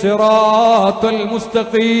ഇഹ്ദിനസ് സിറാത്തൽ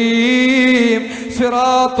മുസ്തഖീം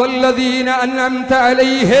സിറാത്തൽ ലദീന അൻഅംത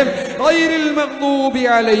അലൈഹിം ഗൈറിൽ മഗ്ദൂബി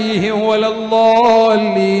അലൈഹിം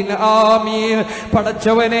വലദ്ദാല്ലീൻ ആമീൻ.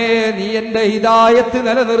 പടച്ചവനെ നീ എൻ്റെ ഹിദായത്ത്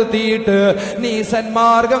നിലനിർത്തിയിട്ട് നീ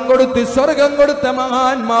സന്മാർഗം കൊടുത്ത് സ്വർഗം കൊടുത്ത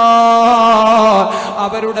മഹാന്മാർ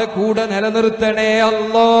അവരുടെ കൂടെ നിലനിർത്തണേ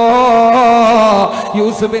അല്ലാ.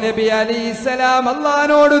 യൂസുഫ് നബി അലൈഹിസ്സലാം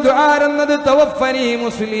അല്ലാഹുവോട് ദുആ ചെയ്യുന്നത് തവഫനി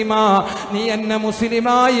മുസ്ലിമാ, നീ എന്നെ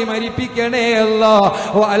മുസ്ലിമായി മരിപ്പിക്കണേ അല്ലാ.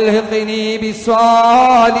 വഅൽഹിഖ്നി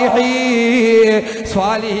ബിസ്സാലിഹീൻ,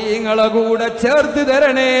 സ്വാലിഹീങ്ങളെ കൂടെ ചേർത്ത്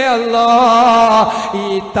തരണേ അല്ലാ. ഈ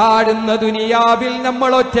താഴുന്ന ദുനിയാവിൽ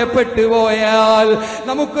നമ്മൾ ഒറ്റപ്പെട്ടു പോയാൽ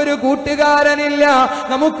നമുക്കൊരു കൂട്ടുകാരനില്ല,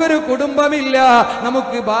 നമുക്കൊരു കുടുംബമില്ല,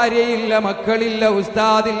 നമുക്ക് ഭാര്യയില്ല, മക്കളില്ല,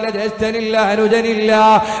 ഉസ്താദില്ല, ജ്യേഷ്ഠനില്ല, അനുജനില്ല.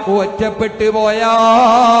 ഒറ്റപ്പെട്ടു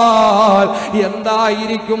പോയാൽ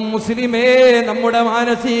എന്തായിരിക്കും മുസ്ലിമേ നമ്മുടെ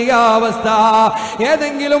മാനസികാവസ്ഥ?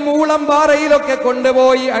 ഏതെങ്കിലും ഊളംപാറയിലൊക്കെ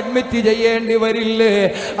കൊണ്ടുപോയി അഡ്മിറ്റ് ചെയ്യേണ്ടി വരില്ലേ?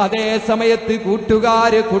 അതേ സമയത്ത്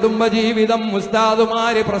കൂട്ടുകാര്, കുടുംബജീവിതം,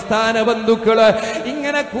 ഉസ്താദുമാര്, പ്രസ്ഥാന ബന്ധുക്കള്,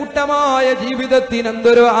 ഇങ്ങനെ കൂട്ടമായ ജീവിതത്തിന്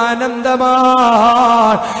എന്തൊരു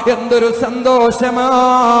ആനന്ദമാണ്, എന്തൊരു സന്തോഷമാണ്.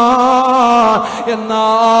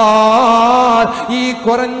 എന്നാൽ ഈ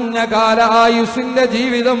കുറഞ്ഞ കാല ആയുസിന്റെ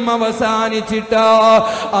ജീവിതം അവസാനിച്ചിട്ട്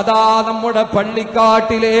അതാ നമ്മുടെ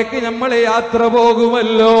പള്ളിക്കാട്ടിലേക്ക് നമ്മൾ യാത്ര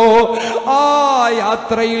പോകുമല്ലോ. ആ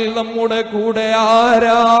യാത്രയിൽ നമ്മുടെ കൂടെ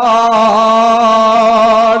ആരാണ്?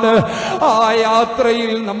 ആ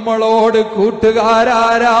യാത്രയിൽ നമ്മളോട്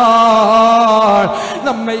കൂട്ടുകാരാരാണ്?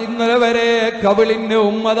 നമ്മെ ഇന്നലെ വരെ കവിളിന്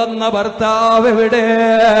ഉമ്മ തന്ന ഭർത്താവ് എവിടെ?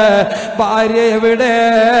 ഭാര്യ എവിടെ?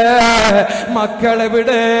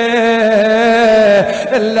 മക്കളെവിടെ?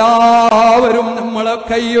 എല്ലാവരും നമ്മളെ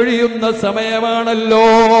കൈയൊഴിയുന്ന സമയമാണല്ലോ.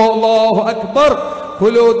 അല്ലാഹു അക്ബർ.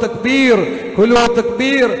 കുലു തക്ബീർ, കുലു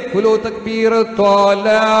തക്ബീർ, കുലു തക്ബീർ.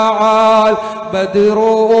 ത്വലഅൽ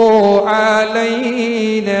ബദ്റു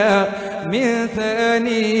അലൈനാ من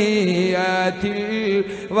ثنيات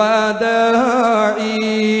وداعي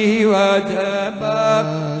وجب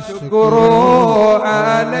الشكر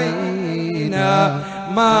علينا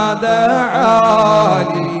ما دعا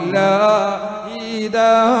لله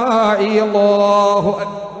داعي الله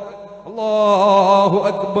أكبر الله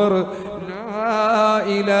أكبر لا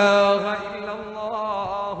إله إلا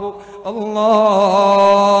الله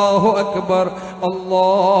الله أكبر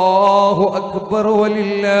الله أكبر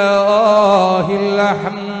ولله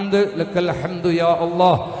الحمد لك الحمد يا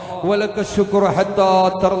الله ولك الشكر حتى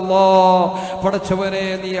ترضى പടച്ചവനെ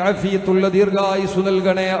നീ ആഫിയത്തുള്ള ദീർഘായുസ്സ്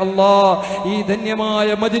നൽകണേ അല്ലാഹ്. ഈ ധന്യമായ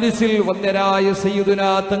മജ്ലിസിൽ വന്ദരായ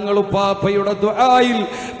സയ്യിദുനാ തങ്ങളുപ്പാപ്പയുടെ ദുആയിൽ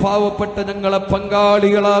പാവപ്പെട്ട ഞങ്ങളെ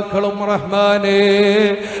പങ്കാളികളാക്കണം റഹ്മാനേ.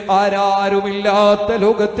 ആരാരുമില്ലാത്ത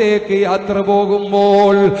ലോകത്തേക്ക് യാത്ര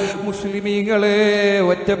പോകുമ്പോൾ മുസ്ലിമീങ്ങളെ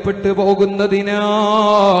ഒറ്റപ്പെട്ടു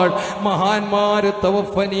പോകുന്നതിനാൽ മഹാന്മാര്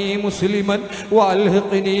തവഫനി മുസ്ലിമൻ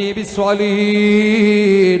വഅൽഹിഖ്നി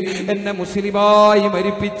ബിസ്വാലിഹീൻ, എന്നെ മുസ്ലിമായി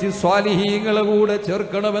മരിപ്പിച്ച് സ്വാലിഹീങ്ങളെ കൂടെ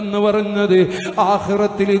ചേർക്കണമെന്ന് പറഞ്ഞത്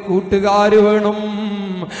ആഖിറത്തിൽ കൂട്ടുകാര് വേണം.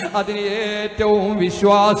 അതിന് ഏറ്റവും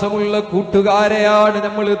വിശ്വാസമുള്ള കൂട്ടുകാരെയാണ്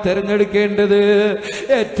നമ്മൾ തിരഞ്ഞെടുക്കേണ്ടത്.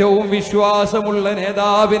 ഏറ്റവും വിശ്വാസമുള്ള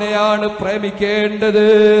നേതാവിനെയാണ് പ്രേമിക്കേണ്ടത്.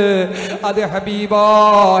 അത്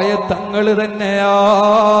ഹബീബായ തങ്ങൾ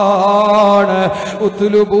തന്നെയാണ്.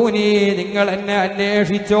 ഉത്തുലുബൂനി, നിങ്ങൾ എന്നെ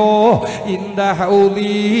അന്വേഷിച്ചോ. ഇന്ദ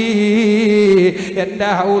ഹൗദി, എന്റെ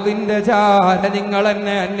ഹൗദിന്റെ ചാര നിങ്ങൾ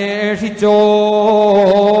എന്നെ അന്വേഷിച്ചോ.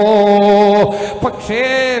 പക്ഷേ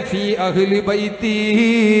ഫീ അഹ്ലി ബൈത്തി,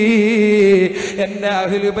 എന്റെ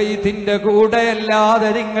അഹ്ലു ബൈത്തിന്റെ കൂടെ അല്ലാതെ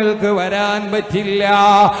നിങ്ങൾക്ക് വരാൻ പറ്റില്ല.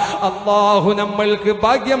 അല്ലാഹു നമ്മൾക്ക്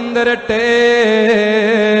ഭാഗ്യം തരട്ടെ.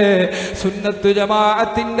 സുന്നത്ത്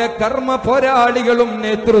ജമാഅത്തിന്റെ കർമ്മ പോരാളികളും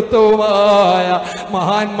നേതൃത്വവുമായ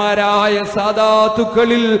മഹാന്മാരായ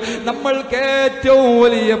സാദാത്തുക്കളിൽ നമ്മൾക്ക് ഏറ്റവും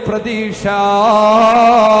വലിയ പ്രതീക്ഷ,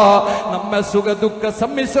 നമ്മെ സുഖദുഃഖ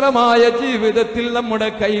സമ്മിശ്രമായ ജീവിതത്തിൽ നമ്മുടെ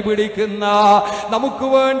കൈപിടിക്കുന്ന, നമുക്ക്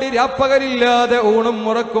വേണ്ടി രാപ്പകലില്ലാതെ ഊണും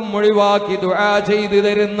മുറക്കും ഒഴിവാക്കി ദുആ ചെയ്തു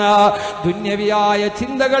തരുന്ന, ദുന്യവിയായ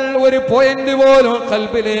ചിന്തകൾ ഒരു പോയിന്റ് പോലും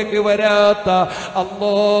ഖൽബിലേക്ക് വരാത്ത,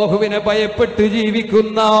 അല്ലാഹുവിനെ ഭയപ്പെട്ട്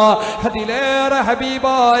ജീവിക്കുന്ന, അതിലേറെ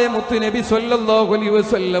ഹബീബായ മുത്തുനബി സ്വല്ലല്ലാഹു അലൈഹി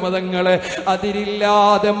വസല്ലം തങ്ങളെ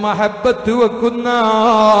അതിരില്ലാതെ മഹബ്ബത്ത് വെക്കുന്ന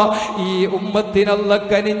ഈ ഉമ്മത്തിന് അല്ലാഹ്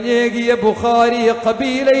കനിഞ്ഞേകിയ ബുഖാരി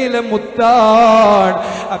ഖബീലയിലെ മുത്താൻ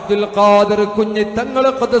അബ്ദുൽ ഖാദിർ കുഞ്ഞി തങ്ങൾ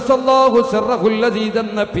ഖദ്ദസല്ലാഹു സിർറഹുൽ അസീസ്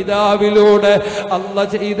എന്ന പിതാവിലൂടെ അല്ലാഹ്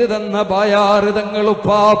ചെയ്തു തന്ന ബായാറ് തങ്ങൾ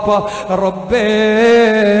പാപ്പ റബ്ബേ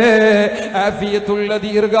ആഫിയത്തുള്ള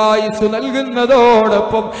ദീർഘായുസ്സ്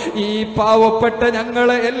നൽകുന്നതോടൊപ്പം ഈ പാവപ്പെട്ട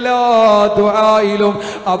ഞങ്ങളെ എല്ലാ ദുആയിലും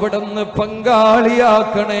അവിടുന്ന്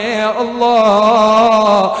പങ്കാളിയാക്കണേ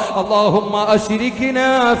അല്ലാഹ്. അല്ലാഹുമ്മ അശ്രിക്നാ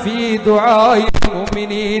ഫീ ദുആഇൽ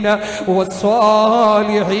മുഅ്മിനീന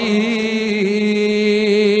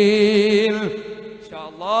വസ്സാലിഹീൻ. ഇൻഷാ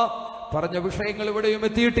അല്ലാഹ് പറഞ്ഞ വിഷയങ്ങൾ ഇവിടെയും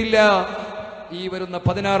എത്തിയിട്ടില്ല. ഈ വരുന്ന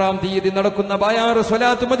 16-ാം തീയതി നടക്കുന്ന ബയാറ്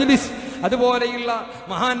സ്വലാത്ത് മജ്ലിസ്, അതുപോലെയുള്ള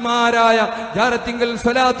മഹാന്മാരായ ജാറത്തിങ്കൽ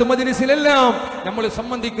സ്വലാത്ത് മജ്ലിസിലെല്ലാം നമ്മൾ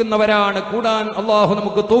സംബന്ധിക്കുന്നവരാണ്. കൂടാൻ അള്ളാഹു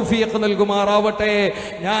നമുക്ക് തൗഫീഖ് നൽകുമാറാവട്ടെ.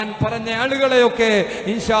 ഞാൻ പറഞ്ഞ ആളുകളെയൊക്കെ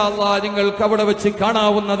ഇൻഷാ അല്ലാഹ് നിങ്ങൾക്ക് അവിടെ വെച്ച്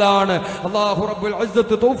കാണാവുന്നതാണ്. അള്ളാഹു റബ്ബുൽ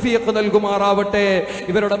ഇസ്സത്ത് തൗഫീഖ് നൽകുമാറാവട്ടെ.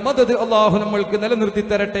 ഇവരുടെ മദദ് അള്ളാഹു നമ്മൾക്ക് നിലനിർത്തി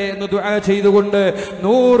തരട്ടെ എന്ന് ദുആ ചെയ്തുകൊണ്ട്,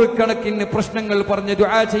 നൂറുകണക്കിന് പ്രശ്നങ്ങൾ പറഞ്ഞ്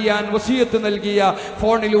ദുആ ചെയ്യാൻ വസിയത്ത് നൽകിയ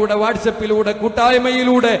ഫോണിലൂടെ, വാട്സപ്പിലൂടെ,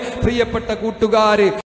 കൂട്ടായ്മയിലൂടെ പ്രിയപ്പെട്ട കൂട്ടുകാര്